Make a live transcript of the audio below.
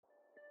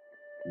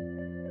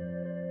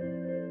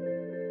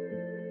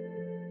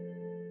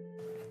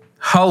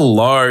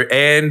Hello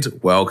and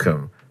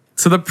welcome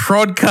to the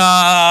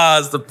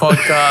podcast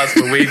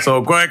where we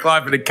talk work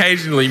life and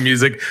occasionally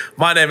music.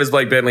 My name is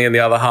Blake Bentley and the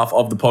other half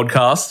of the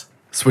podcast,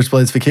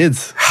 Switchblades for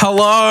Kids.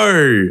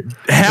 Hello.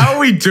 How are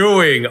we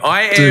doing?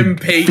 I am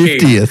peaking.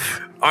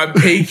 50th. I'm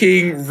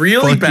peaking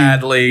really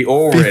badly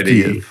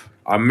already. 50th.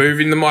 I'm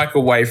moving the mic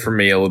away from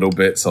me a little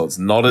bit so it's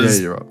not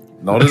as you're right.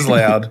 not as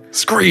loud.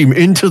 Scream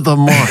into the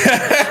mic.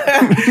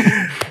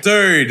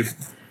 Dude,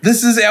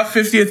 this is our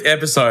 50th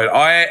episode.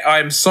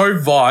 I'm so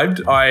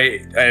vibed.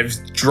 I have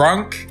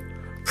drunk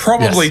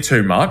probably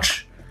too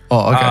much.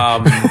 Oh, okay.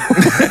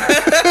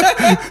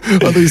 I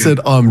thought you said,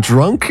 I'm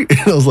drunk. And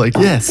I was like,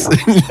 yes.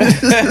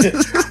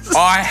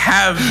 I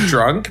have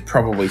drunk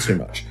probably too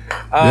much.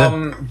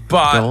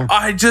 But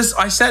I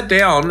sat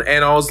down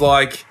and I was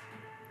like,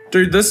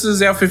 dude, this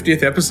is our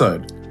 50th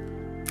episode.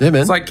 Yeah,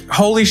 man. It's like,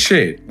 holy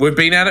shit. We've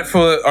been at it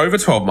for over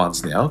 12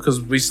 months now because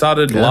we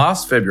started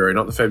last February,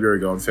 not the February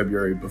gone,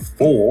 February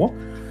before.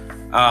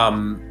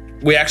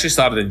 We actually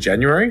started in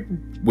January.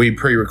 We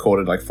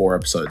pre-recorded like 4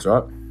 episodes,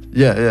 right?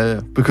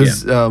 Yeah.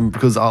 Because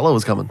Arlo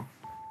was coming.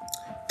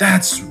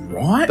 That's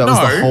right. That was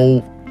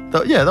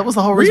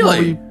the whole reason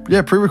Really? why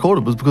we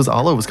pre-recorded was because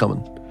Arlo was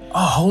coming.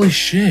 Oh, holy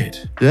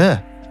shit.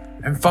 Yeah.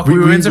 And fuck, we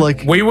were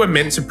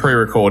meant to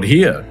pre-record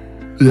here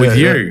with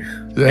you.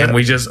 Yeah. And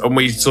we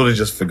sort of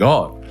just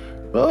forgot.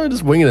 Well, we're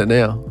just winging it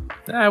now.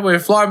 We're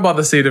flying by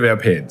the seat of our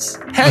pants.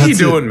 How you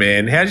doing,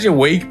 man? How's your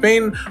week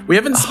been? We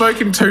haven't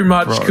spoken too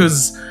much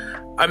because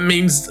it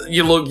means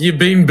you've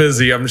been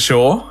busy, I'm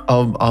sure.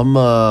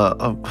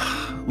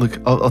 Look,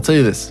 I'll tell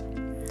you this.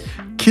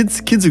 Kids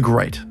are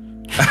great.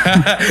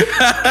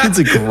 Kids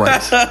are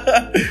great.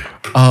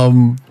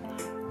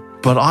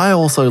 But I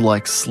also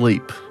like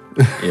sleep.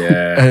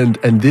 Yeah.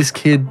 and this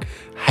kid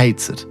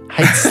hates it.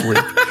 Hates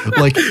sleep.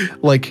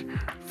 like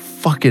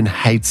fucking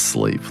hates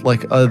sleep.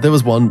 Like there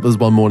was one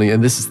morning,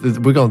 and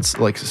we're going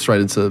like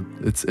straight into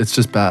it's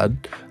just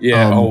bad.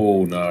 Yeah.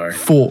 Oh no.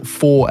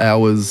 4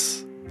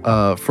 hours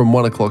from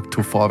 1 o'clock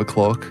till 5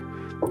 o'clock.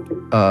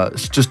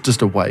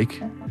 Just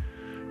awake.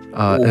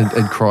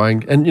 And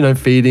crying and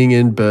feeding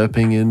and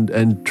burping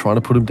and trying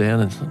to put him down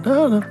and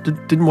no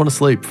didn't want to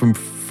sleep from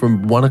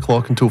 1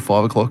 o'clock until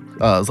 5 o'clock. It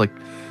was like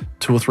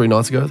 2 or 3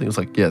 nights ago. I think it was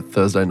like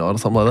Thursday night or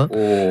something like that.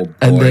 Oh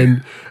boy.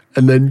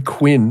 And then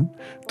Quinn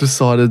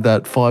decided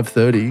that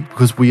 5:30,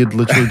 because we had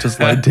literally just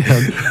laid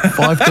down,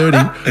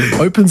 5:30,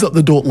 opens up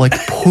the door, like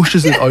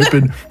pushes it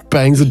open,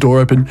 bangs the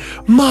door open.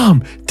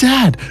 Mom,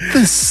 Dad,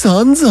 the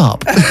sun's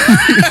up.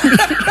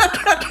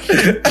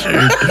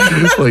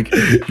 Dude, like,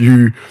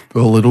 you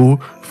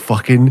little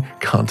fucking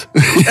cunt.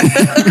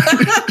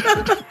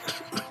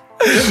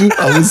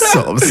 I was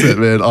so upset,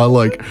 man. I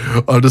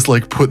just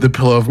put the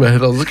pillow over my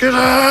head. I was like,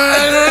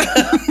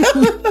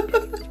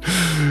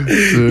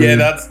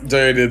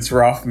 Dude, it's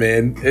rough,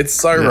 man. It's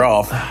so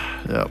rough.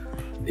 Yeah.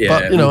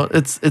 Yeah. But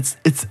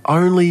it's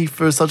only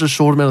for such a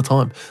short amount of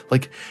time.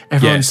 Like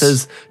everyone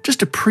says,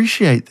 just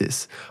appreciate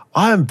this.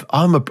 I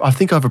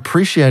think I've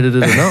appreciated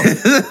it enough.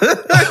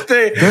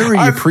 Very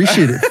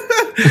appreciative.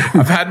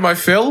 I've had my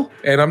fill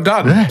and I'm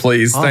done. Yeah.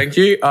 Please, thank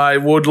you. I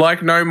would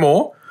like no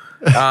more,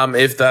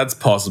 if that's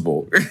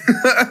possible.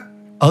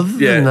 Other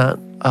than that,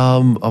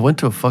 I went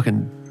to a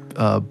fucking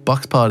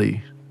Bucks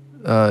party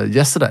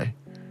yesterday,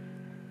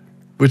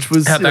 which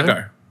was How'd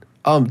that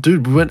go?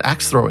 Dude, we went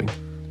axe throwing.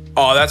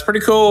 Oh, that's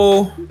pretty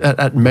cool.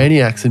 At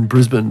Maniacs in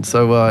Brisbane.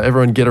 So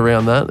everyone get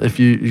around that. If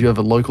you have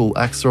a local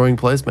axe throwing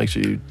place, make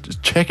sure you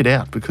just check it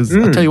out, because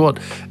I tell you what,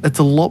 it's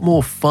a lot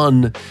more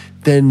fun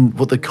than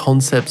what the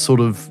concept sort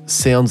of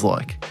sounds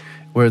like,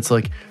 where it's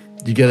like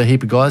you get a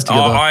heap of guys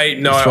together.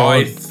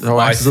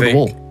 Throw axes at the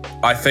wall.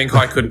 I think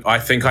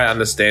I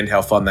understand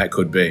how fun that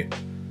could be.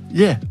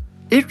 Yeah,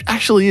 it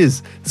actually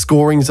is.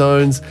 Scoring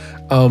zones.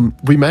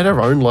 We made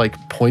our own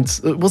points.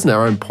 It wasn't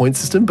our own point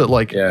system, but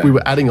we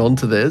were adding on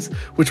to theirs,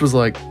 which was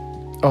if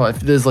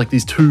there's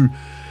these 2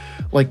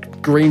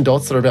 green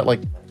dots that are about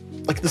like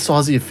the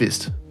size of your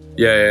fist.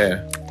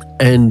 Yeah.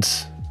 And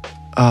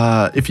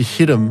if you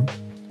hit them,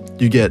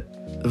 you get,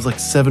 it was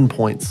 7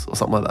 points or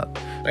something like that.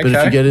 Okay. But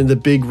if you get in the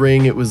big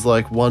ring, it was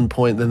 1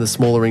 point, then the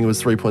smaller ring was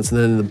 3 points, and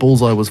then in the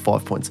bullseye was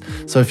 5 points.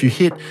 So if you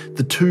hit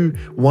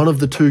one of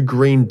the 2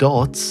 green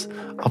dots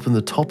up in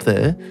the top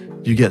there,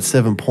 you get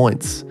 7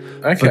 points.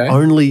 Okay. But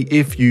only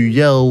if you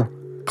yell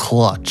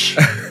clutch.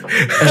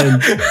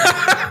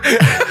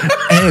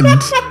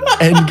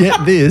 and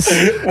get this.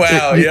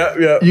 Wow,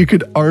 yeah. You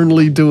could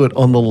only do it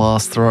on the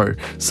last throw.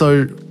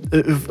 So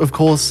of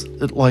course,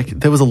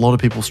 there was a lot of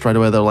people straight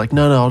away. They were like,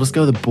 no, I'll just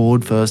go to the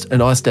board first.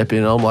 And I step in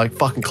and I'm like,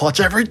 fucking clutch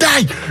every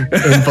day.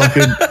 And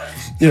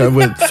fucking,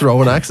 we're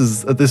throwing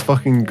axes at this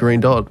fucking green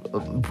dot.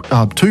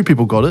 2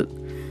 people got it.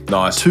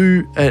 Nice.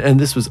 2,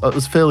 and it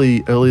was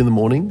fairly early in the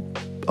morning.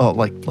 Oh,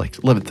 like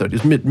 11:30. It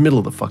was middle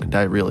of the fucking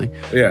day, really.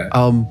 Yeah.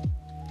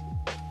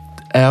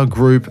 Our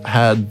group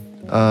had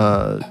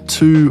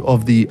 2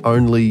 of the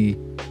only,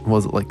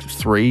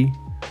 3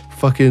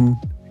 fucking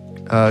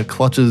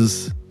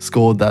clutches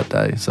scored that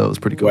day, so it was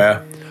pretty cool.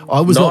 Wow.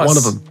 I was not one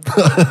of them.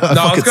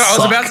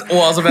 I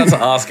was about to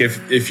ask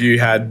if you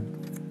had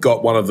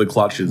got one of the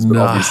clutches, but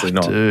obviously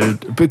not,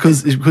 dude.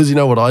 Because you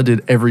know what I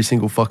did every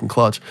single fucking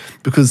clutch,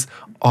 because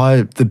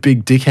the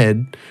big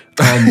dickhead,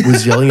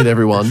 was yelling at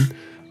everyone.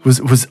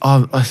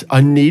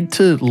 I need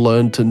to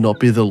learn to not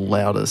be the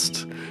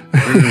loudest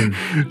dude.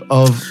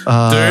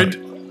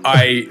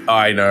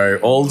 I know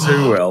all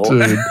too well.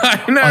 Dude,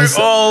 I know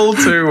all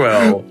too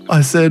well.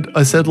 I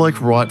said like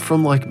right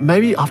from like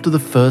maybe after the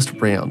first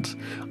round,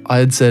 I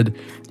had said,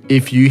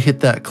 if you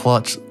hit that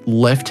clutch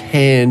left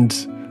hand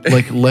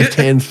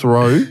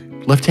throw,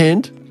 left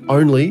hand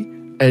only,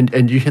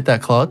 and you hit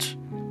that clutch,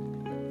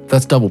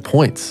 that's double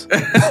points.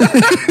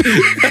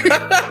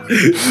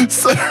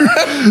 so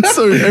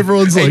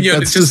everyone's like,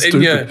 that's just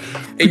stupid.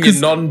 In your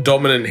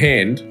non-dominant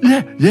hand,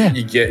 yeah,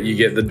 you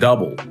get the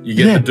double, you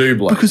get the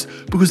double. Because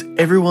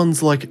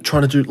everyone's like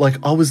trying to do,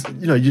 like, I was,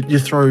 you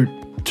throw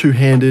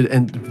two-handed,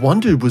 and one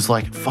dude was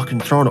like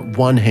fucking throwing it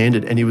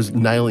one-handed, and he was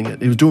nailing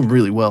it. He was doing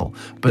really well,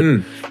 but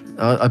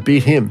I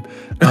beat him.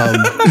 But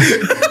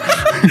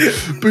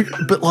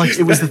like,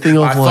 it was the thing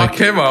of I like, fucked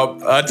him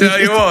up. I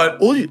tell you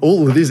what.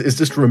 All of this is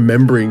just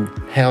remembering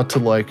how to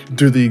like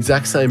do the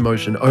exact same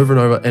motion over and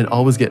over, and I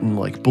was getting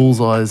like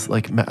bullseyes.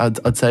 Like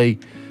I'd say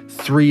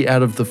 3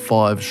 out of the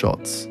 5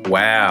 shots.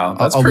 Wow,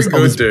 that's pretty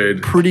good,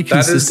 dude. Pretty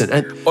consistent.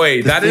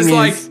 That is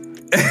like.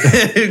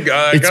 Go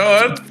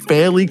on.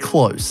 Fairly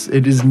close.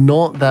 It is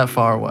not that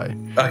far away.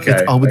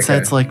 Okay. I would say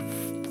it's like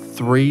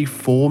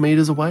 3-4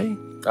 meters away.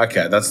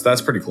 Okay,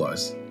 that's pretty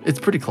close.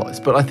 It's pretty close,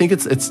 but I think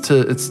it's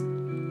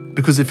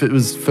because if it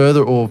was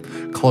further or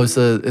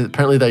closer,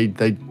 apparently they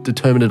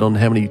determine it on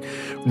how many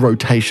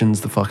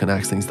rotations the fucking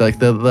axe things. Like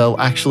they'll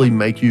actually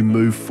make you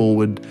move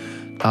forward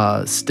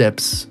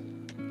steps.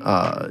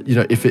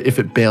 If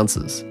it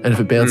bounces, and if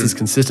it bounces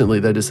consistently,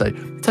 they just say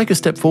take a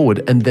step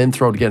forward and then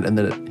throw it again, and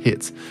then it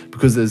hits,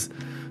 because there's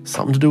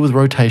something to do with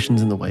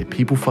rotations in the way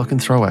people fucking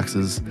throw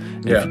axes.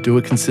 And if you do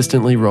it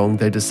consistently wrong,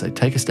 they just say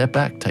take a step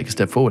back, take a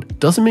step forward.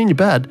 Doesn't mean you're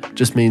bad,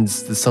 just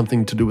means there's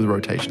something to do with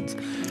rotations.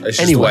 It's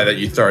just the way that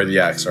you throw the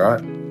axe,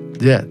 right?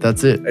 Yeah,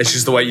 that's it. It's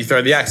just the way you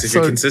throw the axe. If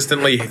you're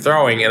consistently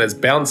throwing and it's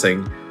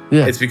bouncing,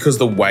 it's because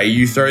the way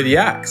you throw the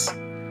axe,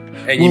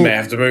 and you may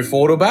have to move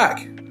forward or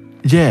back.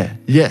 Yeah.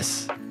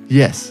 Yes.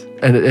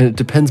 And it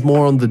depends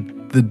more on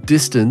the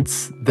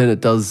distance than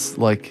it does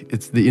like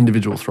it's the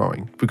individual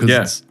throwing,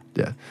 because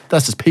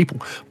that's just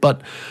people.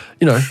 But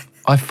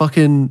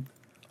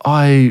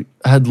I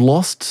had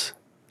lost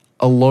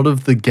a lot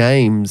of the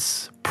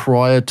games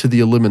prior to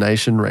the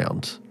elimination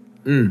round,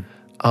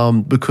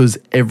 because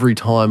every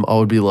time I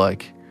would be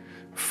like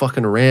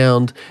fucking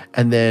around,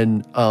 and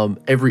then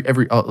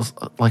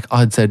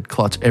I'd said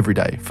clutch every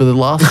day for the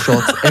last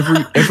shots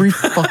every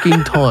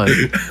fucking time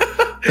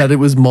that it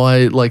was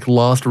my like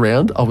last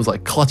round, I was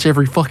like clutch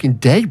every fucking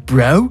day,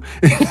 bro.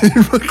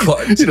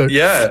 Clutch,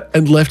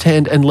 and left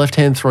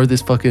hand throw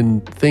this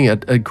fucking thing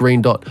at a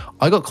green dot.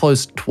 I got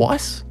close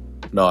twice.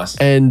 Nice.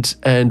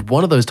 And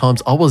one of those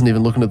times I wasn't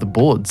even looking at the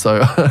board,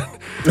 so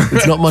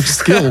it's not much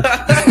skill.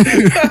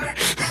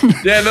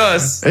 Yeah,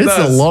 nice. It's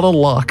a lot of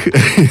luck.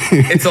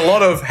 It's a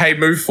lot of, hey,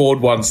 move forward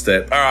one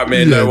step. All right,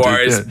 man, no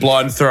worries. Dude,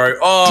 blind throw.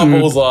 Oh,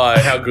 dude, bullseye.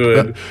 How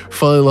good.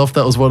 Funnily enough,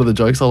 that was one of the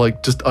jokes. I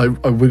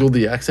wiggled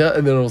the axe out,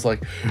 and then I was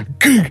like,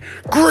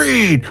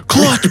 green,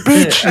 clutch,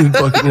 bitch. And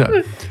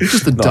fucking,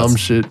 just the dumb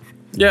shit.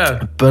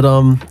 Yeah. But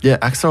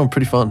axe throwing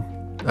pretty fun.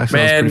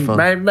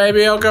 Man,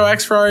 maybe I'll go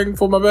axe throwing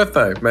for my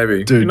birthday.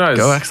 Maybe, dude, who knows?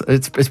 Go axe.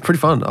 It's pretty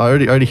fun. I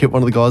already hit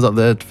one of the guys up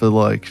there for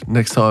like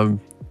next time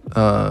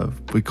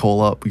we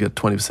call up, we get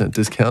 20%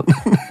 discount. Nice.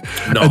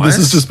 And this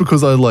is just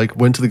because I like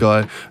went to the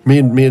guy. Me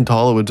and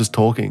Tyler were just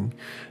talking,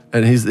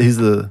 and he's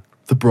the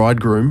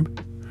bridegroom,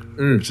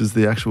 which is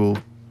the actual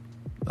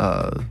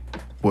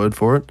word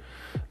for it.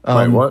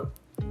 Wait, what?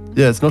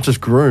 Yeah, it's not just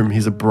groom.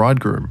 He's a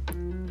bridegroom.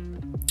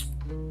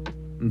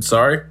 I'm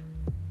sorry.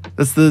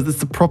 That's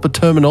the proper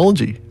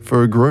terminology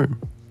for a groom.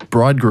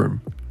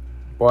 Bridegroom.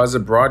 Why is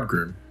it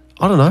bridegroom?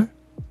 I don't know.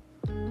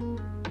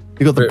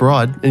 You got the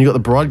bride and you got the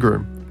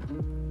bridegroom.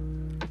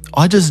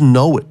 I just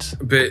know it.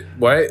 But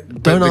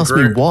wait. Don't ask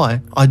me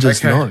why. I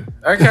just know.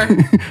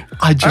 Okay.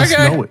 I just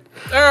know it.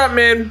 All right,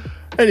 man.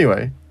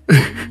 Anyway. Me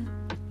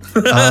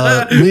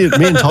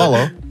and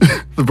Tyler,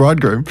 the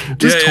bridegroom,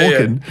 just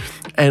talking. Yeah.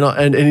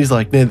 And he's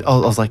like, man, I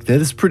was like,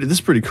 this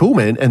is pretty cool,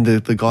 man. And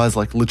the guy's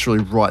like literally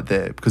right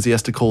there, because he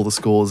has to call the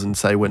scores and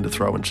say when to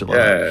throw and shit like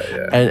that.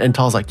 Yeah. And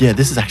Tyler's like, yeah,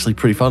 this is actually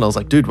pretty fun. I was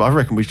like, dude, I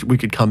reckon we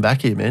could come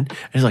back here, man. And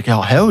he's like,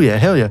 oh, hell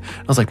yeah. And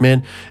I was like,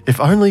 man,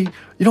 if only,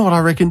 you know what I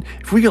reckon?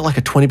 If we get like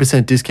a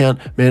 20% discount,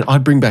 man,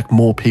 I'd bring back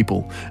more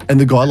people. And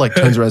the guy like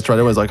turns around straight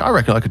away and is like, I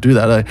reckon I could do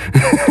that, eh?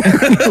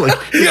 Like,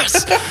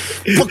 yes,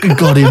 fucking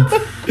got him.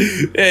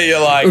 Yeah, you're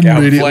like,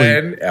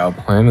 our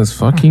plan is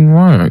fucking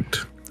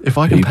worked. If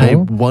I can pay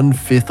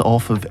 1/5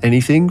 off of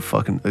anything,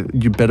 fucking,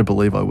 you better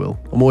believe I will.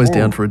 I'm always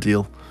down for a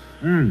deal.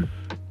 Nice.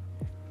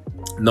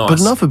 But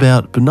enough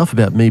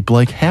about me,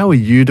 Blake. How are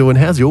you doing?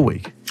 How's your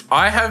week?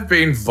 I have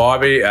been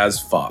vibey as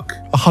fuck.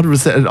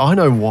 100%. And I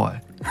know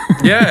why.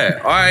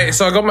 Yeah,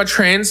 so I got my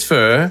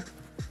transfer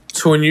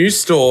to a new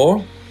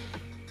store.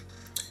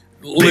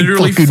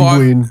 Literally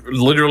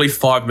literally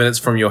 5 minutes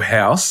from your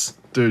house.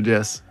 Dude,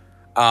 yes.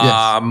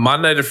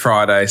 Monday to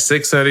Friday,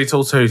 6:30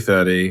 till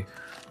 2:30.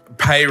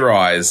 Pay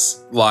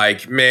rise.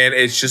 Like, man,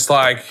 it's just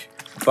like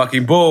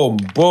fucking boom,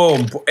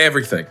 boom,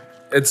 everything.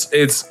 It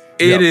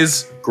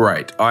is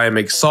great. I am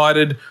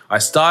excited. I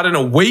start in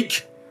a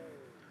week.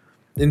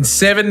 In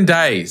 7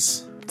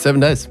 days.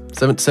 7 days.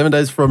 Seven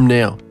days from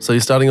now. So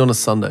you're starting on a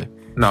Sunday.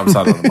 No, I'm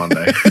starting on a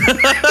Monday.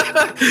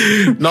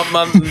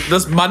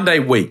 This Monday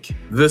week.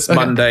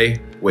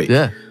 Monday week.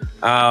 Yeah.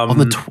 On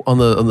the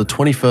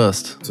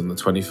 21st. It's on the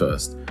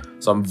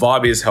 21st. So I'm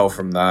vibey as hell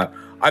from that.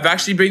 I've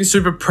actually been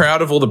super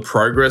proud of all the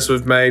progress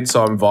we've made,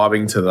 so I'm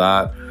vibing to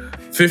that.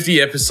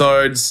 50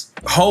 episodes.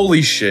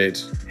 Holy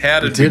shit.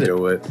 How did we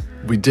do it?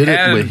 We did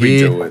it. We're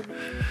here. Do it?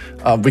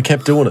 We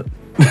kept doing it.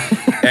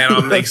 And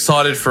I'm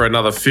excited for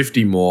another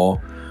 50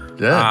 more.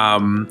 Yeah.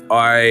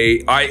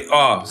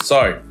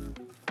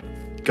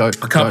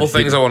 A couple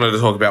things I wanted to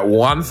talk about.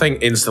 One thing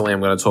instantly I'm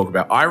going to talk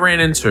about. I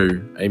ran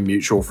into a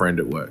mutual friend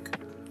at work.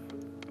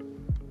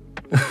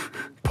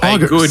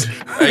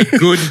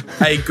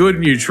 a good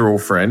mutual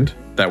friend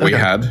that we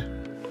had.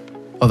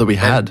 Oh, that we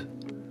had?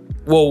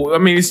 Well, I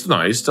mean, he's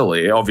still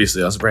here.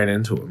 Obviously, I just ran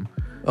into him.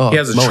 Oh, he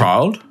has a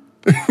child.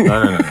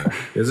 No.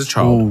 He has a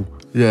child. Ooh,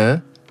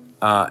 yeah.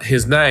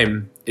 His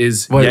name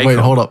is Wait,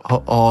 hold up. I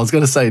was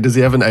going to say, does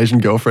he have an Asian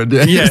girlfriend?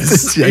 Yeah.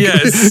 Yes,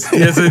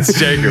 it's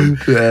Jacob.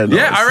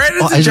 Yeah, I ran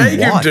into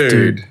Jacob, wife,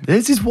 dude.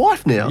 There's his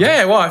wife now.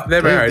 Yeah, wife.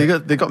 They're married.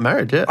 They got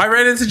married, yeah. I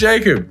ran into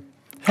Jacob.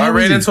 I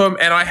ran into him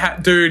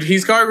and dude,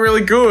 he's going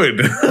really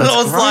good. I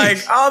was like,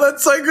 oh,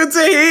 that's so good to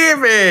hear,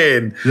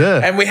 man.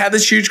 Yeah. And we had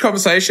this huge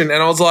conversation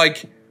and I was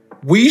like,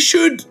 we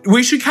should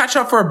catch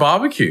up for a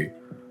barbecue.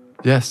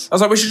 Yes. I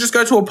was like, we should just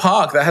go to a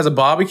park that has a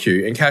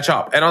barbecue and catch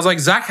up. And I was like,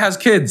 Zach has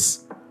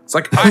kids. It's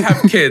like, I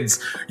have kids.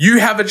 You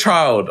have a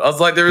child. I was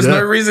like, there is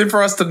no reason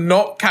for us to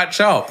not catch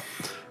up.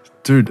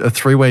 Dude, a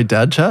 3-way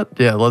dad chat?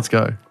 Yeah, let's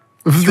go.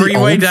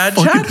 3-way dad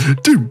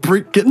chat? Dude,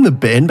 getting the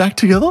band back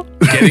together?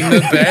 Getting the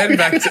band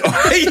back together.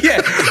 Oh,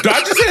 yeah. I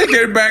just said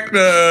getting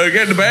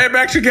the band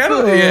back together.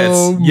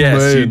 Oh, yes,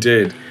 man. you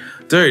did.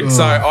 Dude,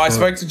 so I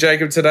spoke to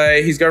Jacob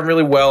today. He's going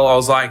really well. I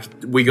was like,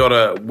 we've got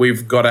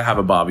to have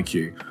a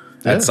barbecue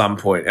at some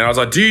point. And I was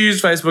like, do you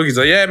use Facebook? He's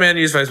like, yeah, man, I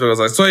use Facebook. I was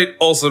like, sweet,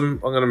 awesome.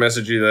 I'm going to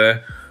message you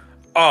there.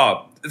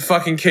 Oh,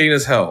 fucking keen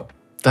as hell.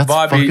 That's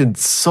fucking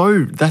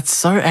that's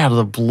so out of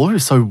the blue,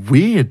 so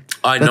weird.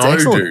 I That's know,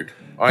 excellent. dude.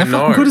 I know.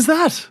 How fucking good is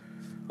that?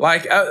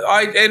 Like,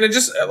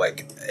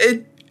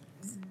 it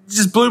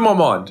just blew my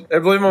mind. It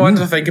blew my mind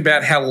to think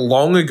about how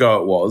long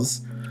ago it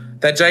was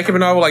that Jacob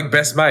and I were like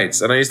best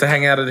mates, and I used to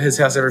hang out at his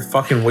house every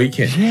fucking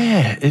weekend.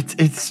 Yeah,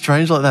 it's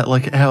strange like that.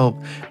 Like how,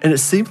 and it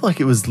seemed like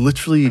it was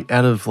literally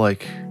out of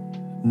like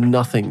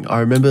nothing.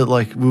 I remember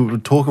like we were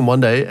talking one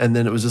day, and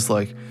then it was just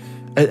like.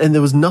 And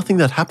there was nothing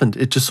that happened.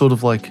 It just sort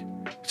of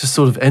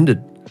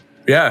ended.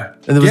 Yeah.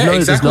 And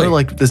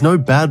there's no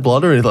bad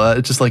blood or anything like that.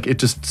 It's just like it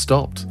just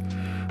stopped.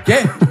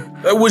 Yeah.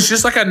 It was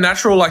just like a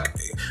natural, like,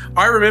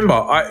 I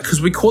remember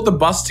because we caught the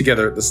bus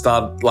together at the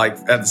start.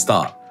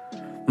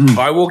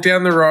 I walked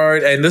down the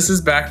road, and this is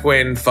back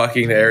when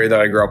fucking the area that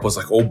I grew up was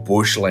like all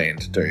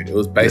bushland, dude. It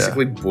was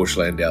basically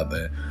bushland out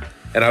there.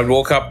 And I'd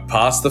walk up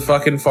past the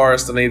fucking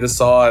forest on either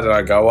side, and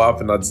I'd go up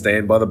and I'd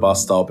stand by the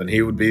bus stop, and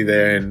he would be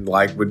there, and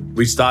like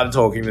we started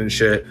talking and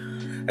shit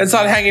and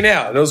started hanging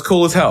out, and it was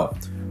cool as hell.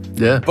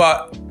 Yeah.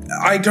 But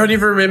I don't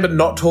even remember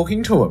not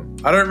talking to him.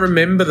 I don't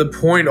remember the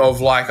point of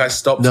like I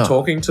stopped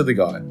talking to the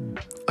guy.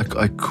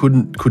 I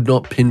could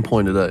not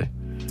pinpoint a day.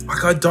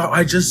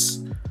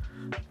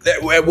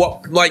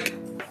 Like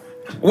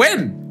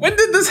when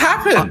did this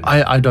happen?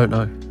 I don't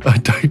know. I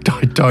don't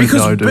know,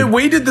 dude. But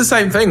we did the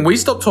same thing. We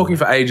stopped talking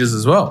for ages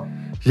as well.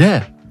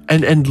 Yeah.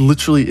 And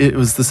literally it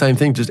was the same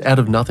thing, just out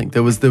of nothing.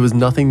 There was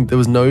nothing, there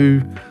was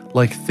no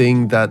like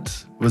thing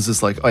that was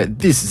just like, oh,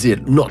 this is it,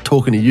 I'm not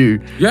talking to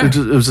you. Yeah. It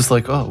was just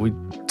like, oh, it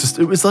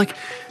was like,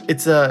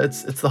 it's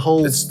the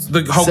whole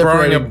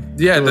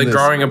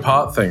growing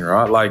apart thing,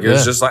 right? Like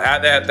it's just like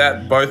at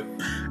that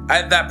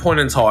point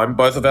in time,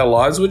 both of our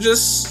lives were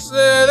just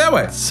that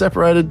way.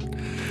 Separated.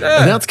 Yeah.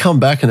 And now it's come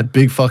back in a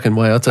big fucking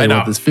way. I'll tell you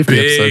what, there's 50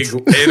 episodes.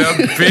 In a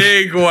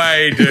big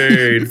way,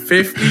 dude.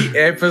 50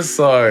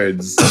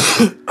 episodes.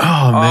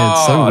 Oh, man,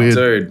 so weird.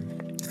 Dude.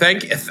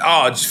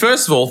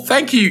 First of all,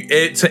 thank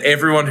you to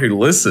everyone who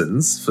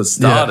listens, for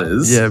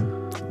starters. Yeah.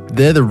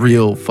 They're the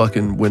real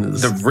fucking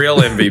winners. The real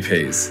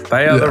MVPs.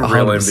 They are the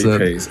real 100%.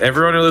 MVPs.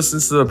 Everyone who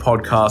listens to the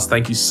podcast,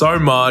 thank you so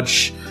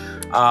much.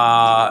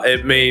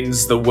 It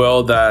means the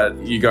world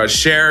that you guys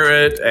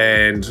share it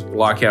and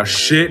like our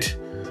shit.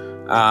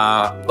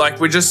 Like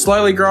we're just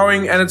slowly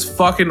growing, and it's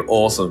fucking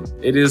awesome.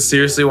 It is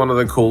seriously one of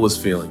the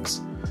coolest feelings.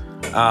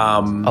 I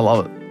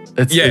love it.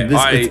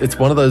 It's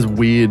one of those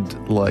weird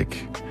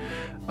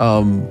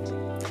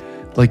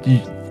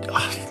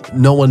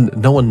no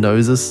one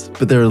knows us,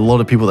 but there are a lot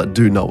of people that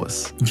do know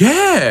us.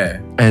 Yeah,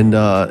 and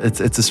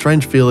it's a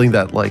strange feeling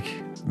that like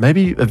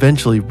maybe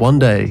eventually one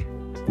day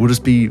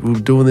we're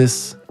doing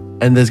this,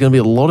 and there's going to be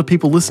a lot of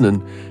people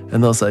listening,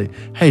 and they'll say,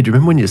 "Hey, do you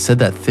remember when you said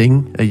that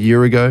thing a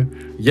year ago?"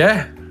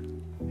 Yeah.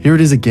 Here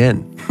it is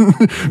again,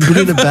 but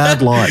in a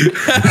bad light.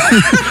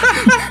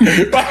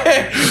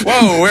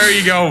 Whoa, where are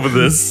you going with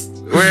this?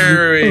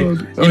 Where are we?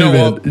 You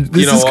know what?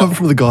 This has come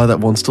from the guy that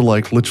wants to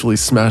like literally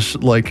smash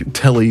like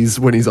tellies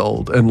when he's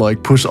old and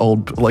like push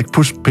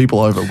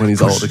people over when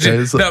he's old.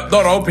 Okay, so no,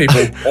 not old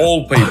people,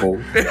 old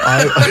people.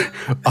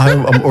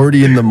 I'm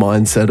already in the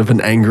mindset of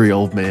an angry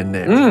old man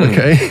now.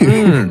 Okay,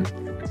 and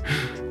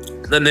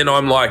then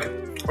I'm like,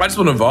 I just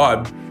want to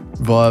vibe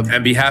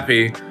and be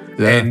happy.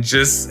 Yeah.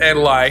 And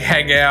like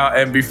hang out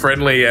and be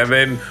friendly, and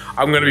then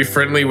I'm going to be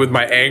friendly with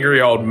my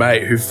angry old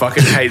mate who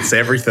fucking hates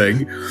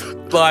everything.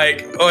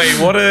 Like, oi,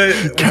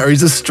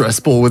 carries a stress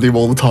ball with him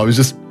all the time. He's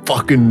just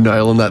fucking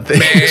nailing that thing.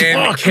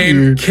 Man,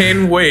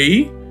 can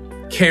we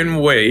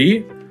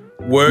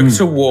work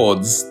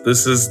towards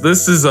this? Is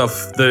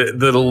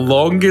the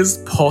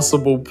longest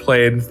possible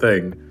planned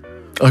thing?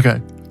 Okay.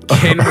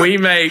 Can we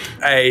make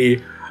a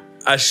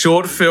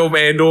short film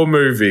and or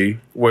movie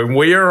when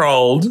we are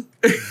old?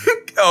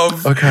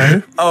 Of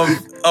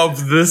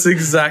this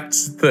exact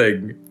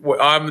thing.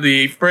 I'm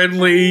the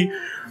friendly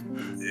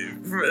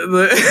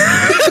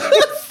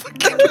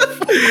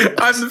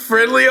I'm the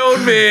friendly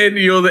old man,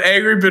 you're the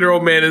angry bitter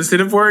old man.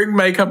 Instead of wearing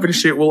makeup and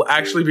shit, we'll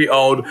actually be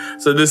old.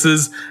 So this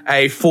is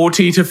a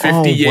 40 to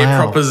 50 year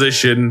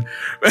proposition.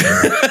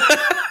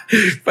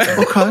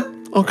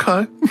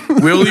 Okay.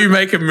 Will you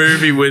make a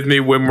movie with me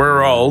when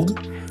we're old?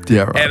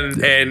 Yeah,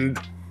 right. And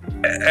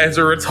as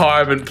a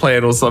retirement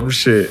plan or some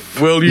shit.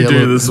 Will you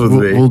do this with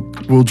me?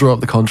 We'll draw up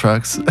the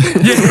contracts.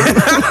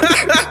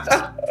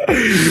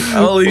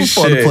 Holy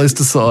shit. Find a place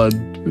to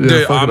sign. Yeah,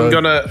 dude, I'm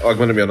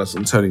gonna be honest,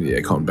 I'm turning the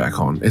aircon back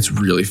on. It's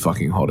really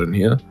fucking hot in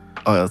here.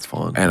 Oh, that's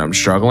fine. And I'm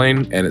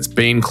struggling, and it's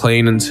been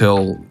clean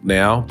until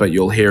now, but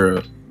you'll hear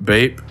a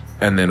beep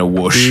and then a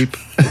whoosh. Beep.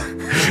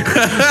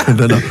 And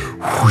then a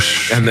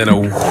whoosh. And then a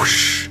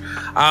whoosh.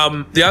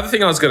 The other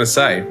thing I was gonna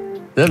say,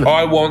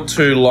 I want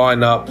to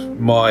line up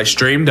my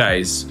stream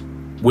days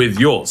with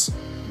yours.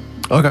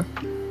 Okay.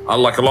 I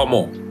like a lot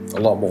more.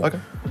 Okay.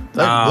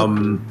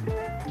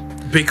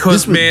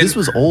 Because this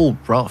was all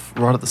rough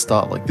right at the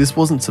start. Like this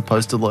wasn't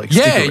supposed to like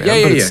stick around,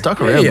 but it stuck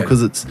around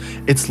because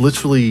it's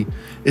literally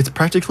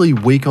practically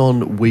week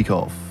on, week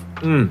off.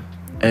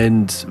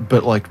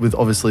 But like with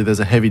obviously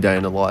there's a heavy day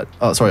and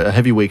a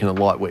heavy week and a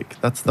light week.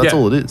 That's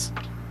all it is.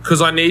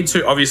 Because I need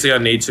to.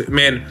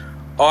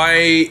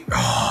 I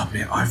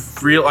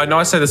know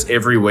I say this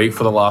every week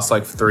for the last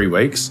like 3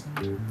 weeks.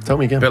 Tell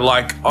me again. But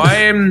like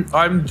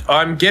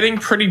I'm getting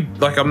pretty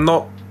like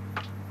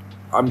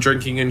I'm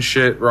drinking and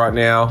shit right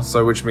now,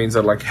 so which means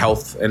that like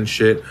health and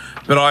shit.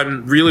 But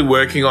I'm really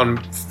working on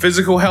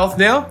physical health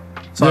now.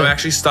 So I'm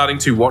actually starting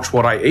to watch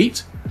what I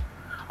eat.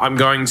 I'm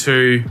going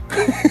to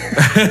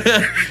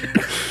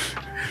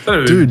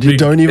Dude, you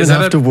don't even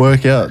have to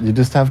work out. You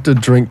just have to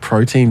drink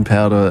protein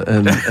powder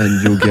and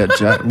you'll get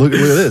jacked. Look at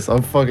this.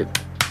 I'm fucking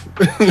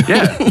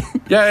Yeah.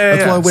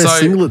 That's why I wear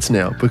singlets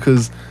now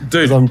because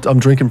I'm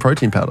drinking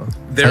protein powder.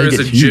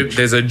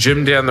 There's a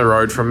gym down the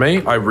road from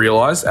me, I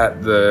realised,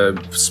 at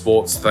the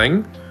sports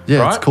thing. Yeah,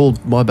 right? It's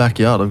called My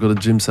Backyard. I've got a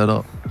gym set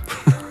up.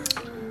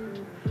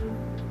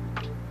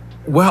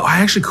 Well, I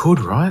actually could,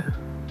 right?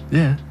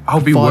 Yeah.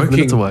 I'll be 5 working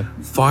minutes away.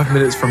 5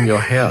 minutes from your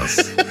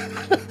house.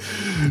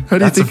 How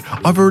do you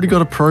think? I've already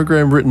got a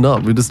program written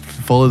up. We just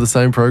follow the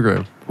same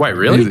program. Wait,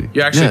 really? Easy.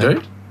 You actually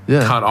do?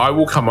 Yeah. I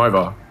will come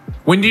over.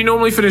 When do you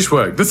normally finish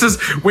work?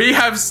 We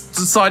have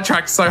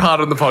sidetracked so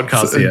hard on the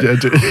podcast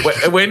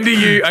here. When do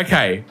you?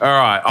 Okay, all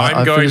right.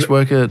 I finish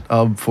work at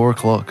 4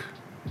 o'clock.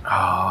 Oh,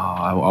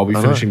 I'll be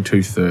finishing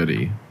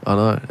 2:30. I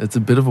know it's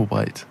a bit of a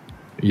wait.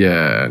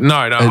 Yeah, no.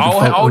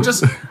 I'll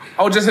just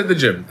hit the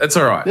gym. It's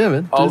all right. Yeah,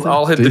 man.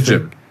 I'll hit the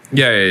gym.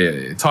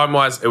 Yeah. Time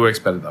wise, it works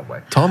better that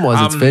way. Time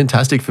wise, it's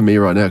fantastic for me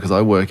right now because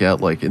I work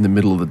out like in the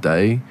middle of the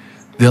day.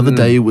 The other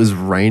day it was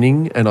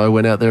raining and I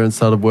went out there and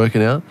started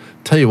working out.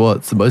 Tell you what,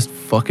 it's the most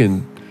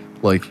fucking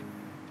like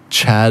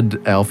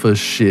Chad alpha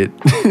shit.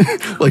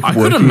 Like I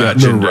working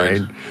out in the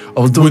rain. I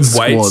was doing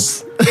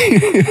squats.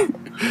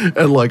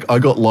 And like I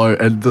got low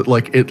and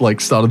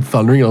it started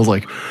thundering. I was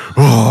like,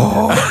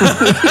 oh.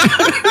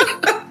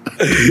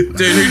 Dude,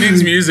 who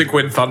needs music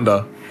when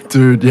thunder?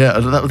 Dude, yeah,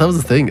 that was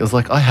the thing. It was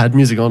like I had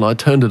music on. I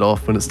turned it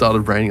off when it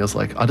started raining. I was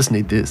like, I just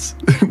need this.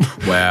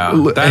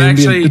 Wow. That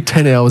actually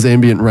 10 hours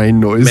ambient rain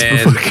noise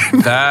man,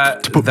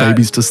 to put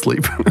babies to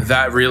sleep.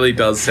 That really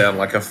does sound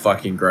like a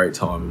fucking great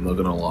time, I'm not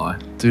gonna lie.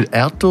 Dude,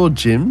 outdoor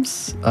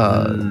gyms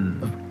are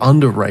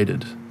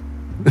underrated.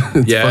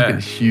 It's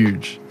fucking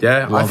huge.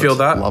 Yeah, I feel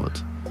that. Love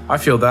it. I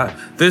feel that.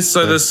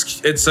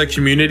 It's a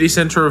community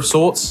center of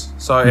sorts.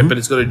 So but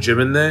it's got a gym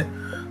in there.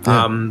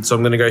 Yeah. So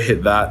I'm gonna go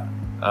hit that.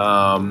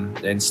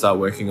 And start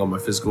working on my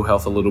physical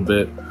health a little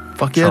bit.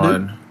 Fuck yeah,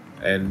 dude.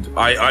 And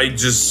I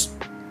just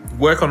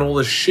work on all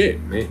this shit,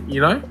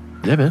 you know?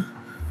 Yeah, man.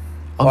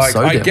 Like,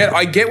 so down.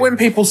 I get when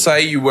people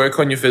say you work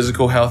on your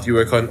physical health, you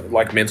work on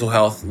like mental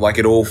health, like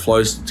it all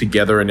flows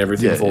together and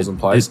everything falls in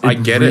place. I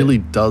get it. It really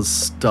does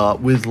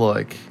start with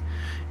like,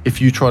 if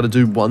you try to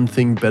do one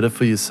thing better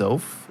for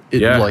yourself,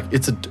 like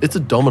it's a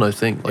domino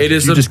thing. Like, it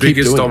is the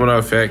biggest domino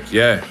effect.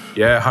 Yeah,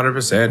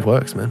 100%. It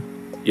works, man.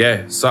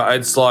 Yeah, so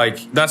it's like,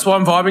 that's why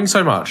I'm vibing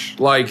so much.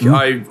 Like,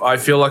 I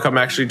feel like I'm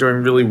actually doing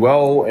really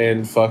well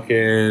and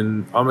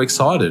fucking, I'm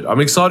excited. I'm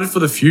excited for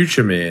the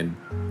future, man.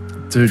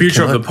 Dude,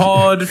 future of the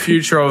pod,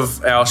 future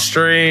of our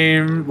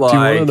stream.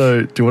 Like,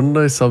 do you want to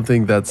know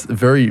something that's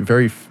very,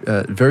 very,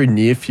 very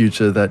near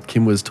future that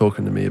Kim was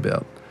talking to me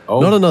about?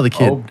 Not another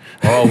kid.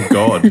 Oh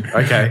God.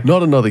 Okay.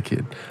 Not another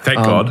kid. Thank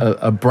God.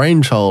 A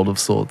brainchild of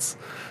sorts.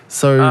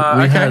 So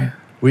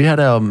we had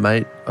our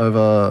mate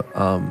over,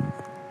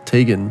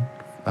 Tegan,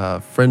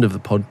 friend of the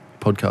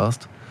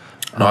podcast.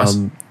 Nice.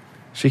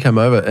 She came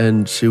over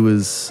and she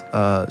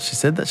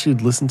said that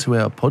she'd listen to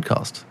our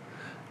podcast,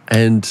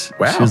 and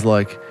she's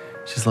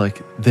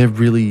like, they're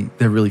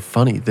really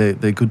funny.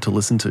 They're good to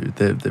listen to.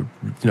 They're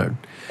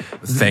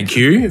Thank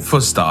you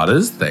for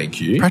starters. Thank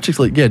you.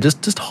 Practically, yeah,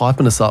 just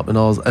hyping us up. And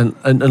I was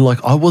and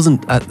like I was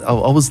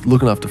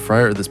looking after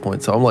Freya at this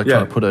point, so I'm like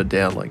trying to put her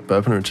down, like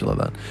burping her and shit like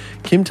that.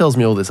 Kim tells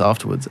me all this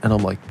afterwards, and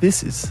I'm like,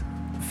 this is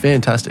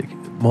fantastic.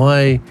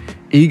 My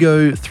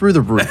ego through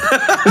the roof.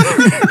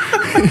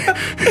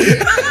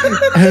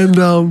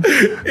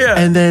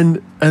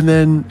 and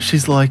then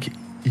she's like,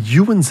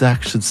 you and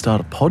Zach should start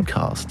a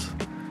podcast.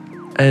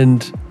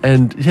 And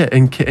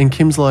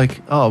Kim's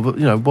like, oh, but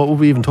what will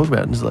we even talk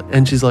about?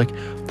 And she's like,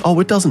 oh,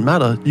 it doesn't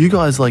matter. You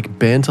guys like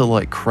banter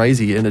like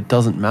crazy, and it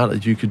doesn't matter.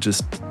 You could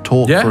just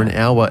talk for an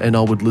hour, and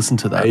I would listen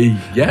to that.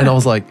 And I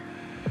was like,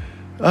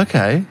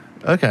 okay,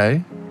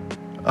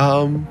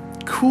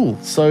 cool.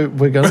 So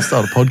we're gonna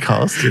start a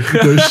podcast.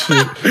 No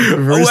shit.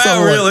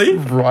 We're really?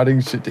 Writing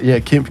shit. Yeah,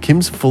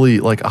 Kim's fully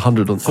like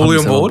 100 on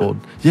board.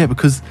 Yeah,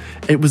 because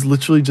it was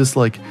literally just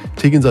like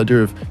Tegan's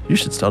idea of, you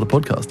should start a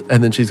podcast,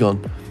 and then she's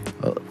gone,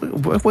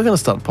 we're going to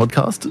start a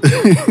podcast.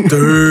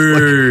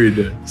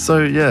 Dude. So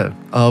yeah,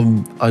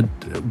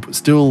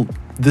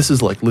 this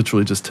is like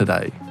literally just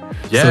today.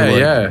 Yeah,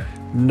 so,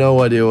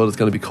 no idea what it's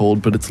going to be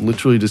called, but it's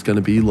literally just going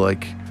to be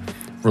like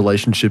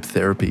relationship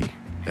therapy.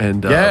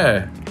 And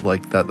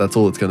like that's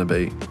all it's going to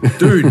be.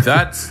 Dude,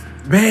 that's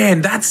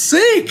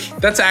sick.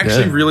 That's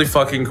actually really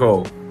fucking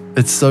cool.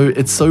 It's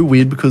so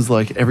weird because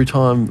like every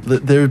time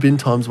there have been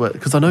times where,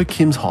 because I know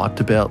Kim's hyped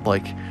about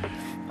like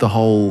the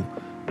whole,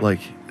 like,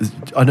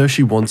 I know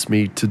she wants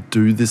me to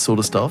do this sort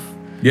of stuff.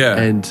 Yeah.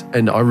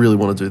 And I really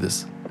want to do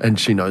this, and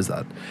she knows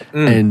that.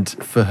 And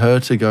for her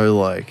to go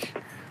like,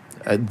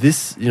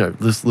 this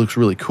looks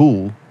really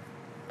cool.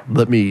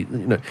 Let me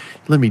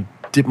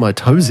dip my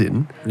toes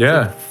in.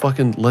 Yeah.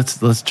 Fucking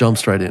let's jump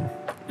straight in.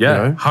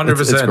 Yeah.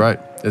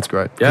 100%. It's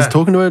great. Yeah. Just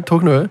talking to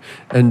her,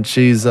 and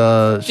she's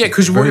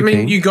because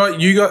you got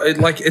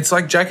like, it's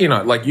like Jackie and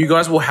I, like, you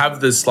guys will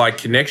have this like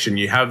connection.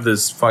 You have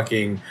this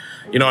fucking,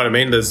 you know what I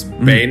mean? There's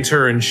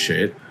banter and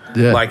shit.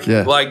 Yeah. Like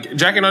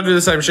Jackie and I do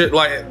the same shit.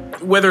 Like,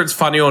 whether it's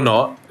funny or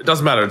not, it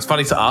doesn't matter. It's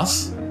funny to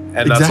us,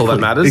 and that's all that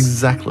matters.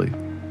 Exactly.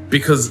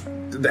 Because,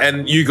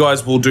 and you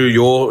guys will do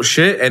your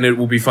shit, and it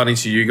will be funny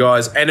to you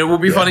guys, and it will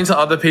be funny to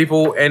other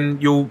people,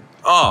 and you'll,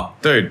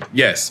 dude,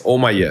 yes, all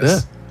my yes.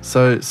 Yeah.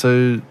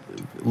 So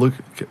look,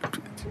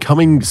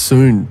 coming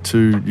soon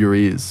to your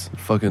ears,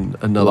 fucking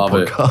another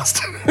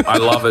podcast. I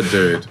love it,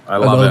 dude. I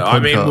love it. Podcast. I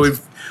mean,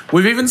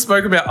 we've even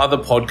spoke about other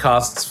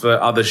podcasts for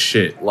other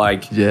shit,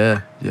 like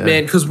man,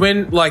 because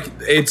when like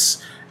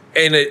it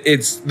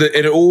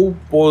all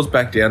boils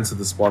back down to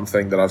this one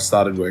thing that I've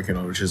started working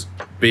on, which is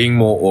being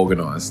more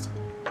organized.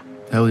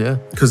 Hell yeah.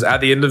 Because at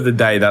the end of the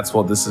day, that's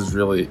what this is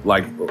really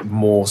like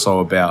more so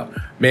about.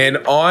 Man,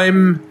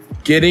 I'm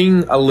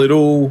getting a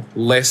little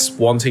less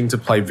wanting to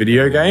play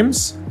video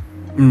games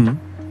and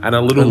a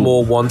little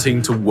more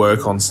wanting to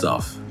work on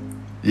stuff.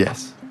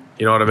 Yes.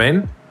 You know what I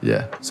mean?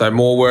 Yeah. So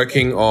more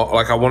working on,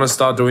 like, I want to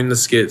start doing the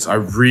skits. I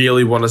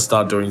really want to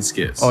start doing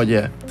skits. Oh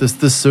yeah.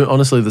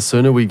 Honestly, the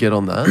sooner we get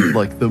on that,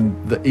 like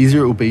the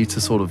easier it will be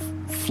to sort of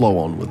flow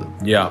on with it.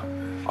 Yeah.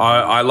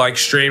 I like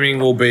streaming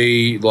will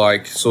be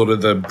like sort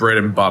of the bread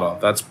and butter.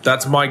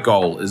 That's my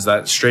goal, is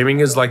that streaming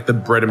is like the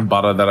bread and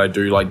butter that I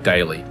do like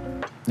daily.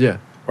 Yeah.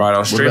 Right.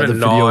 I'll stream at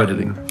night. Video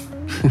editing?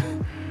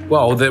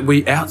 Well, that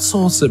we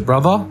outsource it,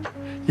 brother.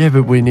 Yeah,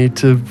 but we need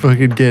to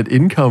fucking get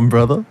income,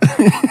 brother.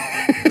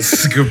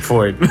 That's a good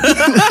point.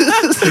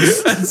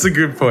 That's a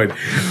good point.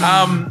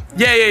 Yeah,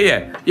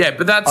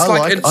 but that's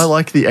I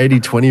like the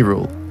 80-20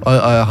 rule.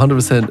 I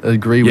 100%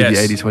 agree with the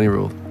 80-20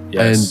 rule.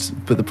 Yes.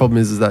 But the problem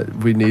is that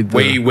we need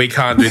we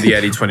can't do the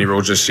 80-20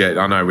 rule just yet.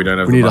 I know we don't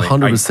have the money. We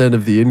need 100%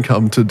 of the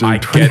income to do 20%.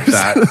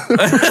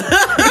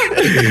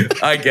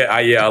 I get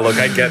that.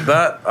 I get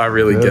that. I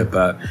really get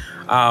that.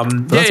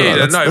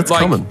 That's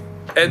common.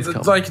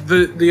 It's like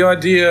the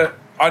idea,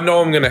 I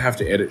know I'm going to have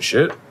to edit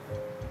shit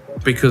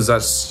because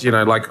that's,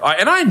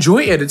 I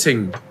enjoy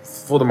editing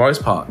for the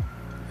most part.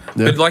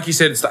 But like you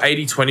said, it's the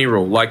 80-20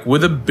 rule. Like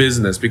with a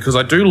business, because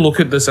I do look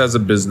at this as a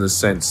business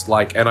sense,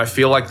 like, and I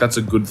feel like that's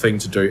a good thing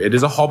to do. It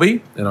is a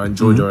hobby, and I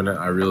enjoy doing it.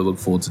 I really look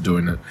forward to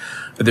doing it.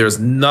 But there is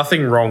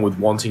nothing wrong with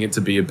wanting it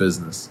to be a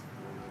business.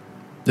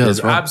 Yeah,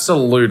 There's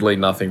absolutely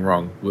nothing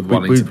wrong with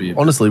wanting to be a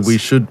honestly,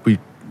 business. we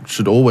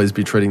should always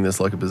be treating this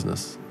like a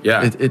business.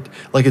 Yeah.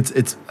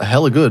 It's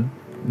hella good.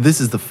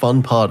 This is the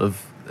fun part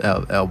of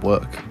our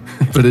work,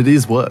 but it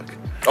is work.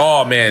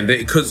 Oh man,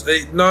 because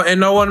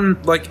no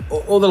one, like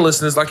all the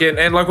listeners, like,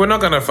 and like we're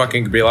not gonna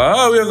fucking be like,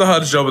 oh, we have the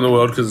hardest job in the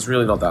world, because it's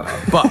really not that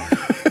hard. But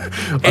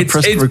it's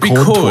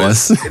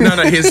because twice. no,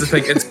 here's the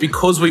thing: it's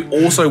because we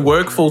also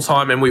work full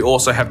time and we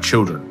also have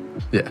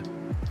children. Yeah,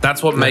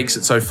 that's what makes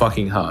it so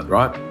fucking hard,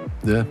 right?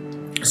 Yeah.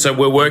 So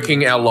we're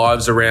working our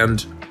lives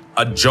around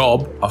a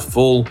job, a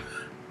full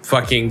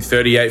fucking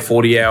 38,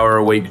 40 hour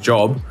a week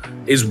job,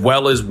 as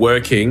well as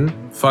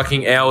working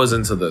fucking hours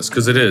into this,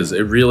 because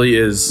it really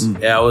is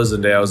hours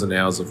and hours and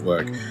hours of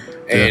work.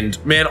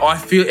 And man, I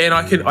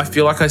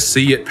feel like I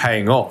see it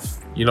paying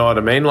off. You know what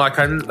I mean? Like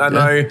I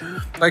know,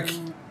 like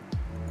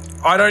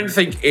I don't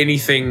think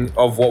anything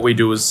of what we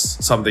do is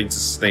something to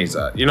sneeze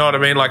at. You know what I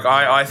mean? Like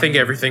I think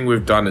everything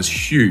we've done is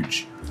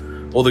huge.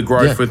 All the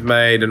growth we've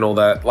made and all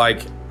that.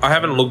 Like I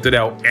haven't looked at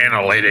our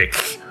analytic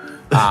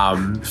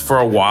for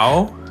a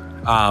while.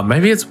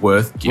 Maybe it's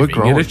worth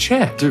giving it a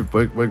check. Dude,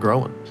 we're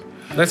growing.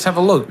 Let's have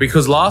a look,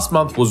 because last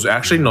month was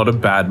actually not a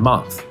bad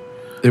month.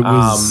 It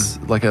was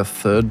like our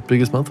third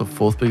biggest month or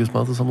fourth biggest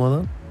month or something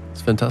like that.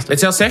 It's fantastic.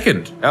 It's our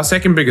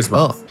second biggest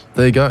month. Oh,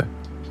 there you go.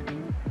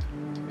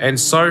 And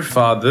so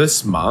far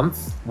this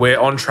month, we're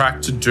on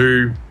track to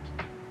do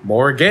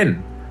more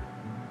again.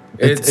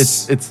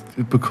 It's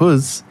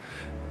because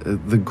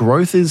the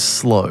growth is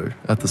slow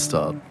at the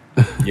start.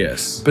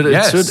 Yes, but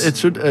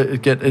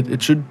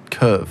it should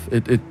curve.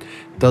 It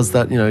does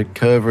that,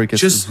 curve where it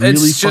gets really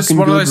it's just fucking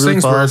one good of those really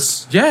things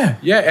fast. where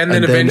it's and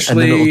then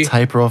eventually and then it'll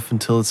taper off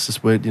until it's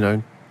just weird,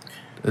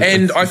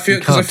 And I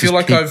feel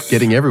like I've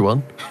getting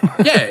everyone.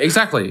 Yeah,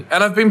 exactly.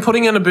 And I've been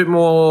putting in a bit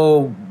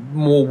more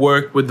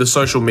work with the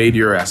social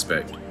media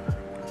aspect.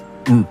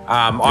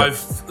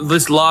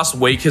 This last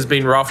week has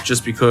been rough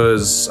just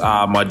because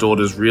my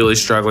daughter's really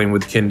struggling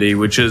with kindy,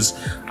 which is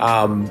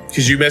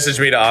because you messaged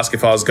me to ask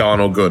if I was going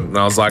all good, and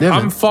I was like,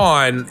 I'm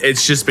fine.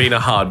 It's just been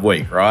a hard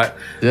week, right?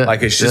 Yeah,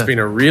 like it's just been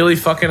a really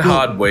fucking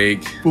hard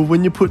week. Well,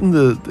 when you put in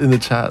the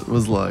chat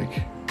was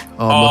like,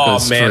 I'm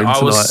not man,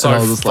 I was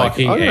so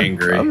fucking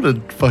angry. I'm gonna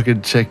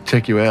fucking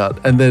check you out,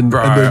 and then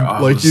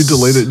you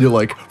delete it, and you're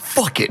like,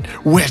 fuck it,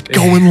 we're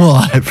going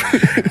live.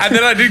 And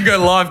then I didn't go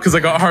live because I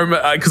got home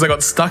because I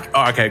got stuck.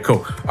 Oh, okay,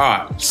 cool.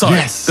 All right, so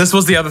this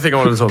was the other thing I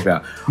wanted to talk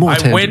about.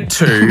 I went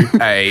to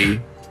a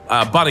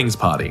Bunnings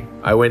party.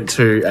 I went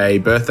to a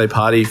birthday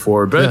party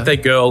for a birthday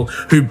girl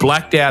who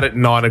blacked out at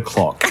 9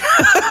 o'clock.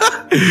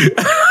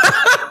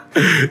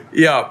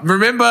 Yeah,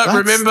 remember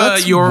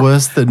that's your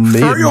worse than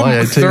me at my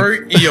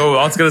 18th.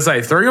 I was going to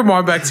say, throw your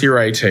mind back to your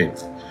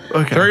 18th.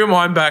 Okay. Throw your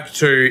mind back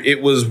to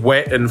it was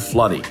wet and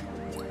floody,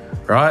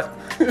 right?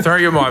 Throw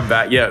your mind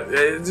back. Yeah,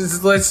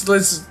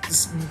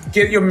 let's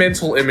get your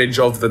mental image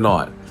of the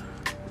night.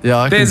 Yeah,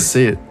 I can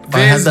see it. I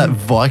had that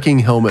Viking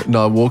helmet and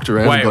I walked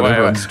around and got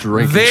everyone's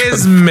drink.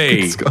 There's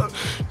me.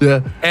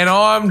 Yeah. And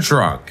I'm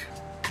drunk.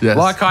 Yes.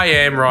 Like I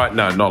am right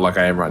now. No, not like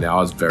I am right now.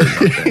 I was very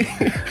drunk.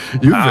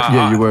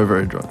 You were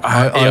very drunk.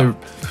 I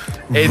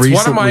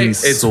recently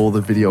saw the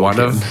video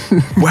again.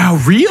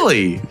 Wow,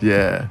 really?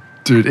 Yeah.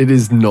 Dude, it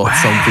is not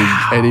something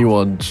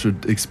anyone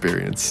should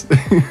experience.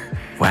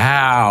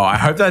 Wow. I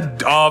hope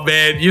that... Oh,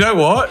 man. You know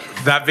what?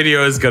 That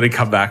video is going to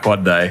come back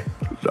one day.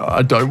 No,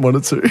 I don't want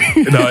it to.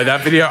 No,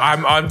 that video...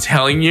 I'm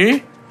telling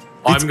you...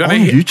 It's on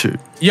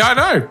YouTube. Yeah, I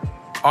know.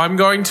 I'm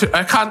going to...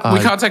 We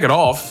can't take it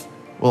off.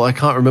 Well, I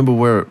can't remember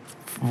where...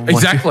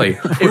 Exactly.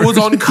 It was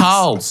on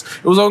Carl's.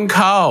 It was on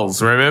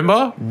Carl's,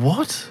 remember?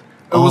 What?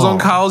 It was on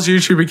Carl's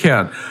YouTube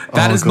account.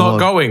 That is not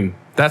going.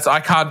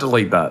 I can't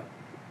delete that.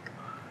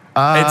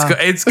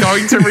 It's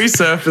going to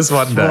resurface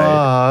one day.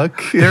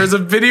 Fuck. There is a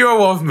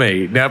video of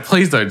me. Now,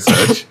 please don't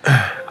search.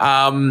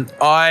 I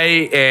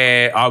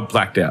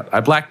blacked out. I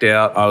blacked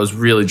out. I was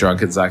really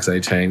drunk at Zach's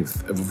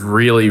 18th.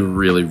 Really,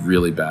 really,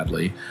 really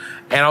badly.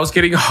 And I was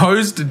getting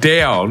hosed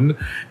down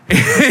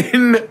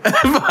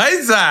by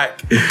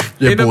Zach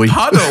in a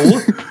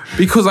puddle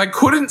because I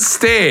couldn't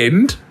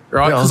stand,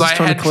 right? Because I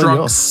had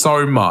drunk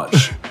so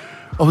much.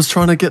 I was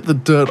trying to get the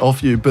dirt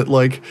off you, but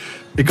like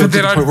it got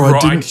to the point where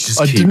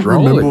I didn't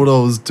remember what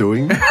I was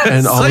doing.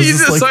 And so I was you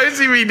just like,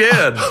 see me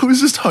dead. I was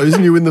just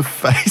hosing you in the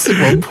face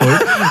at one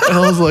point. And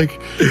I was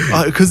like,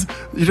 because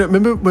you don't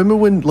remember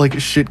when like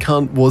shit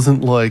cunt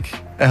wasn't like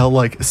our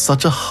like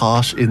such a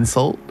harsh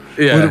insult?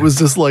 Yeah. When it was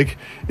just like,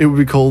 it would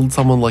be called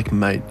someone like,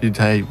 mate, you'd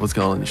say, what's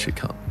going on, you shit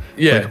cunt?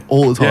 Yeah. Like,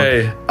 all the time.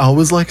 Yeah. I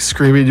was like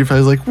screaming in your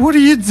face, like, what are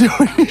you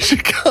doing, you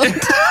shit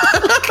cunt?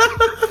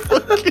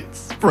 Fucking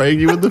spraying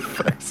you in the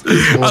face.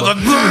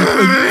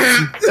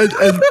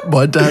 And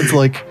my dad's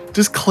like,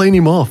 just clean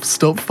him off.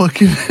 Stop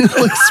fucking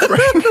like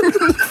spraying him in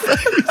the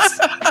face.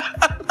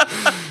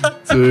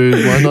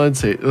 Dude, my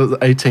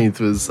 18th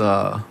was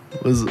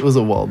It was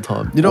a wild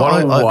time. You know,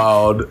 What a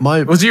wild.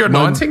 Was it your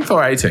 19th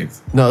or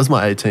 18th? No, it was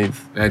my 18th.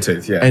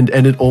 18th, yeah. And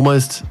it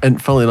almost,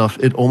 and funnily enough,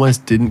 it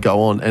almost didn't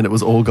go on, and it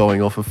was all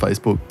going off a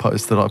Facebook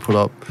post that I put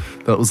up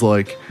that was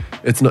like,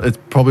 it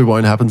probably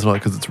won't happen tonight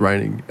because it's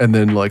raining. And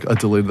then like I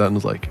deleted that and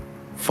was like,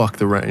 fuck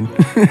the rain.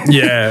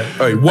 Yeah.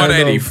 Oh,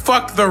 180. And,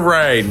 fuck the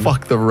rain.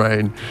 Fuck the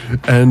rain.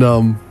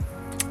 And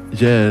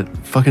yeah,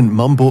 fucking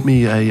mum bought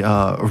me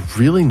a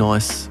really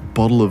nice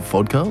bottle of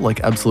vodka,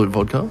 like Absolute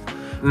vodka,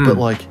 but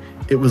like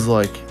it was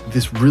like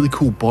this really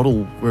cool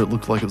bottle where it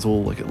looked like it was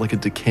all like a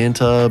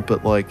decanter,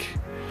 but like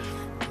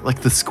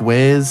the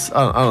squares.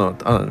 I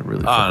don't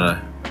really. I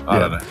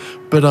don't know.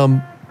 But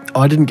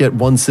I didn't get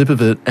one sip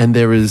of it, and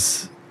there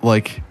is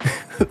like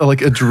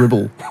a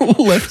dribble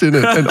left in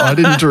it, and I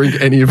didn't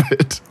drink any of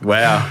it.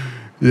 Wow.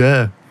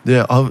 Yeah.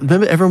 I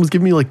remember everyone was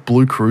giving me like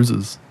Blue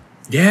Cruises.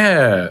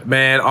 Yeah,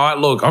 man.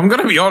 I'm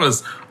gonna be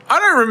honest. I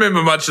don't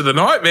remember much of the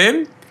night,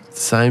 man.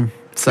 Same,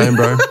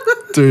 bro.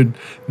 Dude,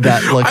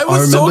 that like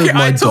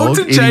I talked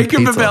to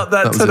Jacob about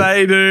that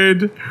today,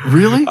 dude.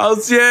 Really? I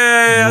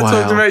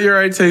talked about your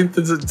 18th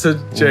to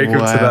Jacob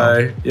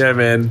today. Yeah,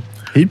 man.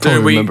 He'd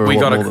probably remember a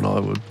lot more than I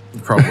would.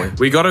 Probably.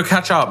 We got to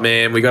catch up,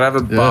 man. We got to have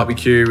a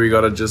barbecue. We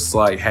got to just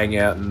like hang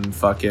out and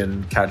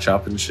fucking catch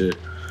up and shit.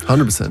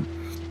 100%.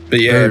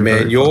 But yeah,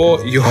 man, your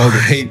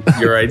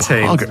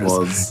 18th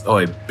was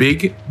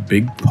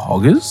big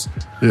poggers.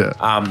 Yeah.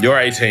 Your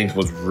 18th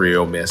was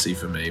real messy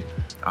for me.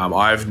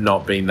 I've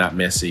not been that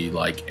messy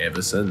like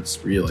ever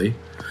since, really.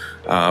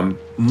 But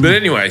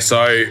anyway,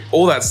 so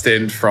all that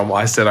stemmed from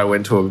I said I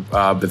went to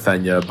a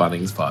Bethania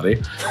Bunnings party.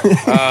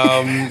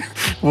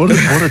 What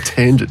a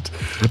tangent.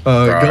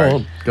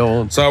 Go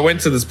on. So I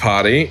went to this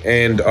party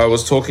and I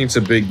was talking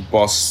to big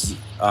boss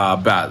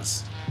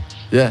Baz.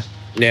 Yeah.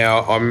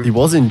 Now he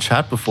was in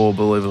chat before,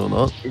 believe it or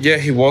not. Yeah,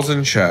 he was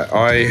in chat.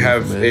 I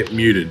have it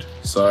muted,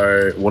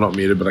 so not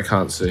muted, but I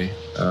can't see.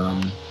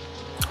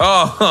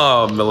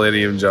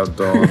 Millennium jumped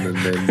on, and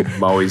then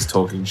Moe's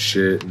talking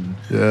shit.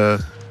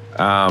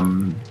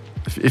 And,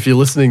 if you're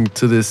listening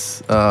to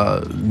this,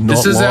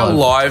 this is our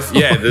live.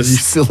 Yeah, you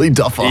silly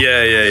duffer.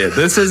 Yeah.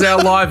 This is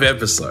our live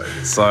episode.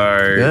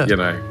 So you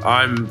know,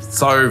 I'm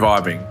so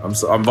vibing. I'm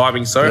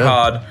vibing so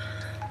hard.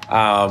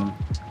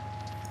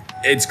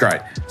 It's great.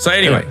 So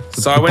anyway,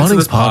 I went to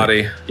this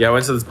party. Yeah, I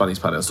went to this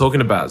Bunnings party. I was talking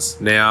to Baz.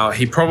 Now,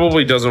 he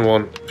probably doesn't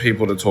want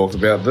people to talk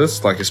about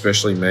this, like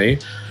especially me.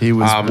 He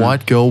was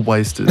white girl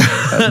wasted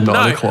at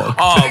 9 o'clock.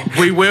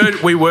 We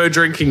were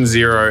drinking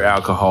zero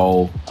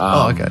alcohol.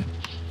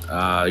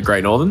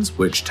 Great Northerns,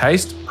 which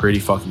taste pretty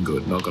fucking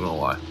good, not gonna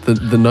lie.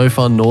 The no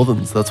fun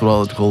Northerns, that's what I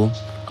like to call them.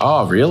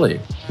 Oh, really?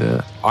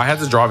 Yeah. I had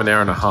to drive an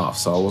hour and a half,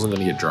 so I wasn't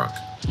gonna get drunk.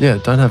 Yeah,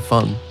 don't have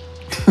fun.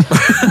 What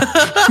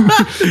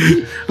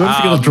if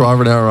you're going to drive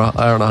an hour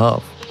and a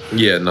half?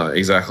 Yeah, no,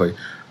 exactly.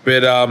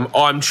 But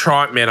I'm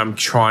trying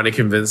to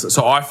convince.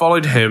 So I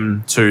followed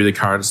him to the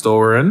current store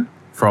we're in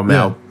from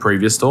our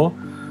previous store.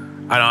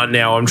 And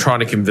I'm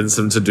trying to convince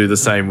him to do the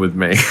same with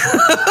me.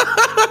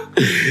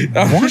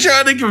 I'm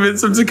trying to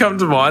convince him to come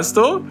to my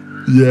store.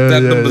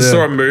 The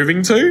store I'm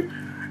moving to.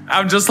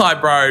 I'm just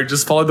like, bro,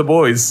 just follow the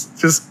boys.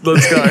 Just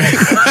let's go.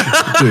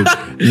 Dude,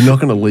 you're not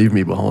going to leave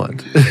me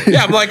behind.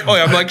 Yeah, I'm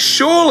like,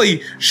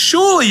 surely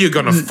you're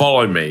going to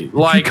follow me.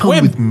 Like, you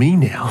come with me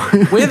now.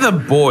 We're the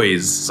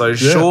boys, so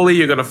surely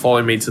you're going to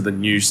follow me to the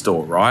new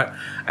store, right?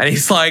 And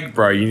he's like,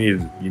 bro, you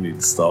need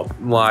to stop.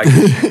 I'm like,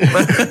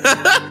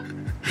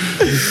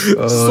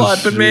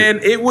 but man,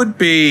 it'd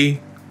be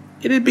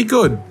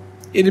good.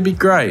 It'd be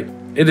great.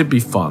 It'd be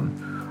fun.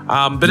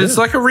 But it's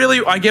like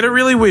I get a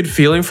really weird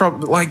feeling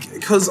from, like,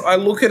 because I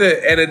look at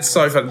it and it's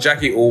so fun.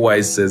 Jackie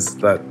always says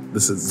that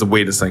this is the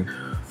weirdest thing.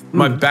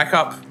 My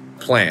backup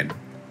plan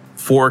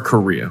for a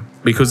career,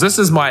 because this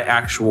is my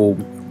actual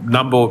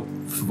number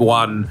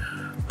one,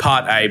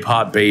 part A,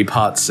 part B,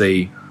 part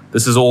C.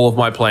 This is all of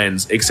my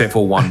plans except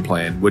for one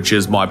plan, which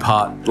is my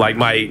part, like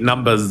my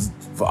numbers.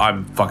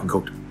 I'm fucking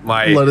cooked.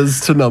 My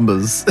letters to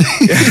numbers.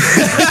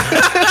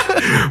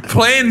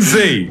 Plan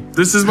Z.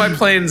 This is my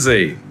plan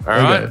Z. All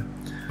right. Okay.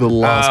 The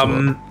last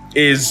one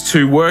is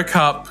to work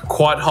up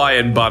quite high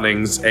in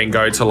Bunnings and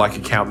go to like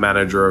account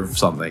manager of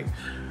something,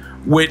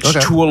 which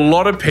to a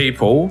lot of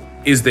people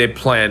is their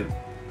plan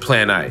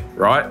A,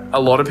 right? A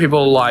lot of people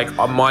are like,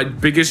 my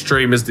biggest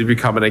dream is to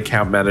become an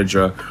account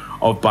manager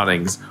of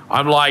Bunnings.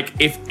 I'm like,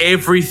 if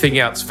everything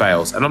else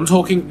fails, and I'm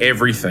talking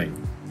everything.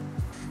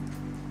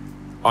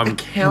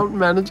 Account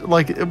manager?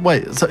 Like,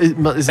 wait, so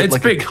is it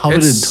like big. A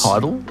coveted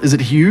title? Is it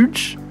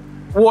huge?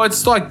 Well,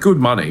 it's like good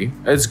money.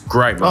 It's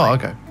great money. Oh,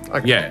 okay.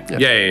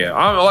 Yeah.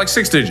 I'm like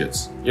 6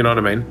 digits. You know what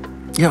I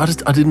mean? Yeah,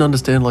 I didn't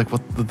understand like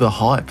what the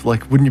hype.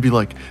 Like, wouldn't you be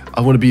like,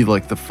 I want to be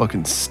like the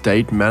fucking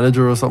state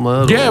manager or something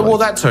like that? Yeah, well,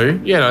 that too.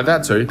 Yeah, no,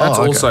 that too. That's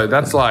also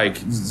that's like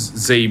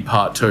Z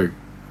part 2. You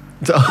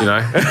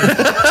know.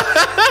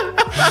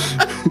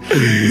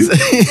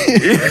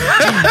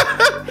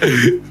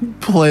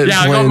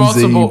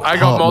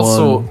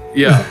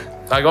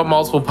 I got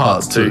multiple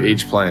parts to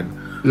each plan.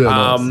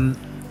 Yeah, nice.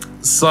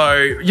 So,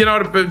 you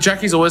know, but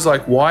Jackie's always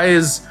like, why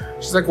is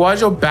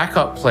your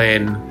backup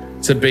plan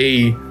to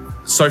be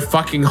so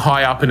fucking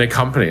high up in a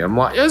company? I'm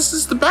like, yeah, this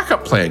is the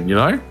backup plan, you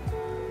know?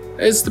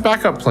 It's the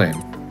backup plan.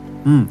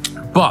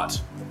 But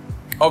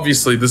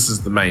obviously this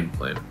is the main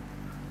plan.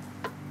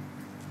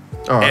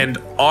 All right. And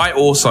I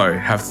also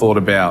have thought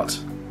about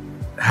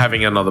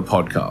having another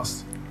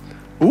podcast.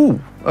 Ooh,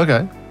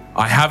 okay.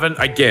 I haven't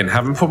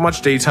put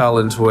much detail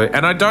into it,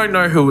 and I don't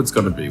know who it's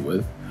going to be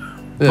with.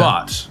 Yeah.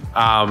 But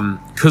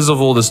because of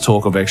all this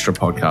talk of extra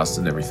podcasts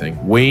and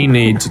everything, we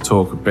need to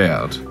talk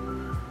about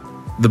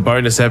the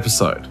bonus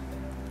episode.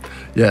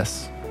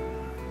 Yes.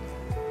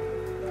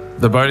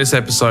 The bonus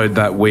episode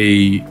that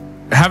we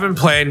haven't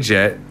planned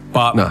yet,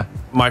 but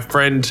my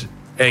friend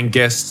and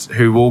guest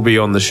who will be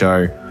on the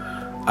show.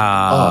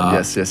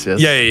 Yes.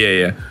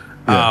 Yeah.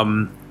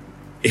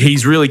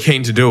 He's really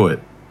keen to do it.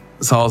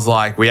 So I was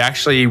like, we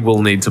actually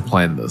will need to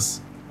plan this.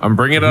 I'm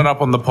bringing it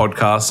up on the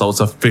podcast, so it's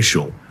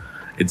official.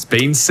 It's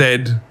been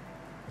said.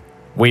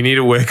 We need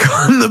to work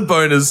on the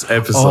bonus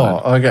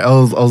episode. Oh, okay. I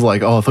was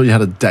like, I thought you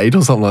had a date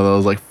or something like that. I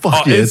was like,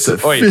 fuck yeah, it's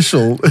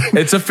official.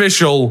 It's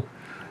official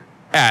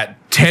at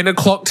 10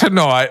 o'clock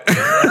tonight.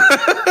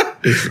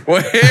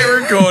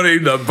 We're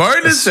recording the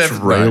bonus episode.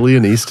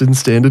 Australian Eastern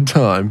Standard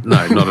Time.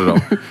 No, not at all.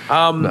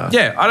 No.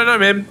 Yeah, I don't know,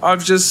 man.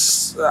 I've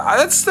just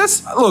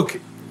look.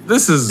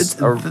 This is.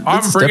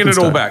 I'm bringing it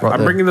all back.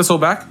 I'm bringing this all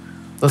back.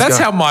 That's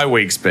how my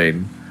week's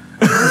been.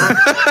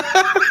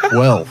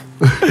 Well.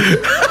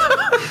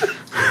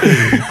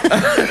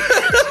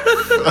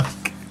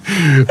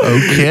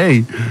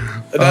 Okay.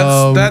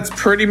 That's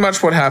pretty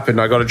much what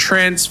happened. I got a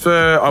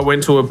transfer. I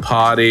went to a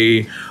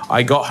party.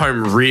 I got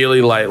home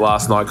really late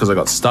last night because I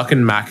got stuck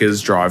in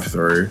Macca's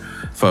drive-through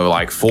for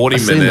like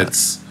 40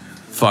 minutes.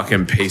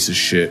 Fucking piece of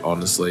shit,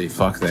 honestly.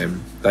 Fuck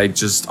them. They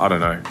just, I don't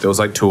know. There was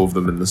like 2 of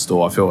them in the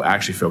store. I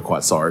actually feel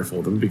quite sorry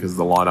for them because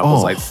the lineup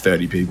was like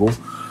 30 people.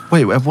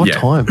 Wait, at what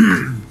time?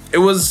 It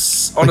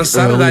was on a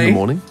Saturday. Early in the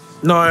morning?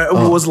 No, it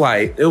was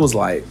late. It was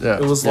late. Yeah.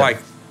 It was like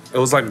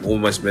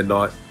almost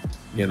midnight,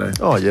 you know.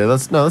 Oh yeah,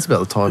 that's about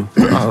the time.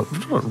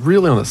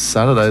 Really on a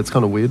Saturday, it's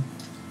kind of weird.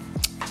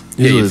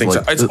 You think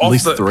so? It's at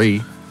least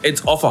 3.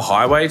 It's off a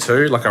highway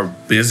too, like a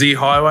busy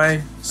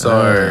highway.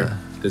 So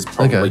there's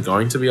probably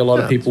going to be a lot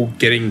of people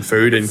getting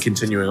food and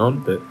continuing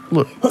on. But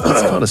look,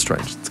 it's kind of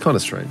strange. It's kind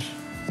of strange.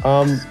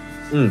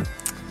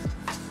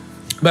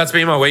 That's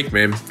been my week,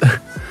 man.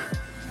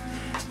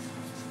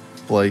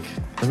 Blake,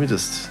 let me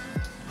just.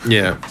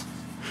 Yeah.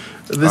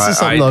 This is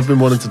something I've been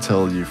wanting to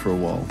tell you for a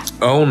while.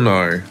 Oh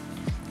no.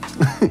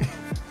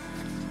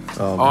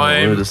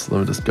 Let me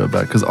just go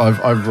back because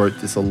I wrote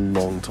this a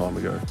long time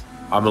ago.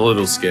 I'm a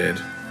little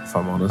scared, if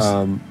I'm honest.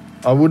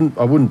 I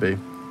wouldn't be.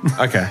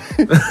 Okay.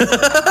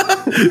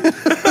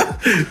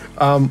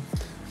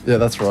 Yeah,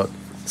 that's right.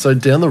 So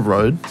down the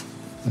road,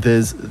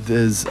 there's 3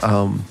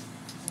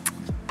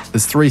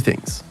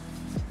 things.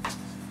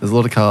 There's a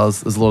lot of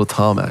cars. There's a lot of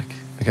tarmac.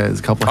 Okay, there's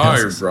a couple of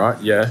houses. Oh,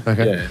 right. Yeah.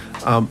 Okay.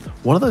 Yeah.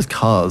 One of those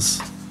cars,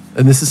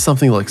 and this is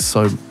something like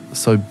so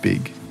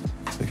big.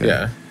 Okay.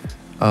 Yeah.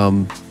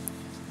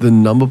 The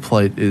number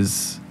plate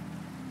is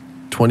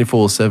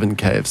 24/7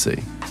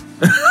 KFC.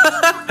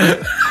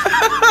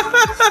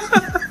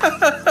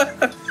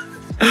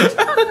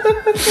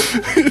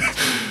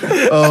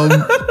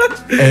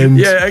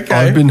 And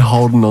I've been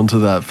holding on to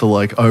that for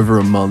like over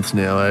a month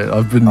now.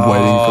 I've been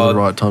waiting for the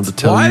right time to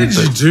tell you. Why did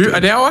you do?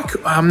 Now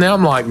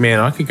I'm like, man,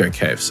 I could go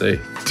KFC.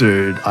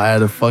 Dude, I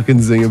had a fucking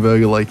zinger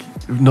burger like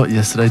not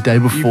yesterday, day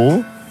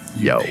before.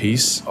 You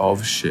piece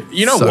of shit.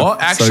 You know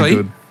what?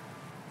 Actually,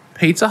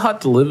 Pizza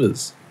Hut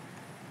delivers.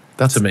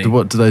 That's to me.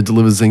 What do they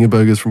deliver zinger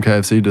burgers from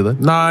KFC? Do they?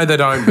 No, they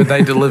don't. But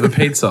they deliver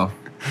pizza.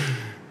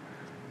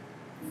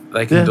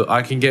 They can.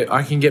 I can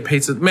get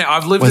pizza. Man,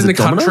 I've lived in the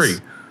country.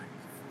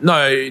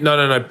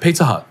 No.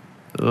 Pizza Hut.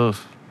 Ugh.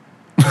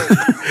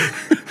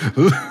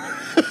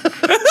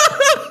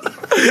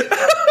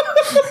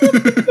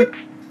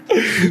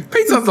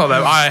 Pizza Hut's not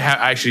that.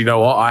 Actually, you know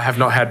what? I have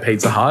not had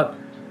Pizza Hut.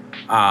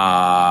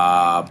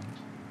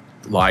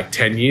 Like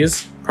 10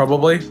 years,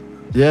 probably.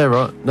 Yeah,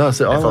 right. No,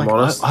 so I'm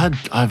honest,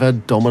 I've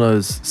had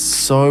Domino's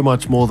so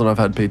much more than I've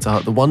had Pizza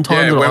Hut. The one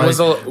time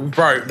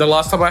the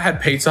last time I had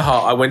Pizza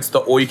Hut, I went to the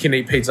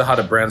all-you-can-eat Pizza Hut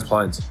at Browns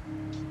Plains.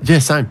 Yeah,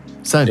 same.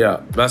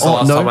 Yeah, that's the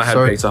last time I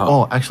had Pizza Hut.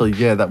 Oh, actually,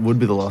 yeah, that would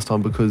be the last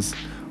time because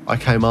I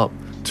came up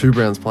to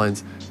Browns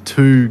Plains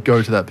to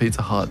go to that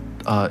Pizza Hut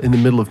in the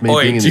middle of me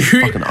being in the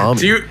fucking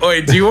army. Do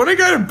you want to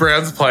go to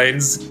Browns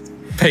Plains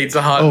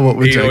Pizza Hut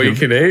eat all you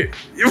can eat?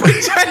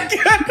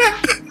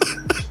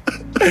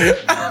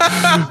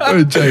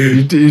 Oh,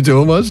 Jacob, you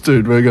doing much,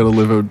 dude? We're gonna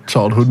live a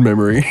childhood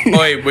memory.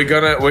 Oi, we're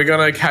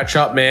gonna catch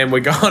up, man. We're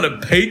going to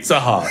Pizza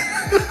Hut.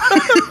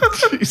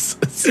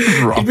 Jesus,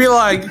 you'd be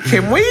like,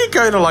 can we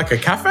go to like a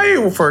cafe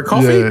or for a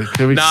coffee?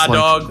 Yeah, nah,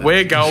 dog.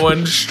 We're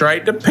going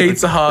straight to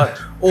Pizza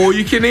Hut. Or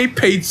you can eat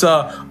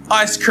pizza,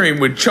 ice cream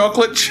with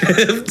chocolate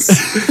chips.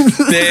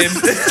 Then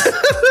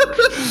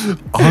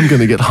I'm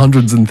going to get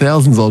hundreds and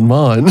thousands on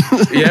mine.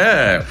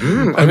 Yeah.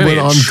 And when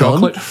I'm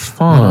chocolate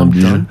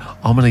done,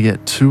 I'm going to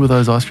get 2 of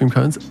those ice cream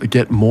cones,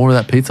 get more of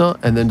that pizza,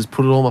 and then just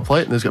put it all on my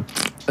plate and just go,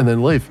 and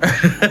then leave.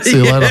 See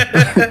you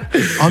later.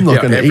 I'm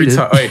not going to eat it.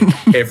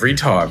 Wait, every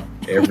time.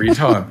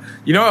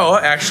 You know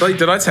what? Actually,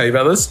 did I tell you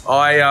about this?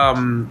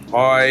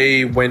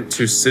 I went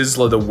to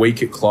Sizzler the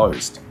week it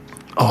closed.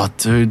 Oh,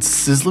 dude,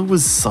 Sizzler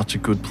was such a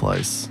good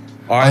place.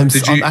 When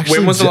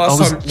was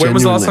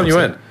the last time you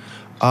went?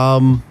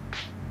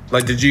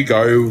 Like, did you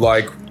go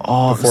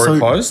before it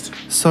closed?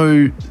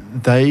 So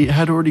they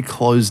had already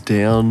closed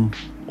down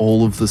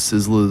all of the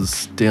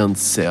Sizzlers down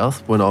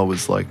south when I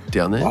was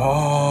down there,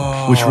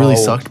 which really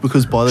sucked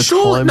because by the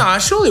time,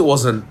 surely it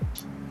wasn't.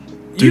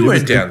 Dude, you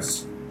went down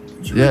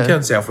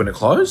south when it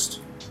closed.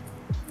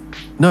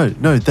 No,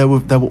 they were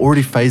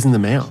already phasing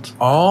them out.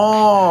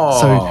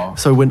 Oh,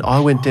 so when I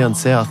went down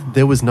south,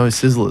 there was no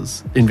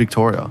Sizzlers in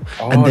Victoria,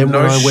 and then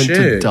when I went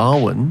to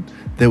Darwin,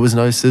 there was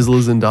no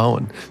Sizzlers in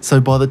Darwin. So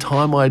by the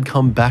time I'd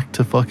come back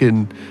to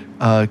fucking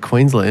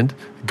Queensland,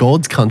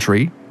 God's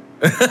country,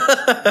 no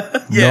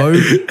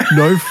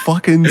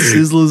fucking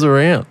Sizzlers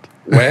around.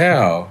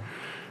 Wow.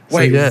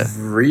 Wait,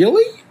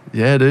 really?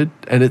 Yeah, dude,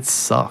 and it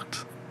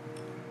sucked.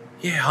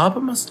 Yeah,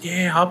 Harbour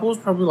was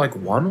probably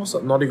one or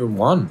something, not even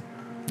one.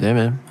 Yeah,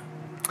 man.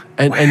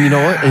 And you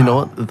know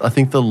what? I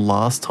think the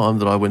last time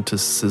that I went to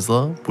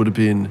Sizzler would have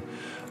been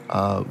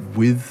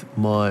with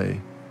my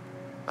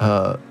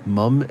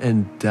mum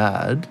and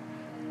dad,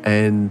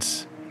 and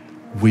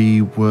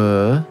we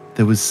were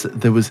we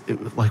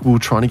were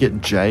trying to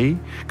get Jay,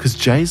 because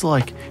Jay's he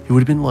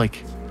would have been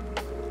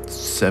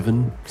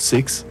 7,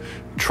 6,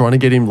 trying to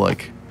get him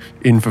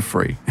in for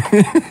free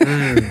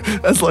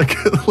as a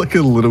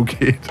little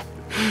kid.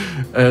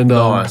 And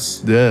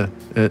nice. Yeah.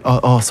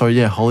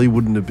 Holly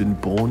wouldn't have been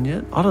born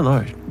yet. I don't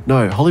know.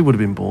 No, Holly would have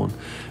been born.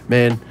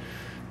 Man,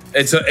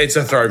 it's a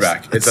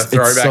throwback. It's a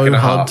throwback. It's so and a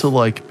hard half.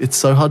 to it's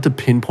so hard to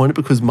pinpoint it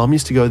because Mum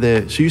used to go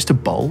there. She used to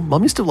bowl.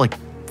 Mum used to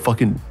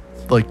fucking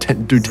do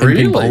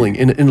 10-pin bowling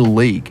in a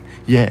league.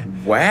 Yeah.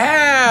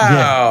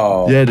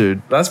 Wow. Yeah,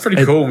 dude. That's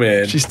pretty cool,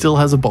 man. She still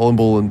has a bowling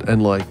ball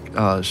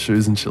and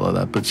shoes and shit like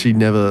that, but she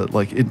never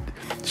it.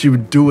 She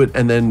would do it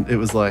and then it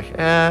was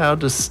I'll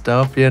just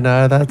stop.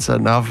 That's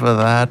enough of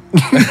that.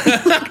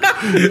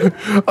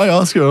 I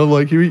asked her, I'm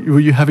were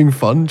you having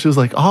fun? She was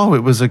oh,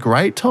 it was a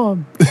great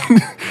time.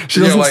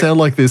 She doesn't sound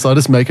like this. I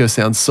just make her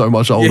sound so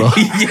much older.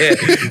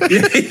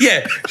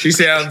 Yeah. She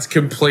sounds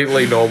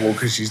completely normal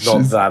because she's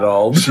not that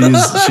old.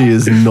 She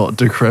is not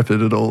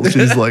decrepit at all.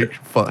 She's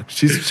fuck.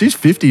 She's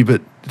 50,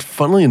 but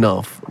funnily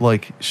enough,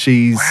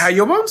 she's. Wow,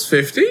 your mum's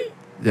 50?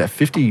 Yeah,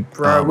 50.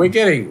 Bro, we're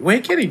getting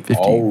 52.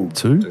 Old,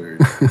 dude.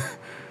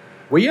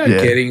 We are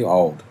getting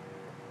old.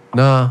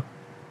 Nah.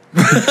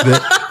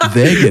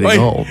 They're getting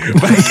old.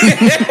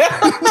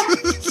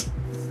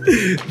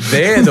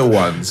 They're the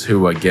ones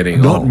who are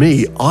getting old. Not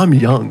me. I'm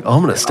young.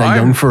 I'm going to stay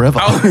young forever.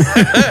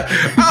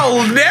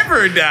 I'll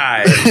never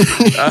die.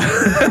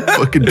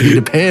 Fucking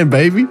Peter Pan,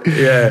 baby.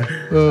 Yeah.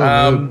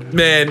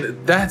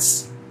 Man,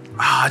 that's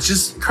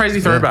just crazy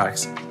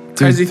throwbacks. Dude,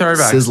 crazy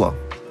throwbacks.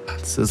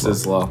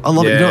 Sizzler. I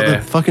love it. You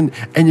know,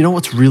 and you know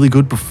what's really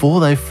good? Before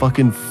they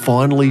fucking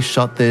finally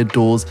shut their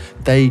doors,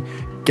 they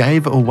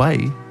gave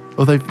away,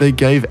 or they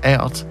gave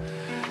out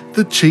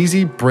the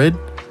cheesy bread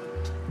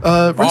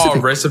recipe.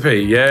 Recipe.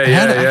 Yeah,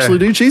 How to actually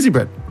do cheesy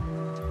bread.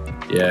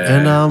 Yeah.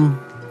 And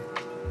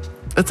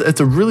it's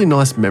a really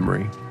nice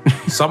memory.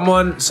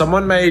 Someone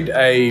made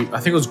I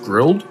think it was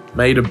Grilled,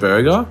 made a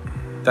burger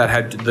that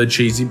had the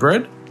cheesy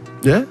bread.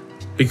 Yeah.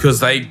 Because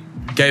they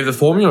gave the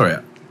formula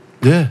out.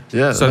 Yeah.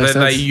 So then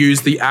they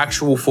used the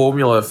actual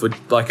formula for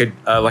like a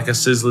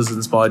Sizzlers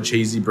inspired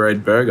cheesy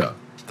bread burger.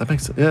 That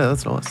makes sense. Yeah,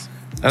 that's nice.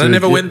 And I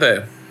never went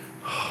there.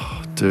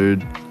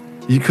 Dude.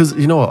 Because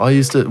you know what,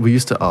 we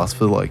used to ask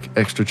for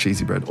extra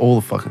cheesy bread all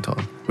the fucking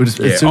time. As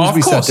soon as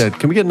we sat down,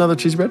 can we get another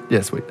cheesy bread?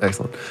 Yeah, sweet,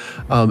 excellent.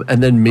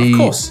 And then me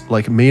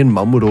and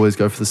Mum would always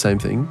go for the same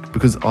thing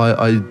because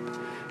I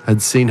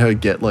had seen her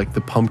get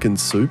the pumpkin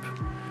soup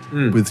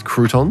with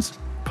croutons,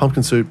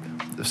 pumpkin soup,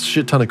 a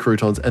shit ton of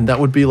croutons, and that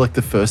would be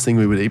the first thing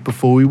we would eat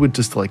before we would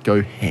just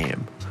go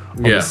ham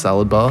on the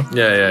salad bar.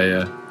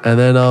 Yeah. And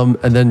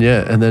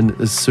then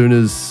as soon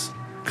as.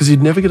 Because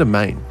you'd never get a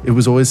main. It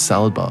was always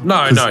salad bar.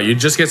 No, you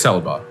just get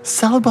salad bar.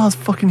 Salad bar's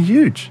fucking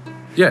huge.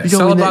 Yeah,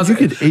 salad bar. You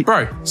could eat.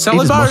 Bro,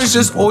 salad bar is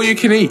just all you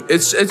can eat.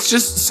 It's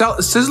just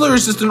Sizzler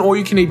is just an all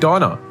you can eat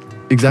diner.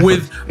 Exactly.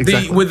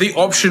 With the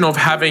option of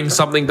having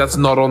something that's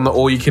not on the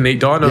all you can eat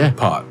diner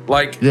part.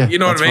 You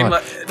know what I mean?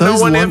 Right.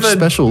 Those lunch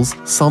specials,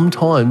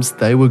 sometimes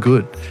they were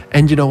good.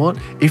 And you know what?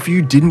 If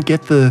you didn't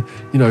get the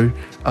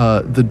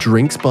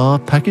drinks bar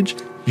package,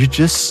 you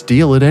just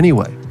steal it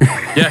anyway.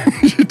 Yeah.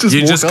 you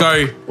just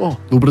go, oh, a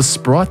little bit of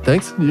Sprite,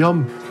 thanks.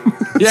 Yum.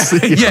 Yeah.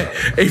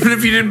 Even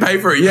if you didn't pay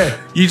for it,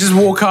 you just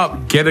walk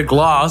up, get a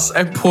glass,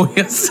 and pour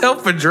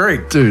yourself a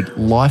drink. Dude,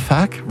 life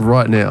hack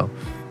right now.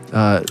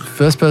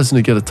 First person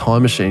to get a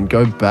time machine,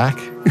 go back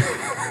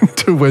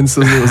to when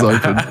Sizzler was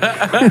open.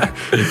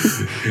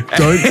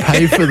 Don't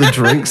pay for the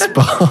drinks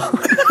bar.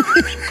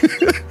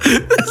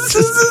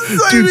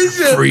 same as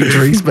your free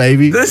drinks,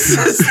 baby. This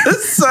is the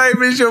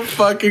same as your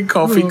fucking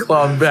coffee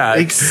club bag.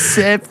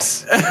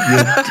 Except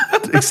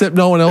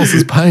no one else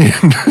is paying.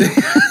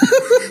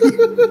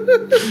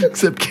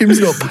 Except Kim's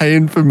not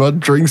paying for my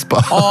drinks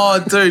bar.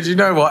 Oh, dude, you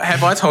know what?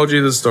 Have I told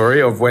you the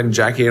story of when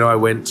Jackie and I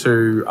went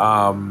to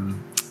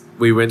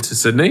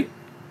Sydney?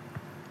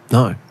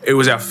 No. It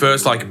was our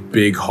first like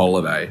big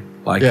holiday.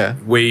 Like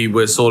we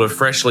were sort of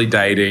freshly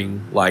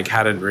dating, like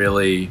hadn't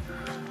really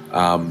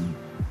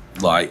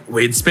like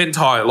we'd spent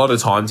a lot of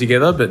time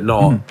together, but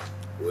not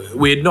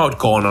we had not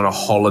gone on a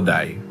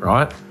holiday,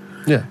 right?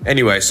 Yeah.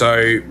 Anyway,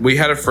 so we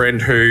had a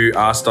friend who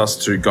asked us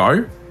to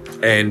go,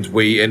 and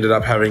we ended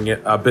up having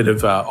a bit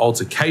of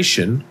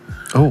altercation.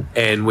 Oh.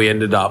 And we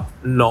ended up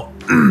not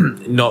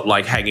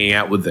like hanging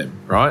out with them,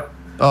 right?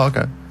 Oh,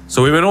 okay.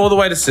 So we went all the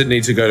way to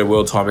Sydney to go to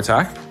World Time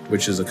Attack,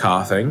 which is a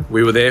car thing.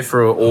 We were there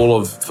for all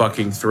of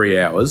fucking 3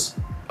 hours.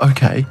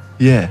 Okay.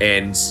 Yeah.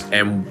 And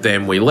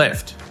then we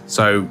left.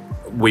 So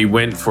we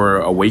went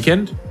for a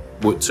weekend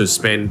to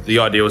spend. The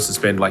idea was to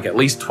spend like at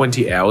least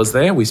 20 hours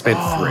there. We spent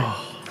 3.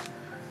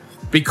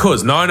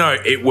 Because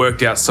it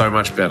worked out so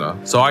much better.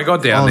 So I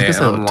got down there and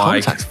I'm Time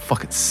like, Attack's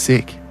fucking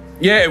sick.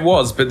 yeah, it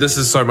was, but this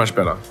is so much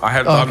better.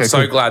 I'm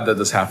so glad that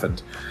this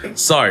happened.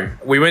 So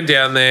we went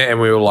down there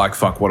and we were like,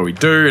 fuck, what do we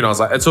do? And I was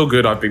like, it's all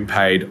good. I've been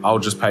paid. I'll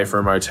just pay for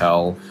a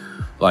motel.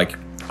 Like,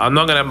 I'm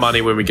not going to have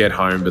money when we get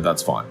home, but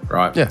that's fine,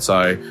 right? Yeah.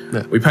 So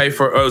we pay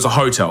for, it was a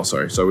hotel,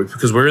 sorry. So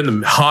because we're in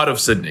the heart of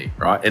Sydney,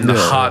 right? In the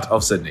heart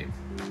of Sydney.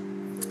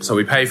 So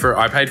I paid for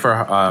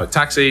a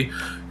taxi,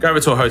 go over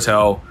to a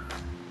hotel,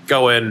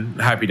 go in,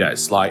 happy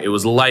days. Like, it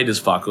was late as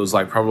fuck. It was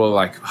like probably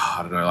like,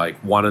 I don't know, like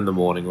 1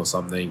 a.m. or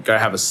something. Go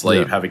have a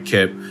sleep, have a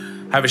kip,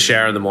 have a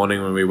shower in the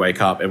morning when we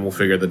wake up, and we'll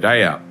figure the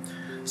day out.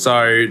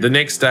 So the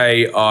next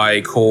day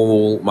I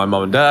call my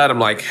mum and dad. I'm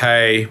like,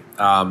 hey,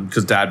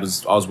 because I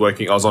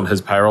was on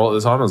his payroll at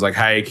the time. I was like,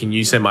 hey, can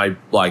you send my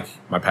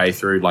pay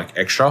through like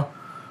extra?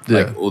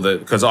 Yeah. Like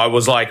because I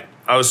was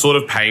sort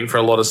of paying for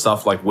a lot of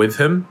stuff like with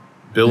him,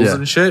 bills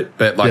and shit.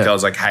 But like I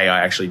was like, hey,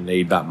 I actually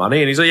need that money.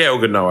 And he's like, yeah, all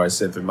good, no worries,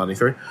 send the money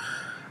through.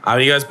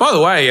 And he goes, by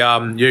the way,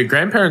 your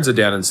grandparents are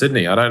down in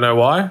Sydney. I don't know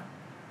why.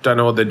 Don't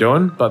know what they're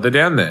doing, but they're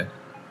down there.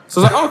 So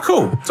I was like, oh,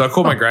 cool. So I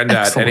called my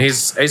granddad and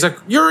he's like,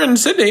 you're in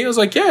Sydney? I was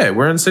like, yeah,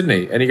 we're in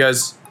Sydney. And he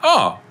goes,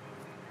 oh,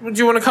 do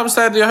you want to come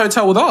stay at the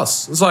hotel with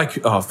us? I was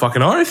like, oh,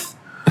 fucking oath.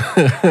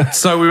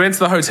 So we went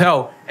to the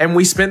hotel and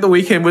we spent the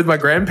weekend with my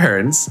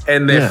grandparents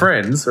and their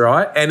friends,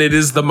 right? And it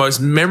is the most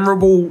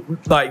memorable,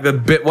 like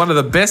one of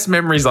the best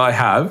memories I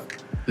have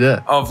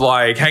of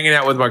like hanging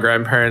out with my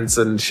grandparents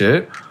and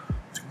shit.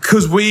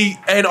 Because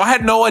I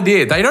had no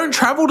idea. They don't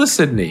travel to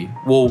Sydney.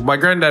 Well, my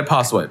granddad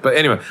passed away. But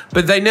anyway,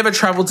 they never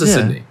traveled to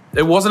Sydney.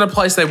 It wasn't a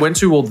place they went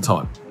to all the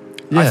time.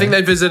 Yeah. I think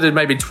they visited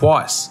maybe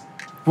twice.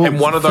 Well, and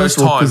one of those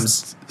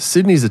times...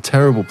 Sydney's a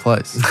terrible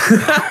place.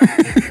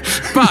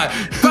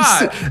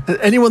 but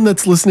anyone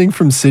that's listening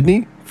from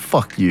Sydney,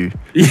 fuck you.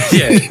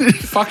 Yeah.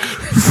 fuck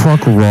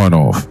right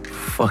off.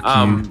 Fuck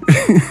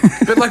you.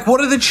 But like, what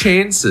are the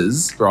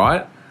chances,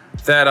 right,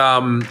 that...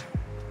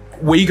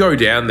 we go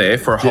down there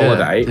for a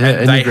holiday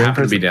and they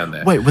happen to be down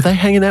there. Wait, were they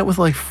hanging out with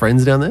like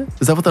friends down there?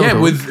 Is that what they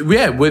were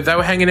doing? They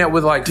were hanging out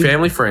with like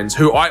family friends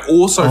who I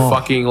also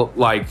fucking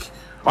like,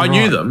 I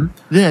knew them.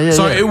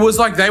 So it was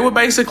like they were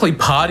basically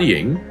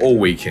partying all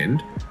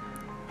weekend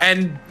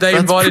and they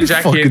invited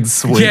Jackie and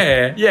sweet.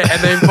 and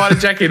they invited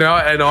Jackie and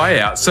I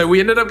out. So we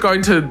ended up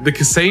going to the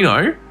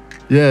casino.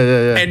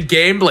 And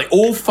gambling.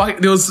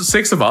 There was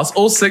 6 of us.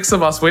 All 6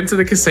 of us went to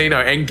the casino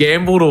and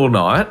gambled all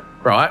night.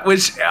 Right,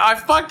 which I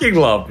fucking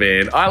love,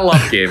 man. I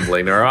love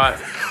gambling, all right?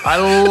 I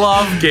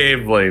love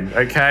gambling,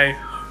 okay?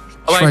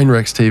 Like,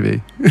 Trainwrecks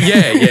TV.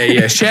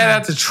 Yeah. Shout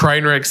out to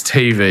Trainwrecks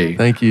TV.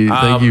 Thank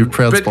you,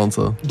 proud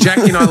sponsor.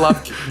 Jackie and I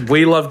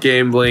we love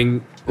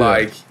gambling.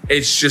 Like,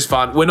 it's just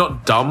fun. We're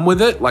not dumb with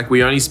it. Like,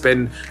 we only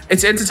spend,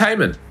 it's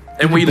entertainment.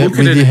 And we look at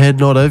it. With your head,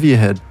 not over your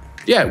head.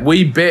 Yeah,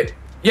 we bet.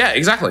 Yeah,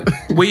 exactly.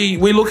 we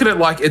look at it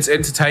like it's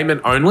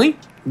entertainment only,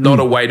 not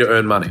a way to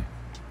earn money.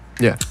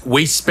 Yeah.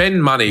 We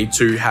spend money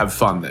to have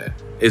fun there,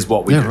 is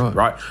what we do,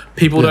 right?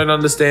 People don't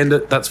understand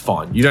it. That's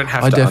fine. You don't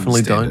have to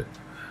understand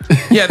it.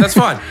 Yeah, that's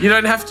fine. You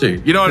don't have to.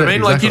 You know what I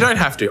mean? Exactly. Like, you don't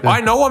have to. Yeah. I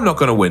know I'm not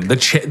going to win.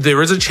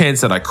 There is a chance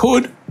that I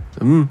could,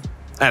 and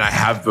I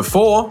have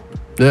before.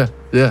 Yeah.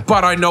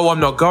 But I know I'm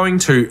not going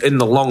to in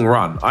the long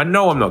run. I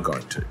know I'm not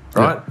going to,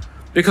 right? Yeah.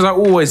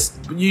 Because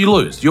you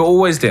lose. You're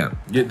always down.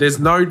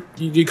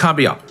 You can't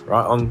be up,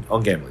 right,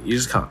 on gambling. You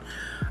just can't.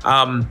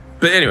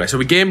 But anyway, so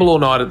we gamble all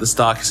night at the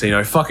Star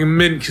Casino. Fucking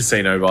mint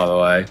casino, by the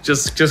way.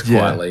 Just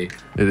quietly.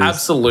 It is.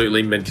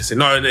 Absolutely mint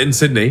casino. No, in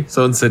Sydney.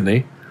 So in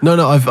Sydney. No,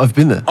 I've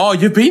been there. Oh,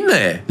 you've been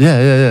there?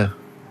 Yeah.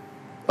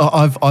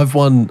 I've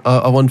won.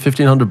 I won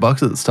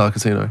 $1,500 at the Star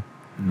Casino.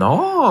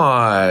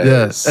 Nice.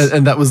 Yes,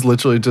 and that was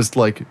literally just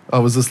like I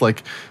was just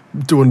like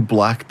doing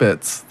black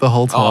bets the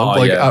whole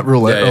time, at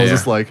roulette. I was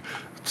just like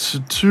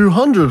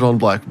 200 on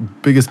black.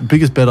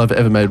 Biggest bet I've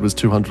ever made was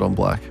 200 on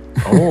black.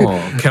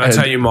 Oh, can I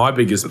tell you my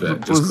biggest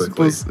bet just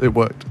quickly? It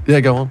worked. Yeah,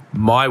 go on.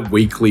 My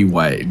weekly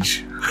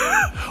wage.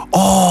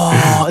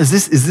 Oh, is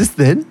this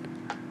then?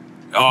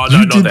 Oh no,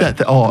 You not did that.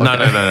 that. Oh, no,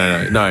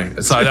 okay.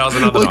 no. So that was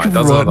another Like night. That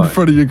was right another in night.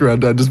 front of your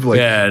granddad, just be like,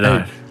 Yeah, no.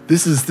 hey,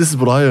 this is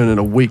what I earn in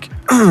a week.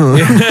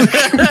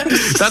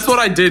 That's what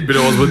I did, but it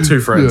was with two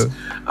friends.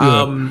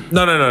 Yeah.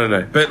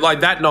 No. But like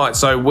that night,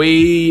 so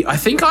I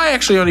think I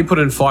actually only put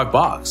in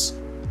 $5.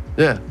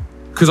 Yeah.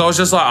 Because I was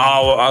just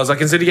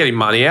like, instead of getting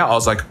money out, I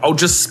was like, I'll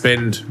just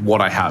spend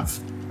what I have,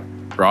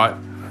 right?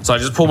 So I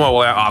just pulled my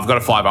wallet out. I've got a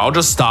 $5. I'll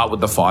just start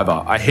with the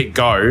 $5. I hit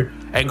go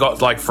and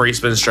got like free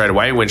spins straight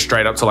away and went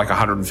straight up to like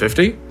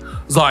 150.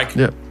 I was like,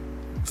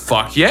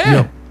 fuck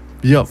yeah.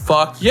 Yep.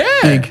 Fuck yeah.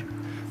 Big.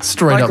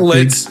 Straight like, up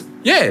let's, big.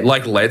 Yeah,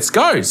 like let's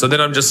go. So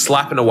then I'm just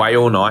slapping away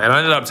all night and I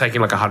ended up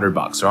taking like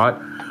 $100,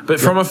 right? But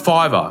from a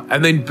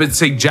 $5. But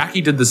see,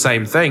 Jackie did the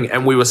same thing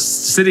and we were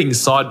sitting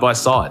side by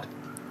side.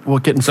 Well,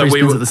 getting free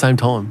spins at the same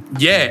time.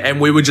 Yeah, and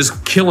we were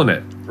just killing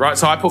it, right?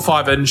 So I put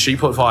 5 in, she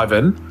put 5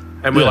 in,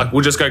 and we're like,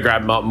 we'll just go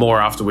grab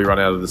more after we run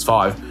out of this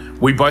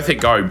 5. We both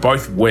hit go,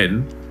 both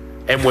win,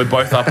 and we're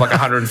both up like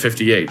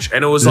 150 each.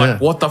 And it was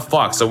like, what the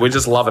fuck? So we're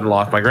just loving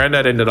life. My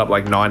granddad ended up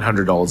like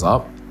 $900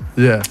 up.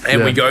 Yeah.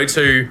 And we go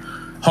to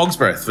Hog's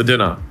Breath for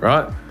dinner,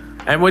 right?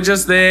 And we're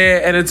just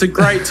there, and it's a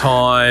great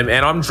time,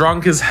 and I'm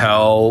drunk as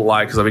hell,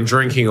 like, because I've been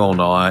drinking all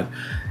night.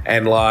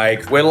 And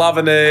like we're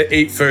loving to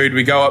eat food.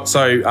 We go up.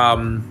 So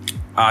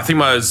I think it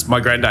was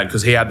my granddad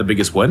because he had the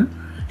biggest win.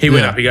 He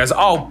went up. He goes,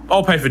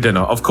 I'll pay for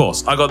dinner. Of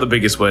course, I got the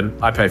biggest win.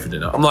 I pay for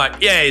dinner. I'm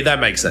like, yeah, that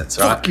makes sense,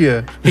 right? Fuck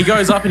yeah. He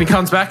goes up and he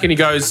comes back and he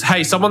goes,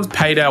 hey, someone's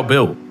paid our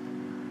bill.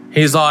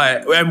 He's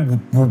like,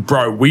 and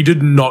bro, we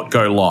did not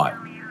go light.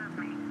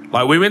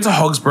 Like we went to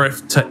Hog's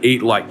Breath to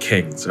eat like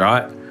kings,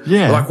 right?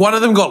 Yeah. Like one of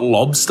them got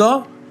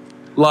lobster.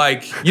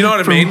 Like, you know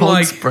what I mean?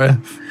 Hog's Like,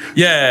 Breath.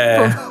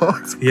 yeah. From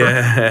Hog's Breath.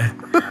 Yeah.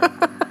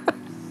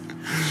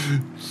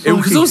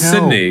 Because it was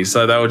Sydney,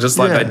 so they were just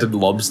like they did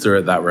lobster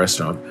at that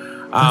restaurant.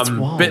 That's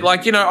wild. But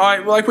like, you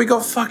know, we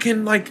got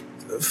fucking like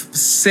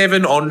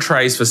 7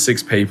 entrees for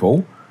 6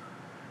 people.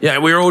 Yeah,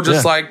 we were all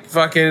just like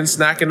fucking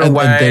snacking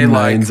away, and then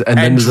like mains, and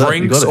then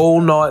drinks all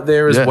night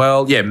there as Yeah.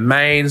 well. Yeah,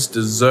 mains,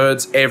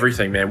 desserts,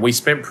 everything, man. We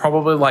spent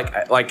probably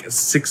like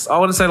 6. I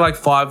want to say like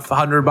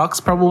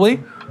 $500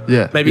 probably.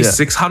 Yeah. Maybe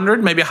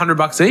 600, maybe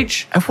 $100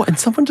 each. And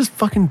someone just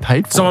fucking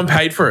paid for Someone it.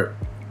 paid for it.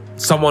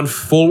 Someone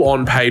full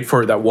on paid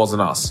for it that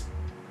wasn't us.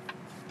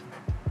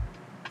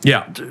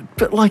 Yeah.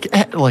 But like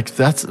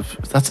that's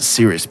a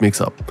serious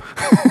mix up.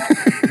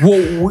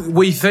 Well,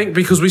 we think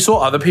because we saw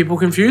other people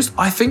confused,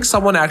 I think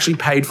someone actually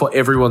paid for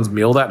everyone's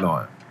meal that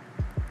night.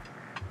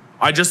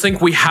 I just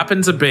think we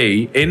happened to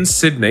be in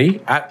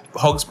Sydney at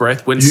Hog's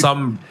Breath when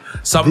some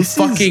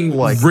fucking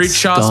like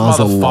rich ass stars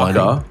motherfucker.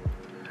 aligning.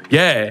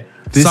 Yeah.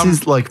 This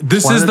is like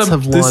planets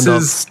have lined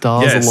up,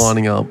 stars are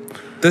lining up.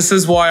 This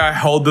is why I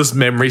hold this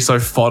memory so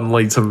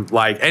fondly to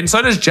like, and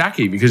so does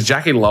Jackie because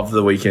Jackie loved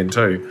the weekend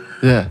too.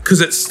 Yeah.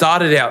 Because it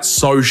started out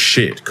so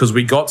shit because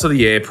we got to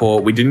the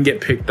airport, we didn't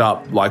get picked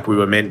up like we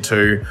were meant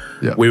to.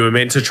 Yeah. We were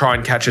meant to try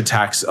and catch a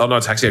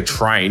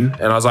train.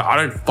 And I was like, I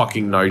don't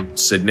fucking know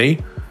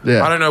Sydney.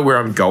 Yeah. I don't know where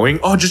I'm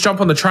going. Oh, just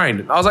jump on the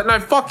train. I was like, no,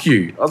 fuck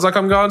you. I was like,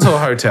 I'm going to a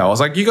hotel. I was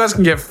like, you guys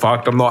can get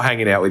fucked. I'm not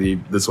hanging out with you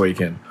this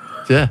weekend.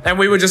 Yeah. And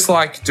we were just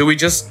like, do we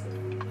just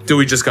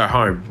go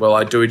home? Well,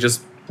 like, do we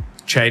just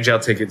change our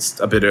tickets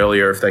a bit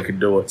earlier if they could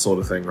do it, sort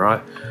of thing,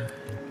 right?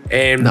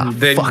 And but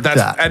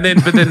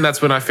then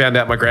that's when I found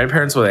out my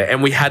grandparents were there,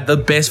 and we had the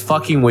best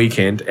fucking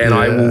weekend, and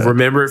I will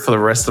remember it for the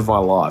rest of my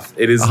life.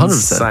 It is 100%.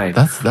 Insane.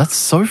 That's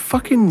so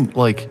fucking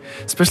like,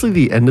 especially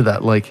the end of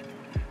that, like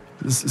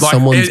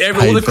someone's paid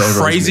all the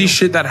crazy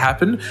shit that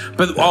happened.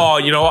 But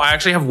you know what? I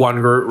actually have one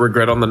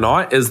regret on the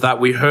night is that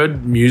we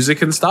heard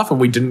music and stuff, and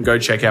we didn't go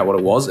check out what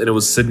it was, and it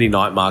was Sydney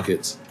night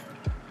markets.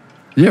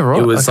 Yeah,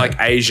 right. It was like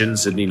Asian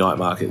Sydney night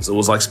markets. It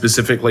was like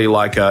specifically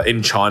like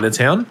in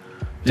Chinatown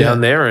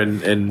down there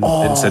in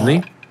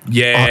Sydney.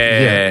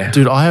 Yeah.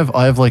 Dude, I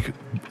have like,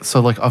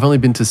 so like I've only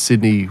been to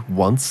Sydney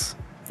once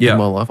in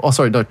my life. Oh,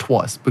 sorry, no,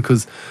 twice,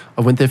 because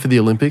I went there for the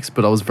Olympics,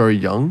 but I was very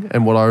young.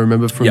 And what I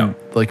remember from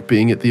like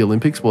being at the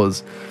Olympics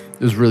was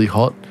it was really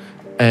hot,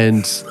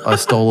 and I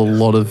stole a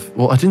lot of,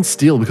 well, I didn't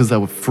steal because they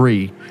were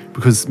free,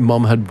 because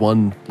mum had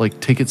won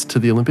like tickets to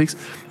the Olympics,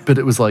 but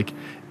it was like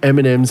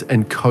M&Ms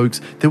and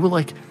Cokes. There were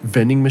like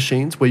vending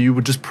machines where you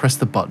would just press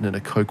the button and a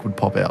Coke would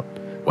pop out.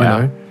 Wow.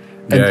 You know?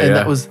 And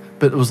that was,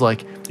 but it was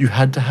like you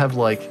had to have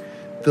like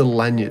the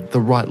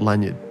right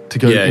lanyard to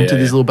go into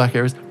these little back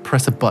areas,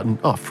 press a button,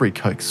 free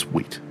Coke,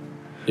 sweet.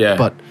 Yeah.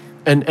 But,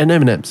 and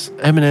M&Ms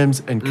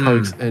and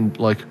Cokes and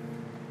like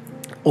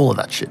all of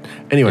that shit.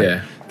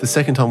 Anyway, the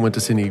second time I went to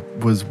Sydney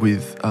was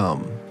with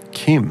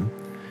Kim,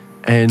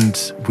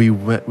 and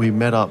we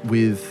met up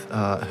with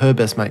her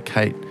best mate,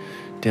 Kate,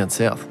 down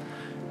south.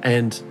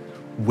 And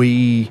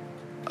we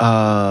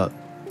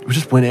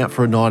just went out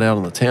for a night out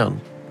on the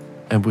town,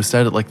 and we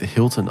stayed at like the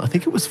Hilton. I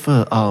think it was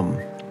for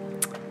I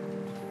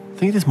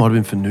think this might have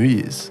been for New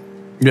Year's.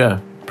 Yeah.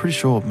 Pretty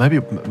sure. Maybe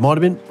it might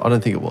have been. I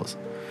don't think it was.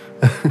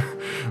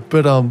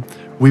 But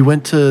we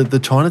went to the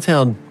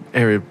Chinatown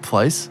area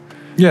place,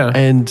 Yeah.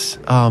 And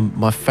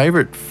my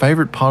favorite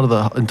part of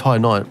the entire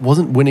night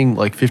wasn't winning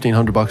like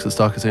 $1,500 at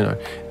Star Casino.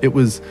 It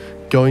was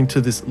going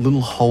to this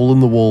little hole in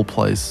the wall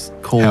place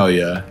called Hell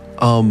yeah.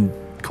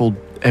 Called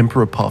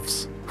Emperor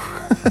Puffs.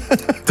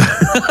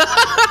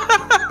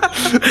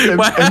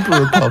 Wow.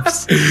 Emperor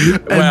Puffs.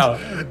 And Wow.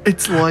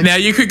 it's like, Now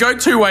you could go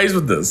two ways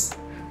with this.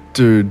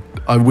 dude,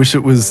 I wish it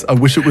was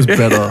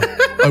better.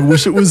 I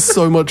wish it was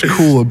so much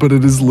cooler, but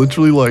it is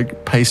literally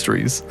like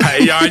pastries.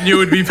 Yeah, I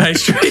knew it'd be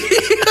pastry.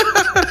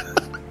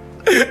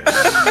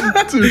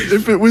 Dude,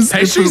 if it was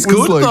Pastry's if it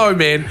was good like, though,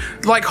 man.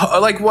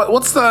 Like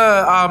what's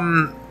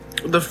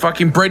the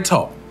fucking bread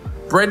top?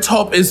 Bread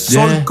top is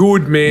so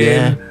good,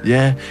 man.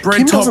 Yeah. Bread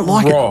Kim top doesn't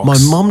like rocks.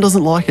 it. My mum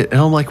doesn't like it. And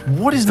I'm like,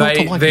 what is not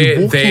to like?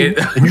 You walk in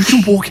and you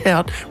can walk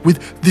out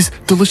with this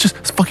delicious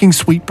fucking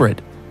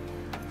sweetbread.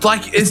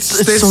 Like It's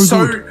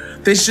so good.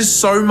 there's just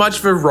so much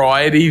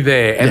variety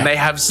there, and Yeah. they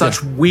have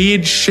such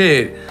weird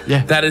shit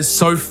that is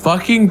so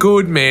fucking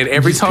good, man.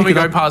 Every just time pick we it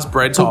go up. past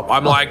bread top,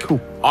 I'm like, cool.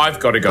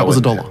 I've got to go. That was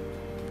in $1.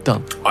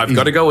 Done. I've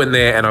got to go in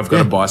there and I've got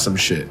to buy some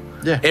shit.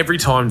 Yeah. Every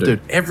time, dude.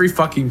 Every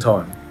fucking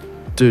time.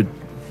 Dude,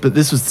 but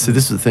this was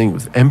the thing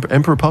with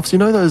Emperor Puffs. You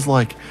know those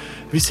like,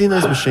 have you seen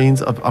those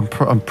machines?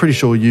 I'm pretty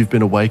sure you've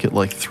been awake at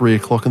like 3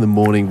 o'clock in the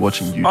morning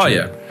watching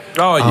YouTube.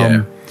 Oh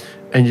yeah.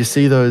 And you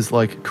see those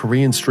like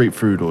Korean street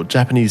food or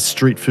Japanese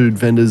street food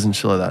vendors and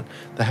shit like that.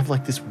 They have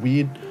like this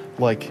weird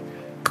like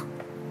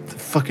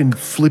fucking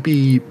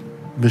flippy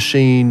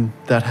machine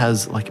that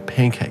has like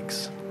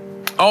pancakes.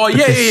 Oh But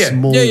yeah, they're yeah.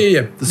 small-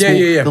 Yeah. they're small-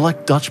 They're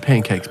like Dutch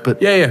pancakes, but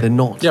they're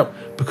not.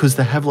 Yep. Because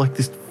they have like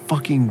this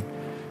fucking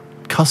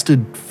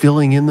custard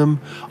filling in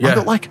them. Yeah. I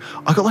got like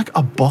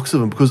a box of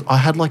them because I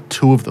had like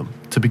 2 of them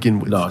to begin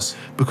with. Nice.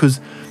 Because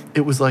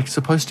it was like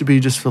supposed to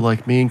be just for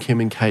like me and Kim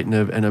and Kate and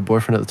her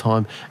boyfriend at the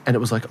time, and it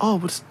was like, oh,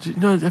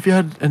 have you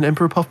had an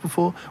Emperor Puff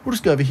before? We'll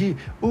just go over here.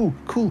 Oh,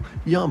 cool,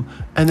 yum.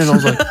 And then I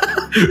was like,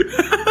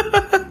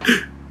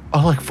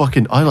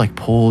 I like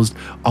paused.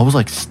 I was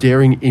like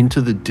staring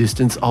into the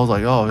distance. I was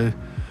like,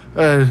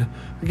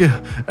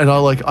 yeah. And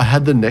I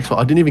had the next one.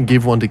 I didn't even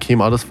give one to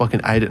Kim. I just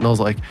fucking ate it, and I was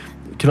like,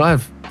 can I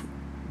have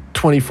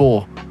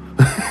 24?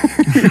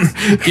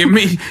 give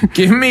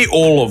me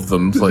all of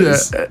them,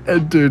 please. Yeah,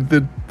 and dude,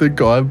 the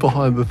guy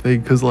behind the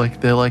thing, because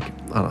like they're like, I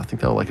don't know, I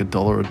think they were like $1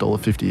 or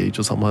 $1.50 each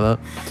or something like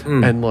that.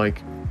 And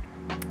like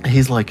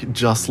he's like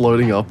just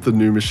loading up the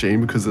new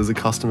machine because there's a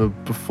customer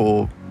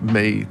before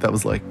me that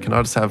was like, can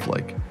I just have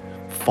like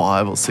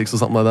 5 or 6 or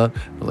something like that?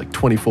 I was like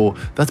 24.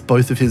 That's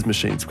both of his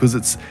machines because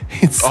it's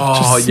such a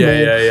small,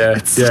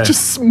 it's such a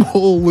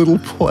small little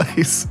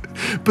place.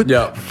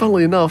 But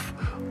funnily enough,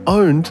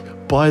 owned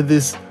by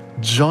this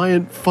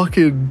giant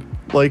fucking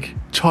like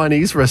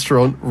Chinese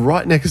restaurant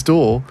right next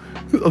door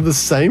on the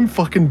same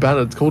fucking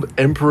banner. It's called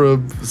Emperor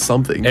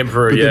something.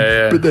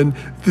 But then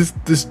this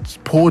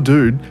poor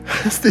dude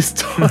has this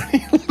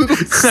tiny little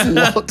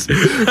slot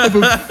of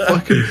a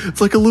fucking,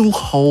 it's like a little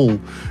hole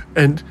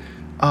and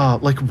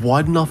like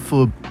wide enough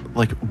for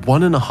like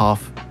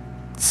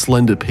 1.5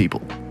 slender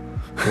people.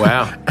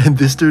 Wow. And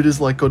this dude is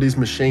like got his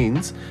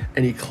machines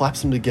and he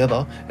claps them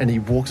together and he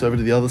walks over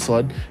to the other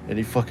side and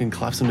he fucking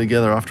claps them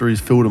together after he's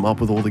filled them up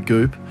with all the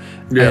goop.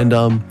 Yeah.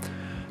 And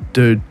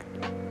dude,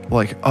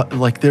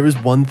 like there is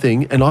one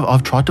thing, and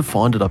I've tried to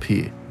find it up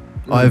here.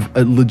 I've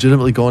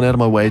legitimately gone out of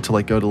my way to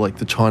like go to like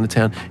the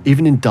Chinatown.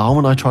 Even in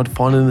Darwin, I tried to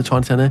find it in the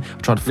Chinatown there.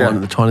 I tried to find it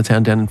in the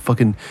Chinatown down in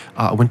fucking,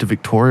 I went to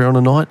Victoria on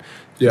a night.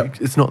 Yeah.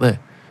 It's not there.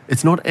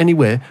 It's not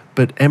anywhere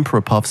but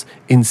Emperor Puffs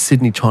in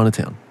Sydney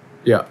Chinatown.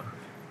 Yeah.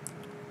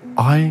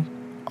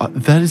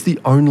 That is the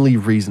only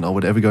reason I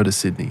would ever go to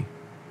Sydney,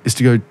 is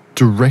to go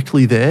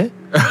directly there,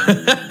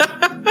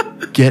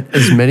 get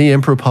as many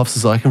Emperor Puffs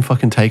as I can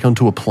fucking take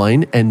onto a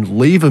plane and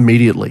leave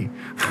immediately.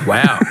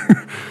 Wow.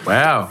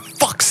 Wow.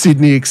 Fuck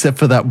Sydney except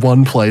for that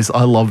one place.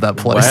 I love that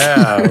place.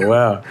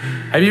 Wow.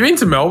 Have you been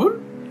to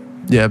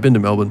Melbourne? Yeah, I've been to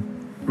Melbourne.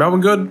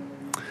 Melbourne good?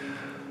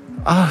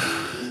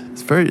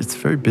 It's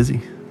very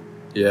busy.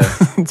 Yeah.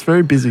 It's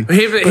very busy.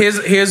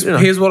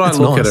 Here's what I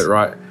look at it,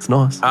 right? It's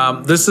nice.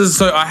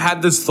 I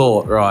had this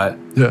thought, right?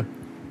 Yeah.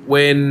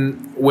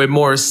 When we're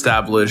more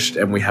established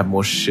and we have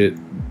more shit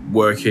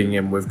working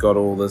and we've got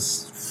all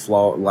this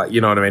flow, like,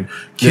 you know what I mean?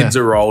 Kids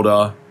are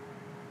older.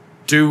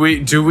 Do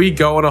we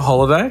go on a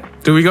holiday?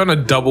 Do we go on a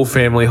double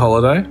family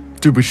holiday?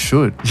 Dude, we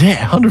should.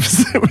 Yeah,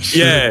 100% we should.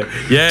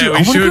 Yeah, Dude,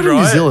 we should, go to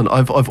right? New Zealand.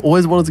 I've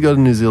always wanted to go to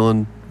New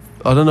Zealand.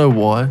 I don't know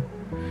why.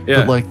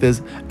 Yeah. But like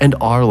and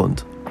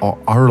Ireland. Or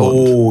Ireland.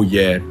 Oh,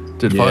 yeah.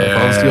 Dude, if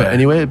I was to go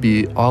anywhere, it'd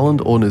be Ireland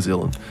or New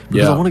Zealand.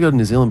 Because I want to go to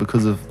New Zealand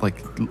because of like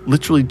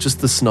literally just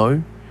the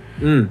snow.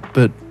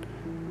 But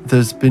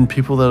there's been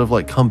people that have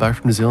like come back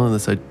from New Zealand and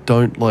they say,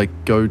 don't like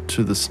go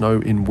to the snow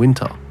in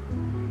winter.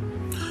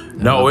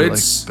 And no,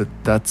 it's... Like,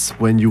 but that's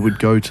when you would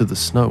go to the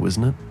snow,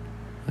 isn't it?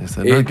 They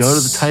say, no, go to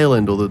the tail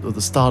end or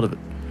the start of it.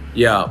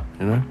 Yeah.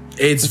 You know?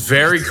 It's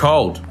very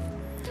cold.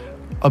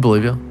 I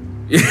believe you.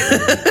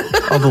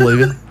 I believe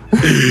you.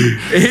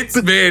 It's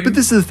man. But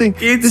this is the thing.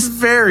 It's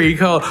very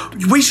cold.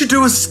 We should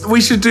do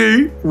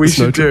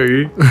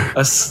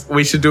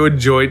a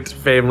joint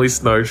family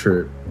snow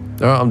trip.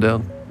 All right, I'm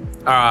down.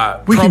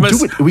 We can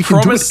do it. We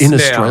can do it in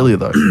Australia,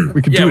 though.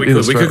 We could do it in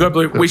Australia. We could go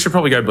Blue. We should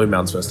probably go Blue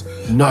Mountains first.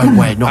 No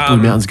way, not Blue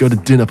Mountains. Go to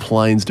Dinner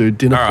Plains, dude.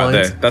 Dinner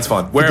Plains. There. That's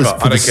fine. Wherever. I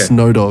don't care.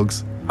 Snow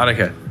dogs. I don't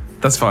care.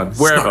 That's fine.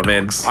 Wherever,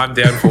 man. I'm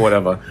down for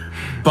whatever.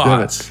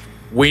 But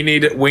we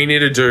need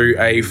to do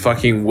a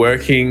fucking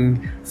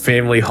working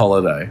family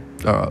holiday.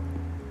 All right.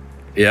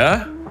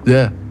 Yeah.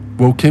 Yeah.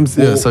 Well,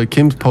 so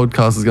Kim's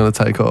podcast is going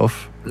to take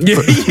off.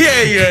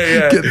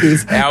 Yeah. Get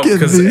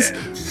this.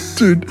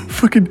 Dude,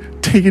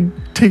 fucking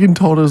Tegan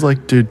told us,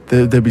 like, dude,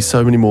 there'd be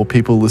so many more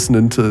people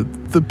listening to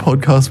the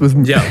podcast with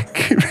me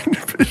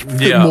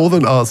more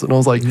than us. And I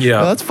was like, oh,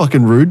 that's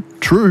fucking rude.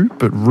 True,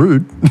 but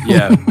rude.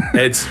 Yeah.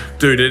 It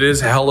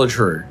is hella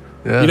true.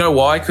 Yeah. You know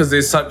why? Because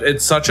it's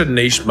such a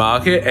niche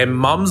market, and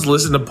mums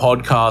listen to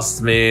podcasts,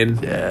 man.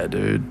 Yeah,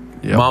 dude.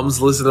 Yep. Mums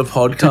listen to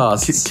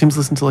podcasts. Kim's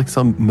listened to like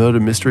some murder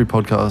mystery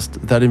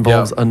podcast that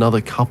involves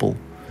another couple.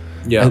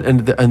 Yeah.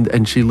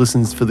 And she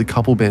listens for the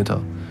couple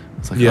banter.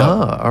 It's like,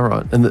 all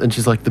right. And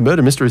she's like, the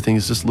murder mystery thing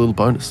is just a little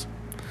bonus.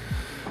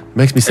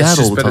 Makes me sad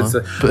all the time.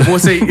 Well,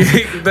 see,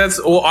 that's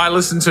all I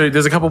listen to.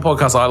 There's a couple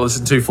podcasts I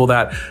listen to for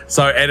that.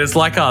 So, and it's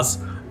like us.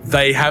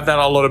 They have that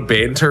a lot of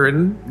banter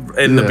in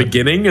the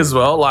beginning as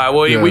well. Like,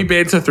 we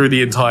banter through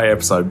the entire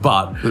episode,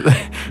 but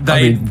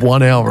they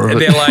 1 hour of it.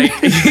 They're like,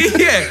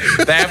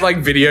 they have like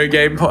video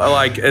game,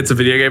 like it's a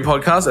video game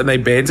podcast, and they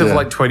banter for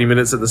like 20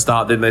 minutes at the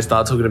start. Then they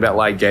start talking about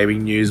like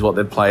gaming news, what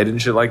they've played, and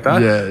shit like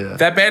that. Yeah.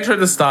 That banter at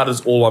the start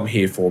is all I'm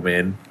here for,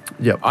 man.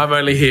 Yep. I'm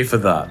only here for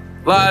that.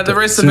 Like the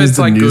rest of it's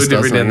like good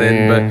every now and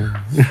then,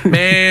 but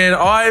man,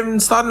 I'm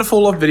starting to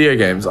fall off video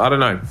games. I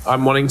don't know.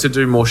 I'm wanting to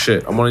do more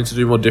shit. I'm wanting to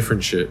do more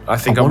different shit. I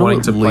think I'm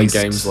wanting to play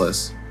games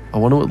less. I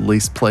want to at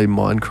least play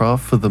Minecraft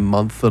for the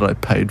month that I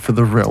paid for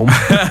the realm.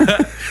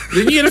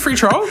 Didn't you get a free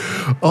trial?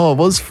 Oh, it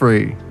was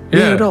free.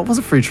 Yeah, no, it was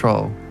a free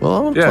trial. Well, I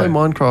want to play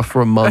Minecraft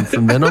for a month,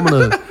 and then I'm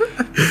gonna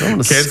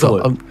cancel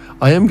it.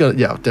 I am gonna,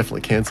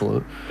 definitely cancel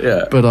it.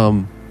 Yeah, but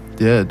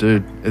yeah,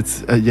 dude,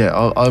 it's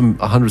I'm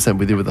 100%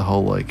 with you with the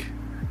whole like.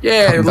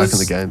 Yeah, cutting back in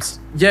the games.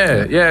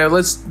 Yeah.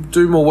 Let's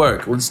do more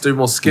work. Let's do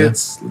more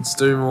skits. Let's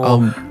do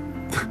more.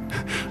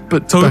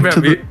 But talk about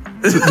no.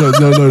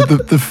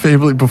 The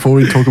family. Before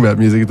we talk about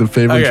music, the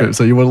family trip.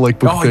 So you want to like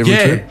book a family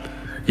trip?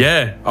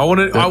 Yeah, I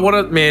want to. I want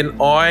to.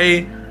 Man,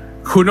 I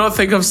could not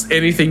think of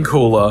anything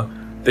cooler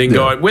than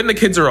going when the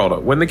kids are older.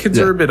 When the kids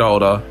are a bit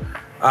older,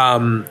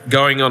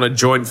 going on a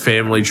joint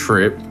family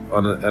trip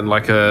and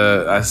like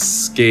a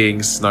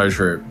skiing snow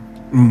trip.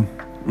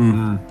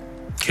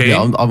 Keen?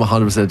 Yeah, I'm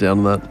 100% down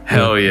on that.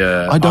 Hell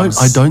yeah! I don't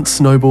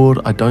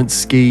snowboard. I don't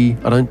ski.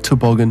 I don't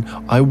toboggan.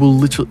 I will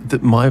literally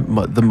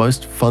the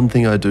most fun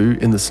thing I do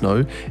in the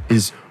snow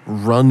is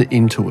run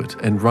into it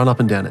and run up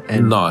and down it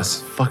and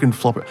fucking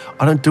flop it.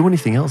 I don't do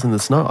anything else in the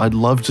snow. I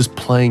love just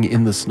playing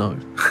in the snow.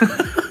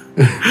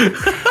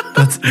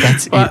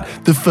 That's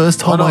it. The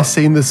first time I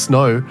seen the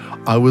snow,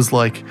 I was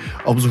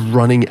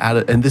running at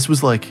it, and this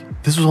was on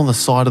the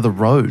side of the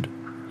road.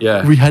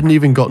 Yeah. We hadn't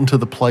even gotten to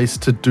the place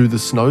to do the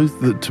snow,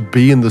 to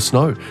be in the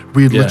snow.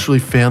 We had literally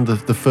found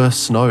the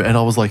first snow, and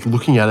I was like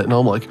looking at it, and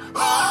I'm like,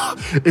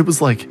 it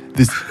was like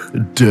this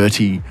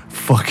dirty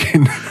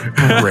fucking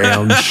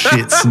brown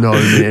shit snow,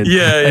 man.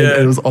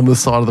 And it was on the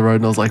side of the road,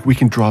 and I was like, we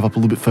can drive up a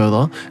little bit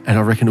further, and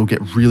I reckon it'll get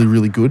really,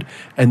 really good.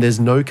 And there's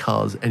no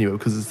cars anywhere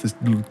because it's this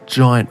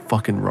giant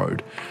fucking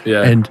road.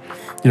 Yeah. And,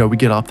 we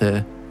get up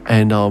there,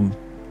 and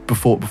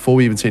before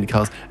we even see any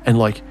cars, and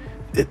like,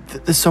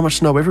 there's so much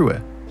snow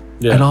everywhere.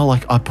 Yeah. And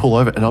I pull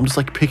over and I'm just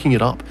like picking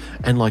it up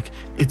and like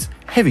it's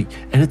heavy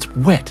and it's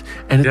wet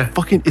and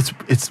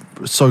it's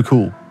so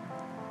cool.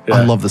 Yeah.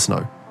 I love the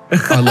snow.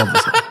 Dude,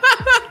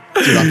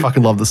 I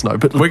fucking love the snow.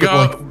 But we're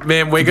gonna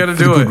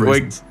do it.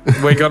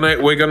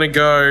 We're gonna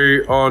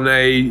go on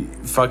a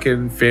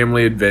fucking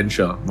family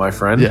adventure, my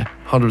friend. Yeah,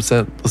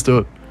 100%. Let's do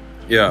it.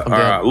 Yeah. All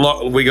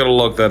right. We gotta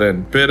lock that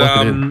in. But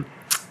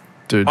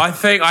dude, I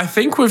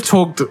think we've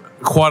talked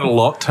quite a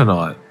lot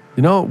tonight.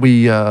 You know what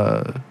we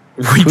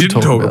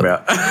didn't talk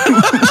about.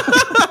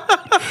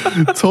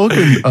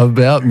 Talking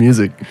about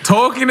music.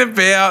 Talking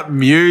about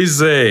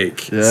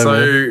music. Yeah, so,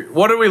 man.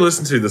 What did we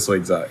listen to this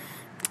week, Zach?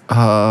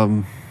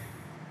 Whethan.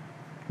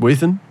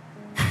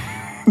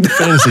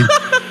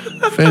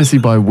 Fantasy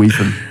by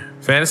Whethan.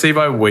 Fantasy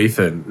by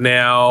Whethan.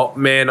 Now,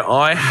 man,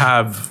 I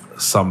have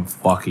some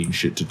fucking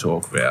shit to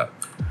talk about.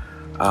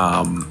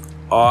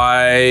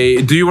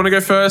 Do you want to go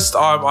first?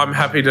 I'm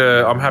happy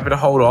to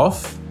hold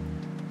off.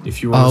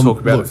 If you want to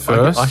talk about it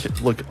first.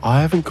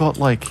 I haven't got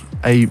like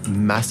a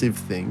massive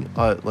thing.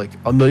 I'm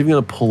not even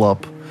going to pull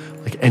up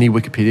like any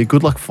Wikipedia.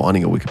 Good luck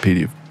finding a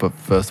Wikipedia, but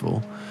first of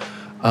all.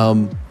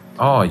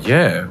 Oh,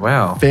 yeah.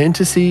 Wow.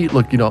 Fantasy,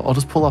 I'll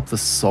just pull up the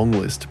song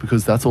list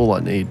because that's all I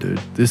need, dude.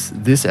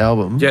 This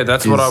album. Yeah,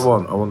 that's what I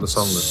want. I want the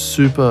song list.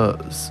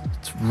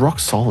 It's rock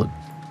solid.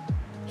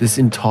 This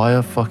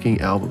entire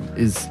fucking album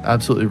is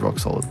absolutely rock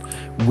solid.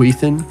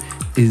 Whethan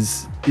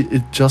is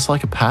just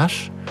like a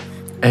Pash.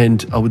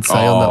 And I would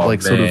say on that,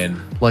 like, sort man.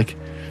 of like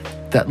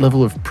that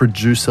level of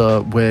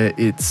producer where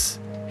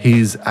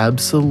he's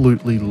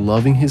absolutely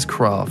loving his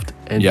craft,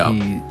 and Yeah.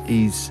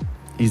 he's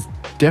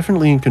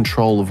definitely in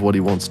control of what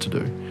he wants to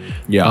do.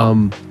 Yeah.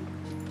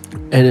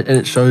 And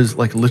it shows,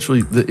 like,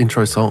 literally the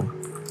intro song.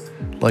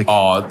 Like,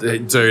 oh,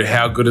 dude,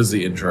 how good is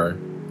the intro?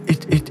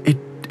 it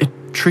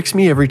tricks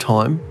me every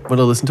time when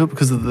I listen to it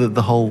because of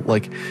the whole,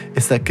 like,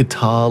 it's that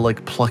guitar,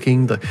 like,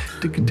 plucking the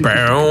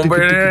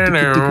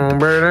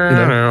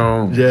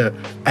yeah,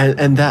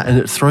 and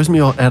it throws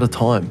me out of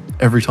time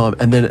every time,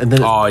 and then it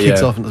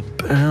kicks off and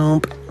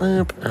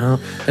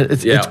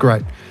it's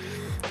great.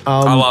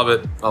 I love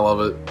it.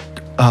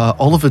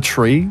 Oliver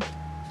Tree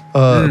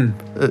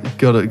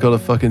got a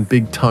fucking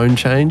big tone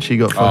change. He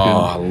got fucking.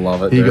 I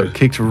love it. He dude. got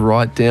kicked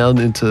right down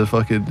into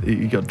fucking.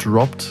 He got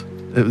dropped.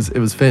 It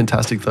was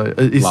fantastic though.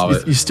 Love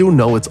it. You still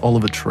know it's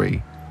Oliver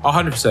Tree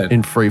 100%.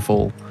 in Free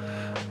Fall.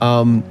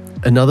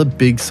 Another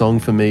big song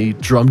for me,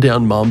 Drum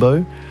Down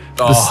Mambo.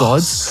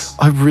 Besides,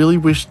 I really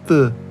wish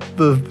the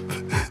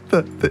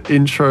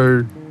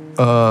intro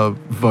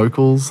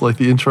vocals, like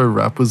the intro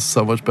rap, was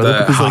so much better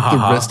because like the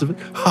rest of it,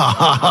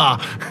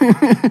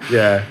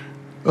 yeah.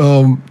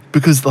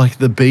 Because like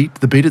the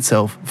beat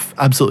itself,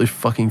 absolutely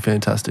fucking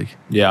fantastic.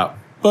 Yeah.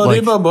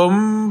 Like- Yeah,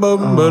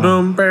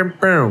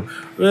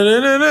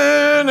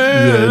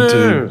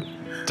 dude.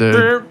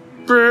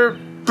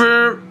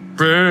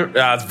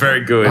 It's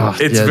very good.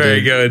 It's yeah,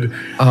 very dude.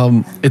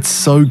 good. It's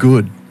so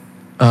good.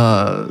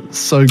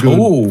 So good.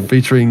 Ooh.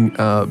 Featuring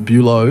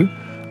Bulow.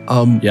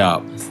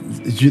 Yeah.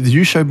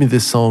 You showed me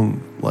this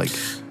song like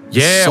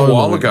Yeah, so a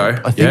while long ago.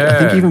 I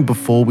think even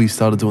before we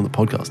started doing the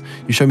podcast.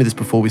 You showed me this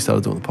before we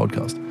started doing the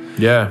podcast.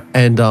 Yeah.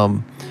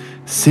 And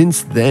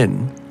since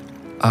then,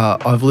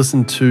 I've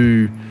listened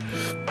to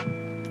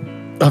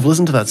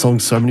that song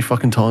so many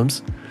fucking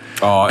times.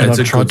 Oh, And it's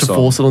I've a tried good to song.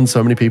 force it on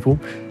so many people.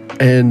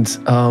 And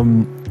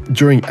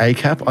during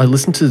ACAP, I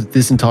listened to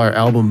this entire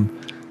album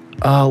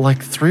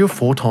like 3 or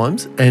 4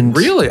 times. And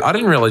Really? I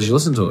didn't realize you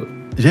listened to it.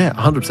 yeah,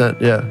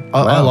 100%. Yeah,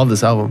 I Wow. love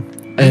this album.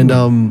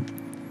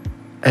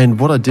 And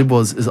what I did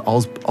was I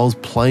was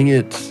playing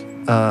it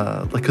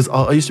like because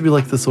I used to be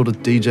like the sort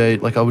of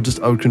DJ, like I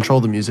would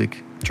control the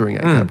music during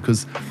ACAP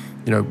because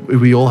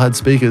we all had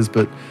speakers,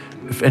 but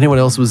if anyone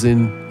else was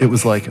in, it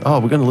was like, oh,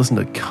 we're going to listen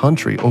to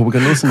country, or we're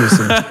going to listen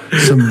to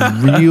some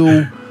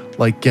real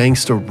like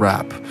gangster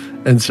rap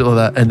and shit like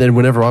that. And then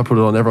whenever I put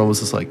it on, everyone was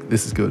just like,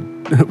 this is good.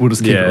 We'll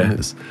just keep it on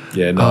this.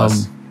 Yeah,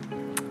 nice.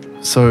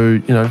 So,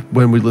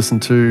 when we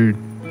listened to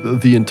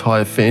the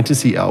entire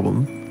Fantasy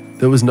album,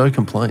 there was no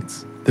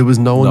complaints. There was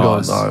no one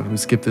Nice. going, we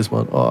skip this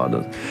one. Oh,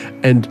 no.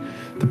 And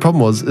the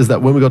problem is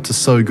that when we got to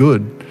So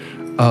Good,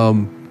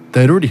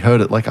 they'd already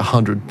heard it like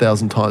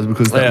 100,000 times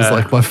because that was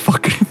like my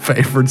fucking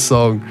favorite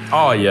song.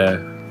 Oh, yeah.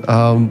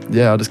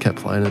 Yeah, I just kept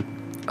playing it.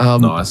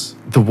 Nice.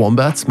 The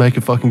Wombats make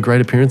a fucking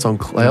great appearance on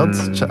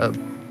Clouds,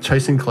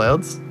 Chasing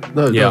Clouds.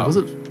 No, was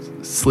it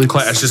Slips?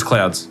 It's just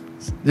clouds.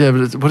 Yeah,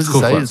 but what does it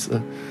Cool say? Clouds.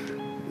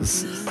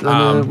 It's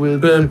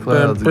with the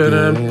clouds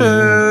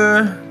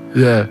again.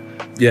 Yeah.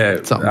 Yeah.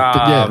 Something.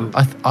 But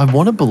yeah, I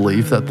want to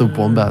believe that the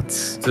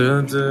Wombats.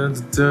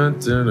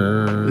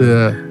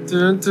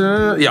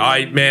 Yeah.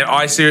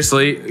 I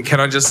seriously, can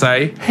I just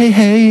say,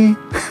 Hey.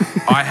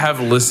 I have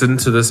listened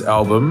to this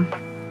album.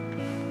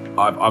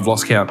 I've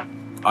lost count.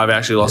 I've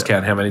actually lost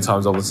count how many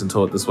times I've listened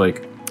to it this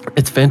week.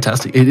 It's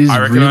fantastic. It is I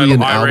reckon really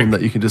an I album reckon-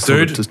 that you can just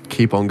sort of Dude, just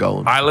keep on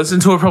going. I listen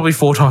to it probably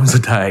 4 times a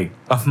day.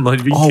 I'm not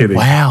even Oh kidding.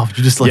 wow!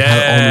 You just like had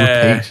it on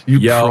Yeah. repeat. You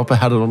Yup. proper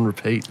had it on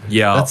repeat.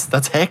 Yeah.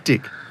 That's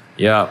hectic.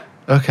 Yeah.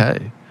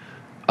 Okay.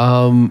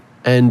 And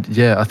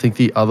yeah, I think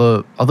the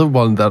other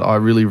one that I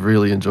really,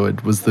 really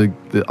enjoyed was the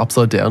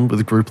Upside Down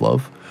with Group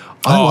Love.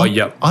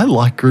 Yep. I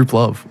like Group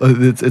Love.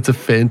 It's a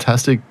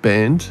fantastic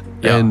band,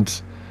 Yeah.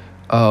 and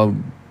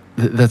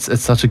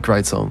it's such a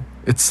great song.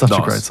 It's such a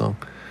Nice. great song.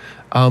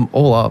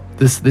 All up,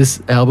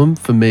 this album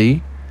for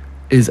me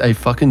is a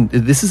 10.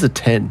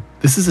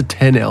 This is a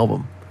 10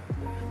 album.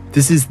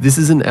 This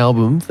is an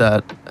album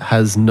that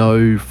has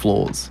no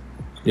flaws.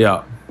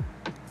 Yeah.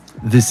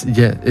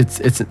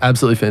 It's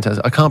absolutely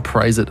fantastic. I can't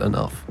praise it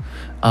enough.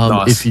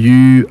 Nice. If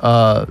you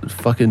are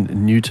fucking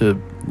new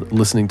to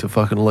listening to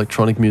fucking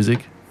electronic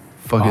music,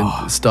 fucking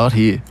start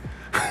here.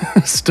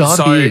 Start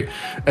here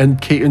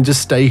and just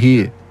stay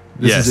here.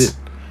 This is it.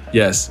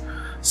 Yes.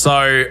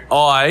 So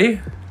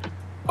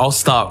I'll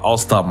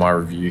start my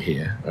review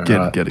here.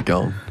 Alright. Get it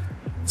going.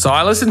 So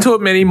I listened to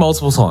it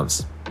multiple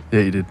times.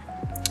 Yeah, you did.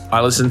 I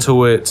listened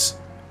to it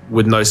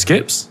with no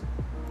skips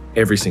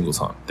every single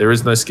time. There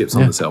is no skips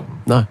on this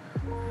album. No.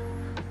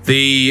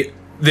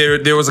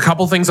 There was a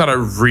couple things that I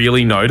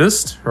really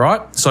noticed,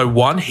 right? So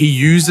one, he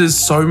uses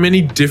so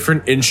many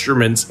different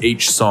instruments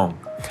each song.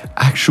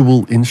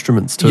 Actual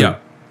instruments too.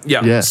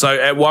 Yeah. So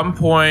at one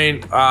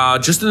point,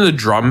 just in the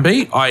drum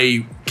beat,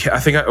 I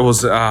think it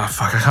was I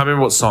can't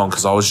remember what song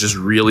because I was just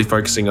really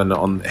focusing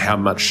on how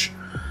much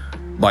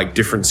like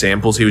different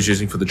samples he was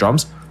using for the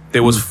drums.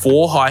 There was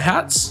 4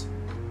 hi-hats,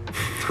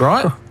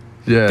 right?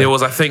 Yeah. There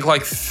was, I think,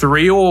 like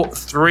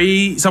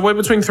somewhere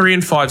between 3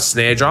 and 5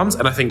 snare drums,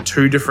 and I think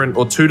 2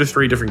 to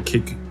 3 different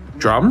kick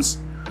drums,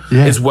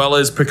 as well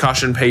as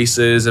percussion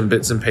pieces and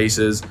bits and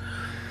pieces.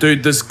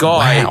 Dude, this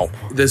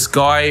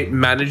guy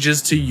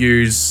manages to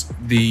use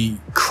the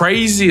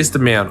craziest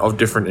amount of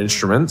different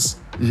instruments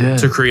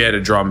to create a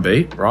drum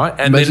beat, right?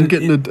 And imagine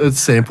getting a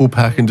sample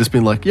pack and just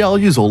being like, yeah, I'll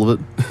use all of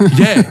it.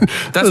 Yeah,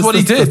 that's what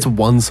he did. That's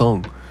one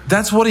song.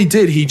 That's what he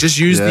did. He just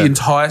used the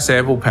entire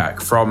sample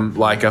pack from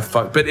like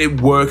but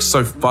it works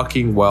so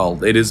fucking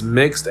well. It is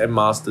mixed and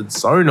mastered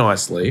so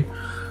nicely.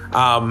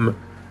 Dude,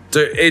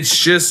 it's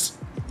just...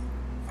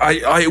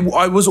 I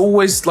was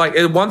always like,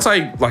 once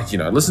I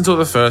listened to it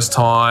the first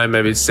time,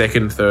 maybe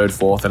second, third,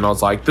 fourth, and I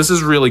was like, this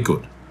is really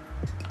good.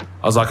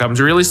 I was like, I'm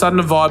really starting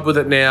to vibe with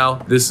it now.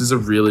 This is a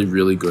really,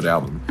 really good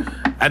album.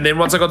 And then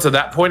once I got to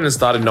that point and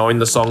started knowing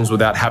the songs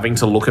without having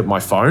to look at my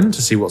phone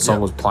to see what song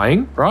was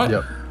playing, right?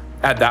 Yep.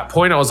 At that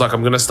point, I was like,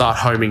 I'm going to start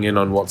homing in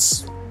on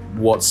what's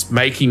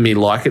making me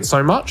like it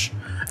so much.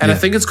 And I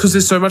think it's because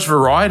there's so much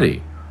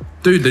variety.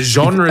 Dude, the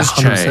genres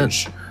 100%.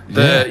 change.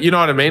 You know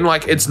what I mean?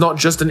 Like, it's not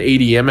just an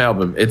EDM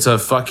album. It's a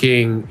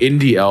fucking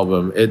indie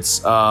album. It's,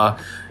 you know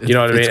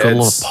what I mean? It's got a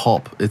lot of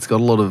pop. It's got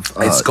a lot of...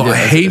 it's got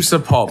heaps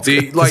of pop.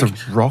 There's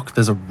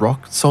a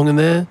rock song in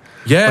there.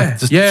 Yeah,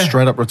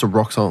 straight up, it's a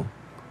rock song.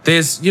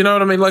 There's, you know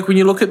what I mean? Like, when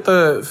you look at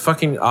the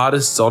fucking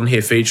artists on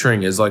here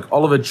featuring, is like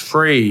Oliver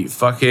Tree,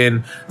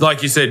 fucking,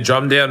 like you said,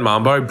 Drum Down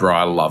Mambo. Bro,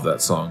 I love that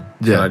song.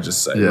 Can I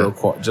just say real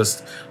quick?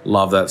 Just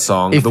love that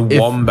song. The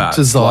Wombats.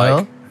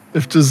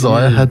 If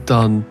Desire had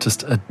done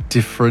just a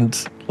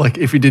different, like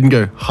if he didn't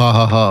go ha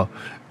ha ha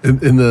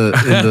in the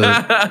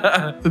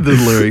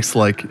lyrics,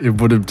 like it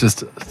would have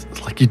just,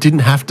 like you didn't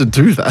have to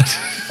do that.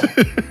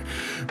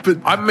 But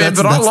I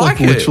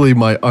like it. Literally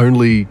my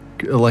only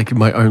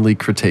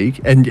critique,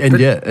 and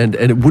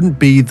it wouldn't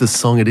be the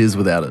song it is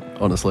without it,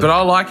 honestly. But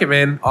I like it,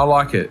 man. I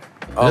like it.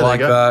 I like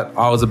that.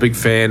 I was a big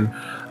fan.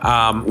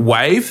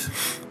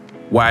 Wave.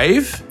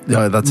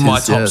 No, that's my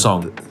top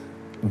song.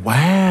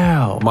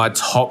 Wow, my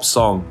top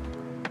song,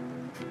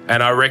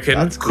 and I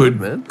reckon could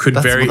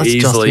very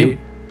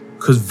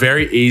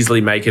easily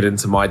make it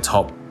into my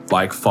top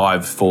like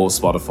 5 for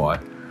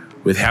Spotify,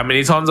 with how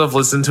many times I've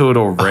listened to it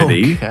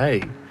already.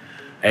 Okay.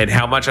 And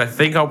how much I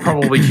think I'll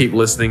probably keep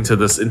listening to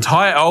this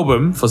entire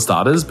album for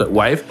starters. But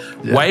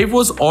Wave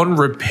was on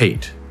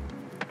repeat.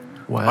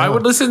 Wow. I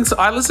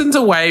listened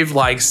to Wave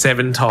like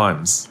 7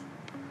 times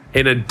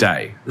in a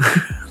day.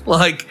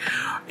 Like,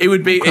 it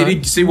would be,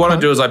 what I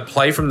do is I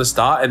play from the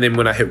start, and then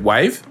when I hit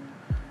Wave,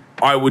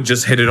 I would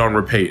just hit it on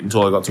repeat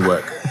until I got to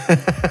work.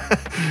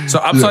 So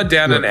Upside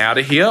Down and Out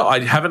of Here, I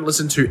haven't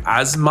listened to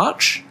as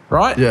much,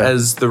 right,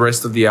 as the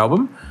rest of the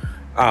album.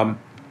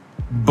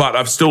 But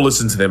I've still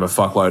listened to them a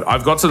fuckload.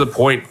 I've got to the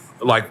point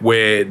like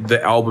where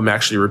the album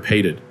actually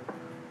repeated,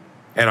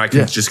 and I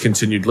just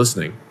continued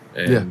listening,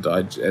 and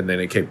then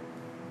it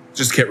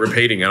kept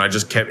repeating, and I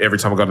just kept, every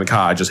time I got in the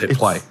car, I just hit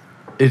play.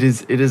 It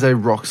is a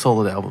rock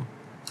solid album.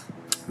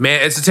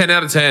 Man, it's a 10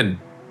 out of 10.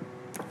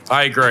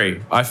 I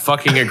agree. I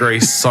fucking agree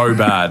so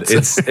bad. It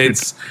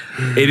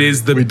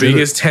is the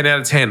biggest 10 out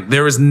of 10.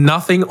 There is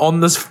nothing on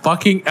this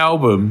fucking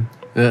album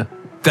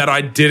that I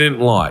didn't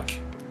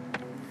like.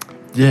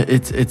 Yeah,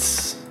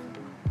 it's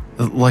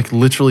like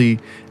literally,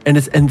 and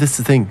this is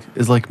the thing,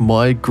 is like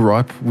my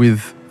gripe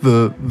with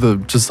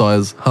the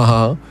Josiah's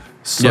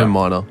so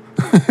minor.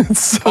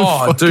 So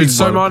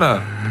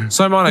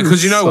minor.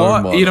 Because you know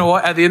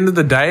what? At the end of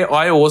the day,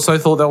 I also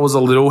thought that was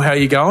a little how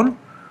you going.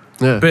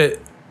 Yeah, but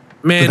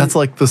man, that's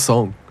like the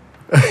song.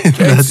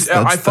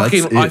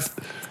 I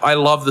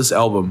love this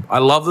album. I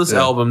love this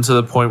album to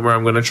the point where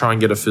I'm going to try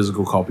and get a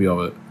physical copy of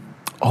it.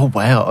 Oh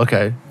wow!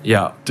 Okay.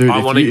 Yeah, dude.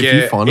 I want to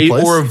get a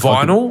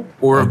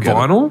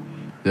vinyl.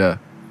 Yeah.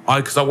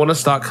 Because I want to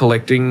start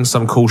collecting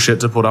some cool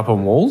shit to put up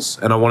on walls,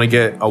 and I want to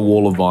get a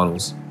wall of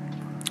vinyls.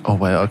 Oh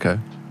wow! Okay,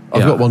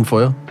 I've got one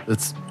for you.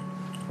 It's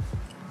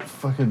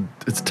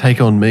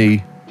Take On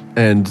Me,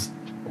 and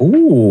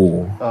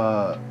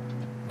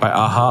by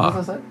Aha. What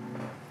was that?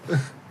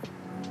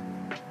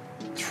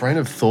 Train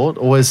of Thought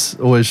always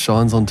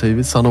shines on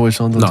TV. Sun always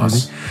shines on TV.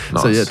 Nice.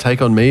 So yeah,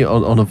 Take On Me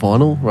on a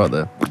vinyl right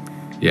there.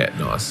 Yeah,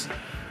 nice.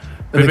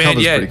 But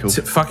man, cool.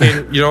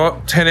 Fucking, you know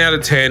what? 10 out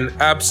of 10.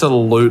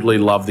 Absolutely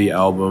love the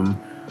album.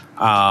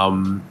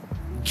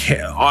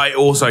 I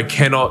also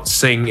cannot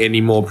sing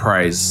any more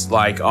praise.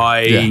 Like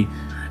I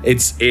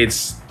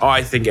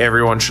think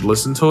everyone should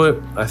listen to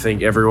it. I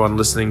think everyone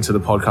listening to the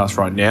podcast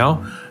right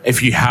now,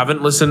 if you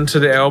haven't listened to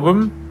the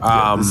album,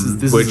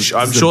 which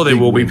I'm sure there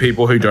will be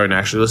people who don't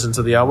actually listen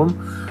to the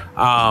album,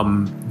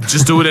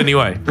 just do it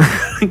anyway.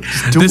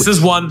 This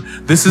is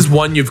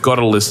one you've got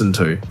to listen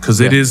to, because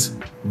it is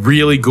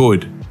really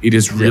good. It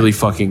is really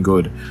fucking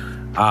good.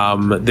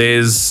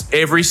 There's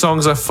every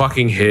song's a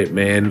fucking hit,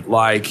 man.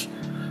 Like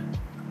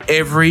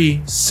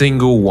every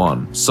single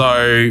one.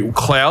 So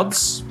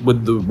Clouds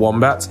with the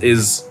Wombats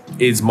is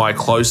my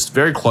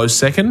very close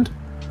second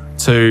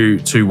to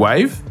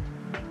Wave.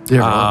 Yeah,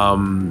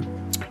 right.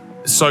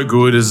 so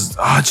good is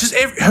just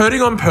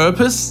Hurting on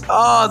Purpose.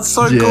 Oh, it's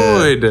so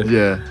good.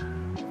 Yeah.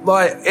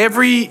 Like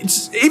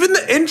even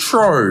the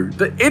intro.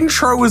 The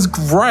intro is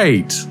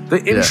great.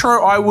 The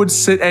intro I would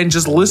sit and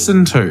just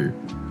listen to.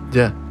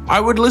 Yeah. I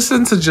would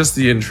listen to just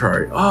the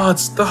intro. Oh,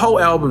 it's the whole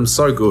album's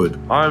so good.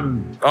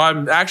 I'm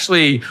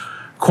actually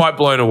quite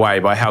blown away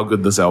by how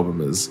good this album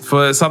is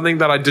for something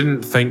that I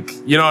didn't think.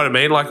 You know what I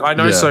mean? Like I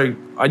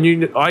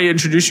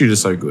introduced you to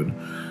So Good.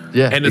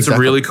 Yeah, and it's a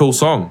really cool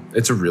song.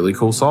 It's a really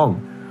cool song.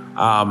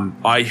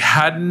 I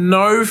had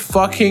no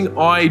fucking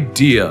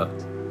idea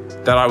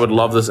that I would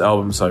love this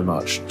album so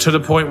much, to the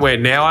point where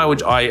now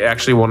I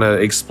actually want to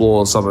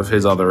explore some of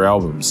his other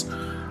albums,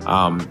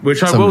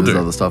 which I will do.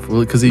 Other stuff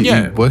because he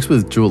works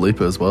with Dua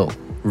Lipa as well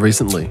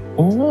recently.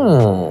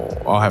 Oh,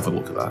 I'll have a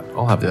look at that.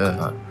 I'll have a look at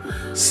that.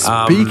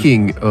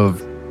 Speaking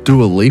of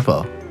Dua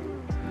Lipa,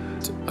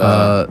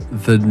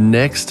 the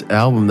next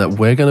album that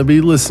we're going to be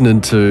listening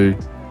to,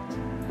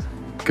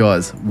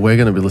 guys, we're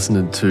going to be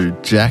listening to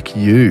Jack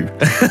U.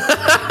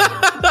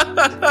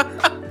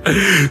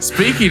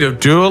 Speaking of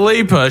Dua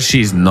Lipa,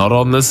 she's not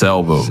on this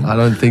album. I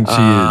don't think she is.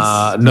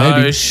 No,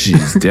 Maybe.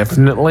 she's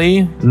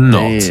definitely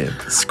not. Man.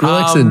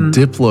 Skrillex and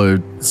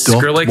Diplo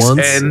docked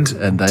once,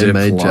 and they Diplo.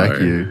 made Jack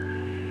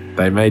U.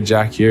 They made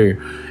Jack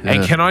U. Yeah.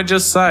 And can I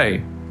just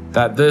say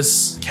that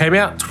this came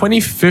out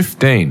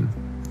 2015,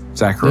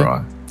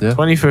 Zachariah. Yeah.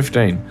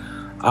 2015.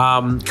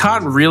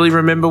 Can't really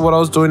remember what I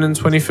was doing in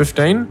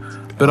 2015,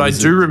 but I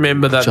do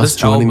remember that just this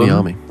joining album... the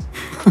army.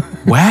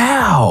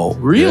 Wow,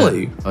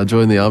 really? Yeah, I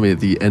joined the army at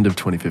the end of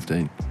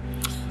 2015.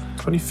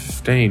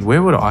 2015,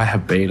 where would I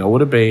have been? I would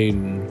have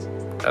been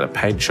at a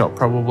paint shop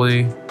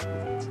probably.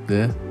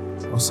 Yeah.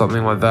 Or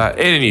something like that.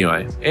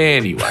 Anyway.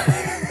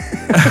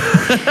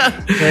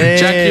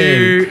 Jack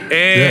U.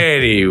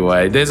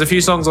 Anyway, there's a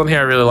few songs on here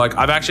I really like.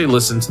 I've actually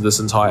listened to this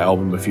entire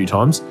album a few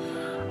times.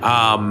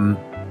 I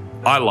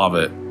love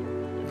it.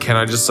 Can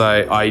I just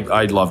say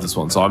I love this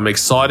one. So I'm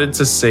excited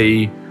to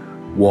see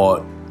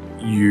what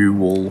you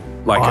will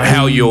like,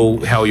 how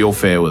you'll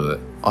fare with it.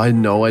 I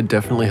know I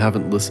definitely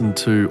haven't listened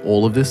to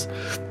all of this.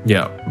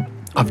 Yeah.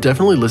 I've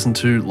definitely listened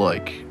to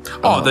like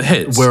the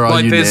hits. Where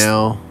Are You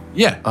Now?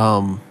 Yeah.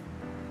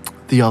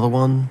 The other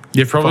one.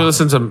 You've probably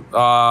listened to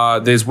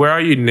there's Where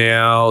Are You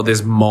Now?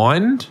 There's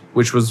Mind,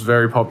 which was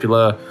very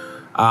popular.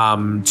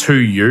 To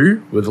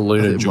You with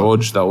Luna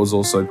George, that was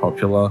also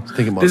popular. I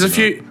think it might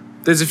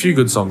There's a few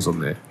good songs on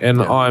there,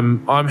 and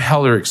I'm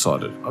hella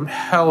excited.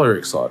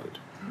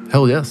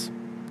 Hell yes.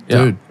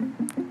 Yeah. Dude.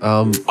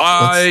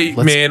 I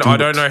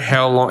don't know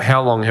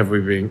how long have we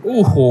been?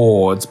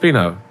 Oh, it's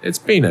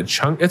a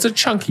chunk. It's a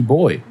chunky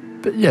boy.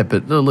 But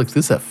look,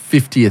 this is our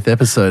 50th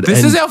episode.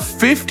 This is our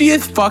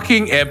 50th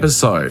fucking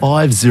episode.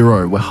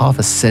 50. We're half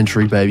a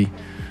century, baby.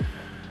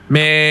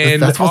 Man,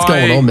 that's what's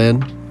going on,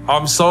 man.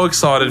 I'm so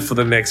excited for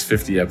the next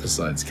 50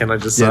 episodes. Can I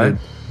just say?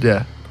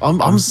 Yeah. I'm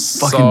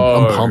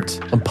pumped.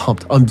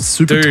 I'm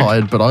super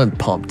tired, but I'm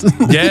pumped.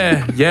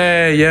 Yeah.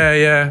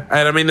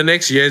 And I mean, the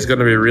next year is going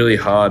to be really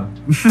hard.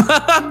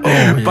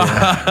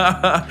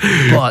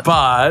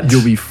 But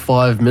you'll be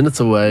 5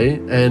 minutes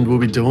away, and we'll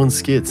be doing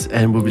skits,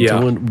 and we'll be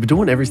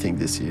doing everything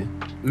this year.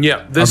 Yeah,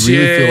 I really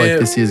feel like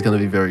this year is going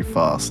to be very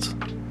fast.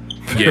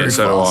 Yeah,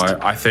 so do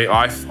I. I think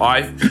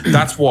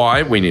that's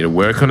why we need to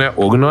work on our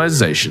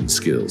organisation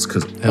skills,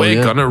 because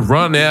we're going to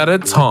run out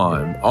of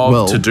time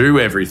to do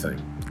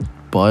everything.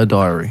 Buy a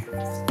diary.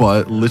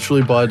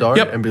 Literally buy a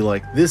diary and be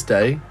like, this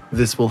day,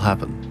 this will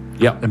happen.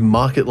 Yep. And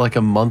mark it like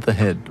a month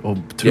ahead or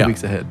 2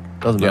 weeks ahead.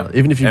 Doesn't matter.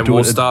 Even if you do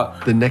it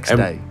the next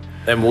day.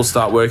 And we'll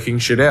start working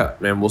shit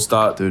out. And we'll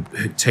start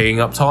teeing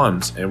up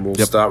times. And we'll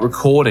start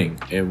recording.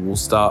 And we'll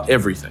start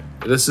everything.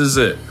 This is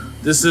it.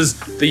 This is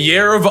the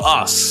year of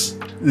us.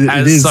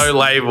 As so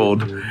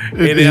labelled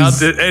in our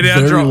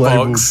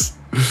Dropbox.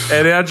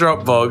 In our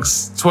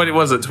Dropbox,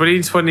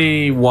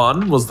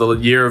 2021 was the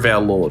year of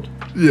our Lord.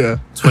 Yeah.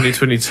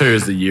 2022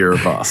 is the year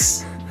of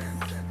us.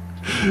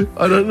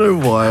 I don't know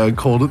why I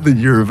called it the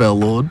year of our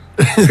Lord.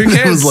 Who cares?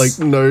 There was like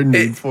no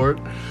need for it.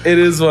 It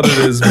is what it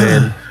is,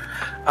 man.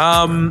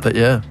 But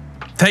yeah.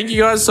 Thank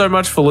you guys so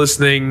much for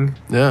listening.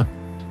 Yeah.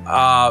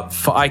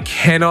 I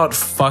cannot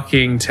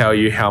fucking tell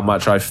you how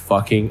much I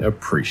fucking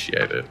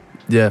appreciate it.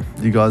 Yeah,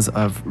 you guys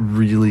have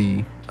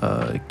really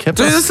kept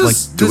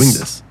us doing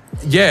this.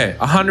 Yeah,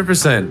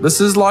 100%.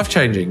 This is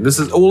life-changing.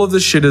 All of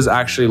this shit is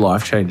actually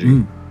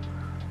life-changing.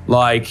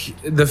 Like,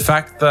 the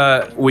fact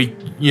that we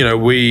get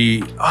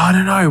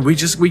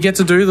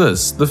to do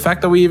this. The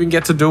fact that we even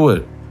get to do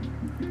it.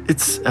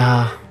 It's,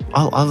 I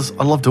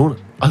love doing it.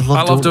 I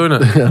love doing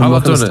it. I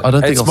love doing it. I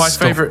don't think it's my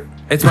favorite.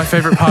 It's my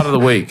favorite part of the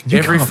week.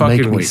 Every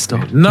fucking week.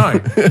 Stop. No.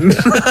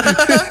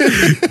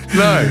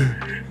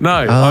 No.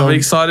 I'm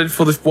excited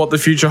for what the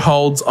future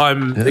holds.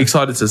 I'm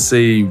excited to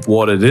see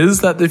what it is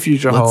that the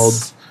future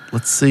holds.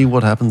 Let's see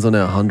what happens on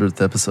our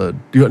 100th episode.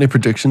 Do you got any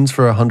predictions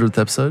for our 100th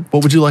episode?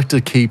 What would you like to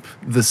keep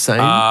the same,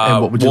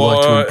 and what would you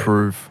like to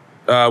improve?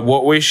 Our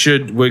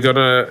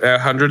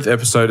 100th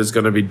episode is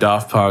gonna be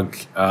Daft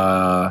Punk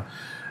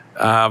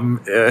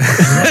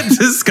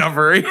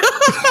Discovery.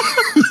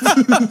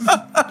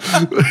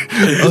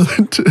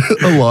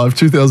 Alive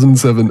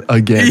 2007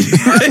 again.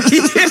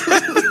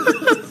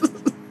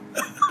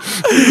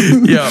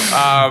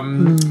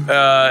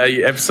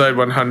 Episode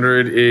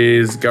 100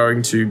 is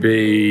going to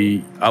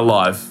be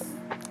alive.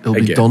 It'll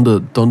be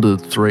Donda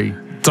 3.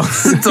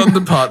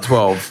 Donda part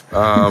 12.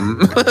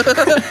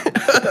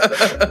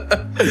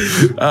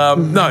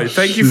 No,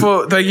 thank you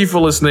for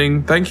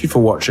listening. Thank you for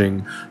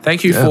watching.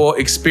 Thank you for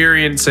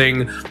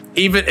experiencing.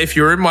 Even if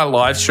you're in my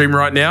live stream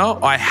right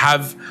now, I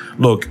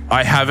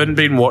haven't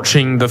been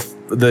watching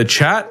the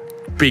chat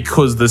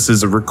because this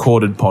is a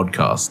recorded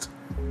podcast.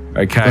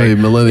 Okay, hey,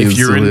 Millennium's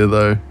still here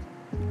though.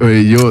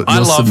 You're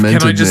cemented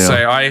can I just now.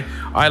 say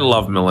I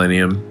love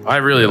Millennium. I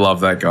really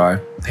love that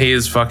guy. He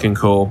is fucking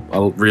cool. I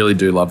really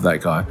do love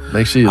that guy.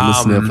 Make sure you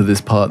listen out for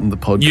this part in the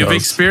podcast. You've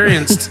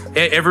experienced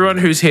everyone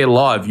who's here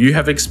live. You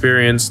have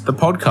experienced the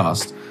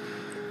podcast.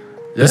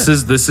 Yeah.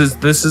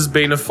 This has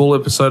been a full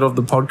episode of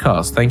the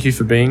podcast. Thank you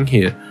for being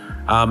here.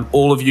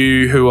 All of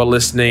you who are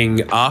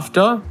listening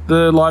after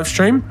the live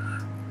stream,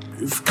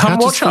 come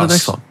watch us. For the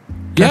next one.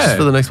 Catch us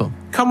for the next one.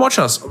 Come watch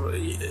us.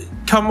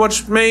 Come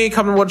watch me.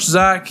 Come and watch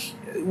Zach.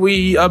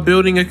 We are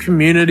building a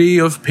community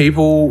of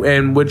people,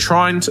 and we're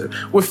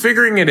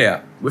figuring it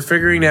out. We're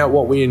figuring out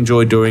what we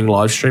enjoy doing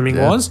live streaming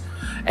wise.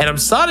 And I'm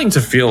starting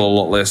to feel a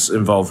lot less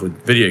involved with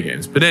video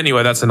games. But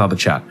anyway, that's another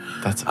chat.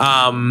 That's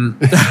okay.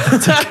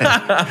 That's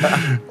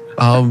okay.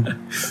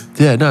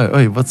 Yeah, no.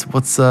 Wait,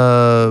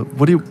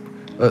 what do you?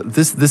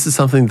 This is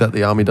something that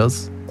the army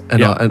does,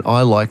 and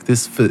I like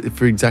this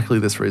for exactly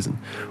this reason.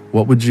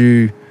 What would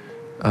you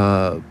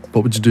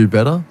do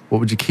better? What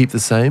would you keep the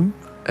same?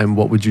 And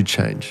what would you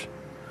change?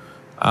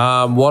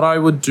 What I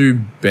would do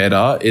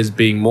better is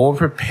being more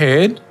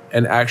prepared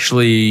and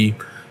actually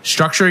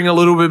structuring a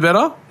little bit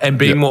better and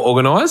being more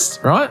organized,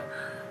 right?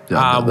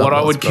 Yeah, what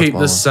I would keep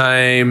the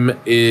same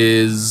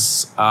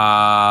is,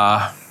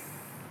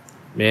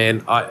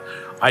 man,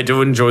 I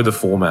do enjoy the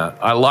format.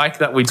 I like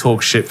that we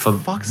talk shit for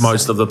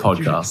most of the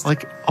podcast.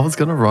 Like, I was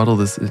going to write all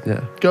this.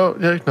 Yeah. Go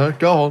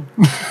on.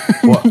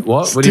 What?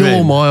 What do you mean? Steal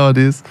all my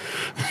ideas.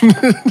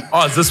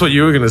 Oh, is this what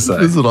you were going to say?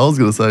 This is what I was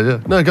going to say, yeah.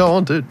 No, go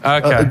on, dude.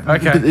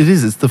 Okay. It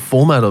is. It's the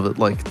format of it.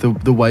 Like,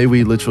 the way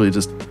we literally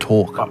just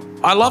talk.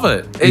 I love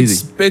it.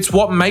 Easy. It's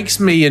what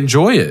makes me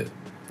enjoy it.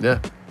 Yeah.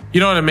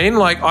 You know what I mean?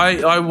 Like,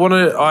 I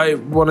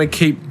want to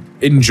keep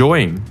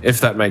enjoying,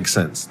 if that makes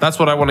sense. That's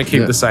what I want to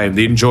keep the same,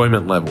 the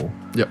enjoyment level.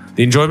 Yep.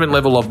 The enjoyment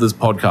level of this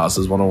podcast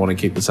is what I want to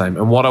keep the same.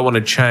 And what I want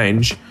to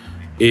change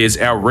is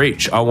our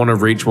reach. I want to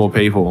reach more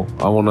people.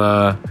 I want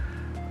to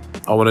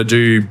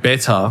do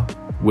better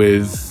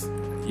with,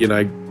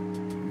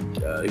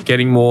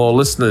 getting more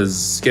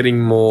listeners,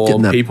 getting more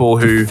people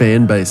who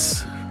fan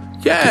base.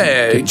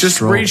 Yeah, just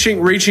strong.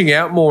 reaching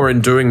out more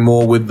and doing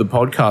more with the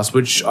podcast,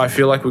 which I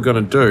feel like we're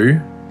going to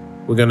do.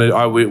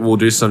 We'll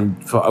do some.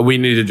 We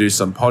need to do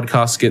some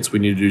podcast skits. We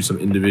need to do some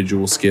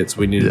individual skits.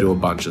 We need to do a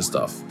bunch of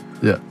stuff.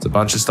 Yeah, it's a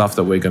bunch of stuff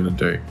that we're going to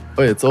do.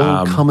 Oh, it's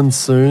all coming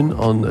soon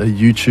on a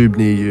YouTube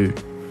near you.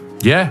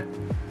 Yeah,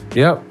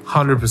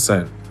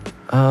 100%.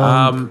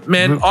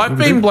 Man, I've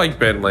been Blake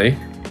Bentley,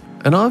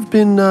 and I've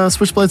been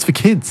Switchblades for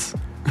Kids.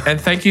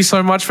 And thank you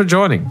so much for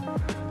joining.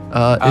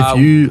 If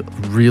you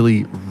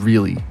really,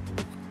 really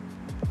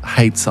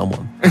hate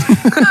someone,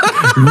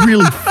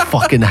 really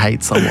fucking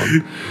hate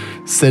someone,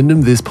 send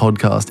them this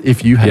podcast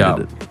if you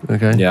hated it.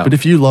 Okay? Yeah. But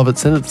if you love it,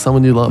 send it to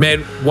someone you love.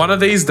 Man, one of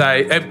these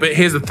days, but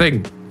here's the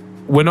thing.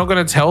 We're not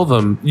going to tell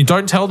them. You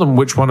don't tell them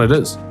which one it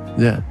is.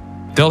 Yeah.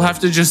 They'll have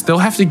to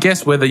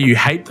guess whether you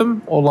hate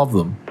them or love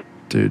them.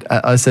 Dude,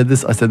 I said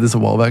this a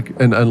while back,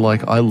 and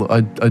like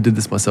I did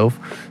this myself.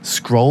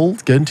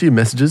 Get into your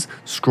messages,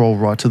 scroll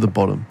right to the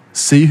bottom.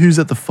 See who's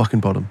at the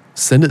fucking bottom.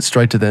 Send it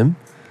straight to them.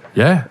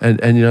 Yeah. And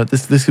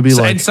this could be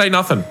like... And say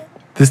nothing.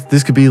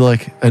 This could be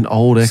like an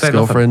old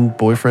ex-girlfriend,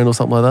 boyfriend or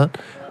something like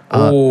that.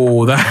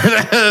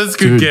 This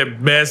could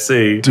get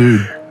messy.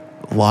 Dude,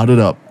 light it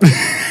up.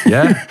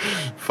 Yeah?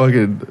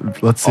 Fucking,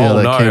 let's see how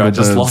that came. I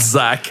just lost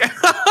Zach.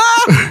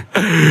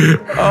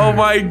 Oh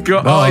my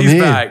God. No, he's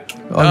back.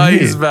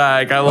 He's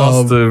back. I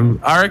lost him.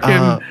 I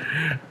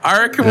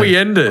reckon we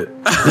end it.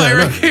 I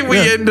reckon we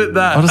end it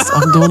that.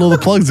 I'm doing all the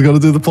plugs. I got to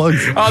do the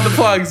plugs. Oh, the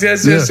plugs.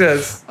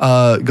 Yes.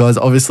 Guys,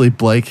 obviously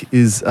Blake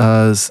is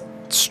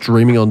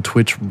streaming on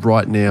Twitch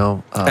right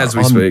now. As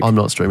we speak. I'm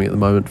not streaming at the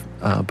moment,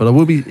 but I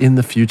will be in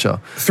the future.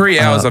 3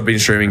 hours I've been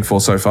streaming for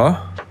so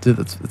far. Dude,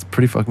 that's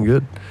pretty fucking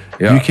good.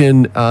 Yeah. You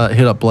can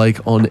hit up Blake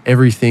on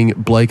everything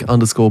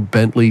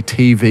Blake_Bentley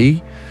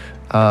TV,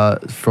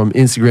 from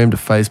Instagram to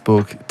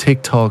Facebook,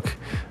 TikTok,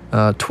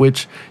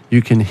 Twitch.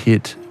 You can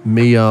hit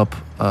me up,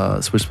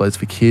 Switchblades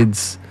for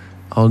Kids,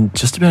 on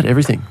just about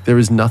everything. There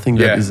is nothing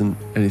that isn't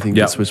anything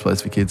but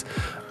Switchblades for Kids.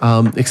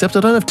 Except I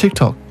don't have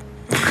TikTok.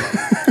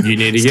 You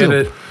need to get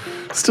it.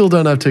 Still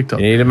don't have TikTok.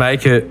 You need to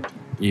make it.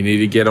 You need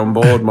to get on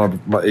board.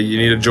 You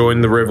need to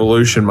join the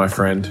revolution, my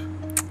friend.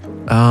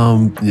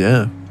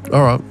 Yeah.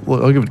 All right,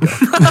 well, I'll give it a go.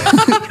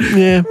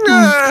 Yeah.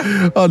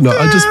 Oh no,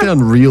 I just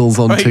found reels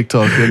on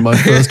TikTok, and my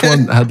first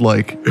one had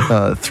like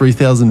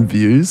 3,000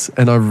 views,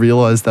 and I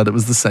realized that it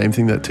was the same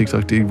thing that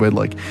TikTok did, where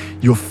like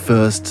your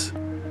first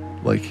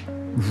like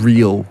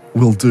reel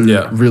will do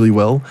really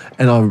well,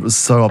 and I was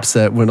so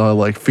upset when I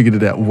like figured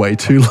it out way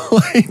too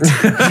late.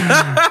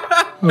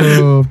 But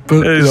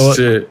you know what?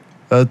 Shit.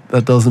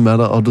 That doesn't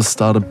matter. I'll just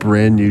start a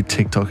brand new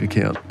TikTok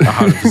account.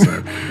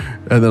 100%.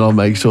 And then I'll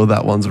make sure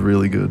that one's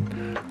really good.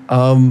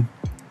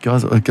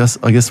 Guys, I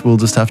guess we'll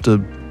just have to,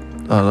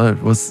 I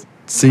don't know,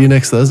 see you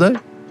next Thursday?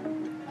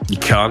 You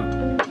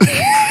can't.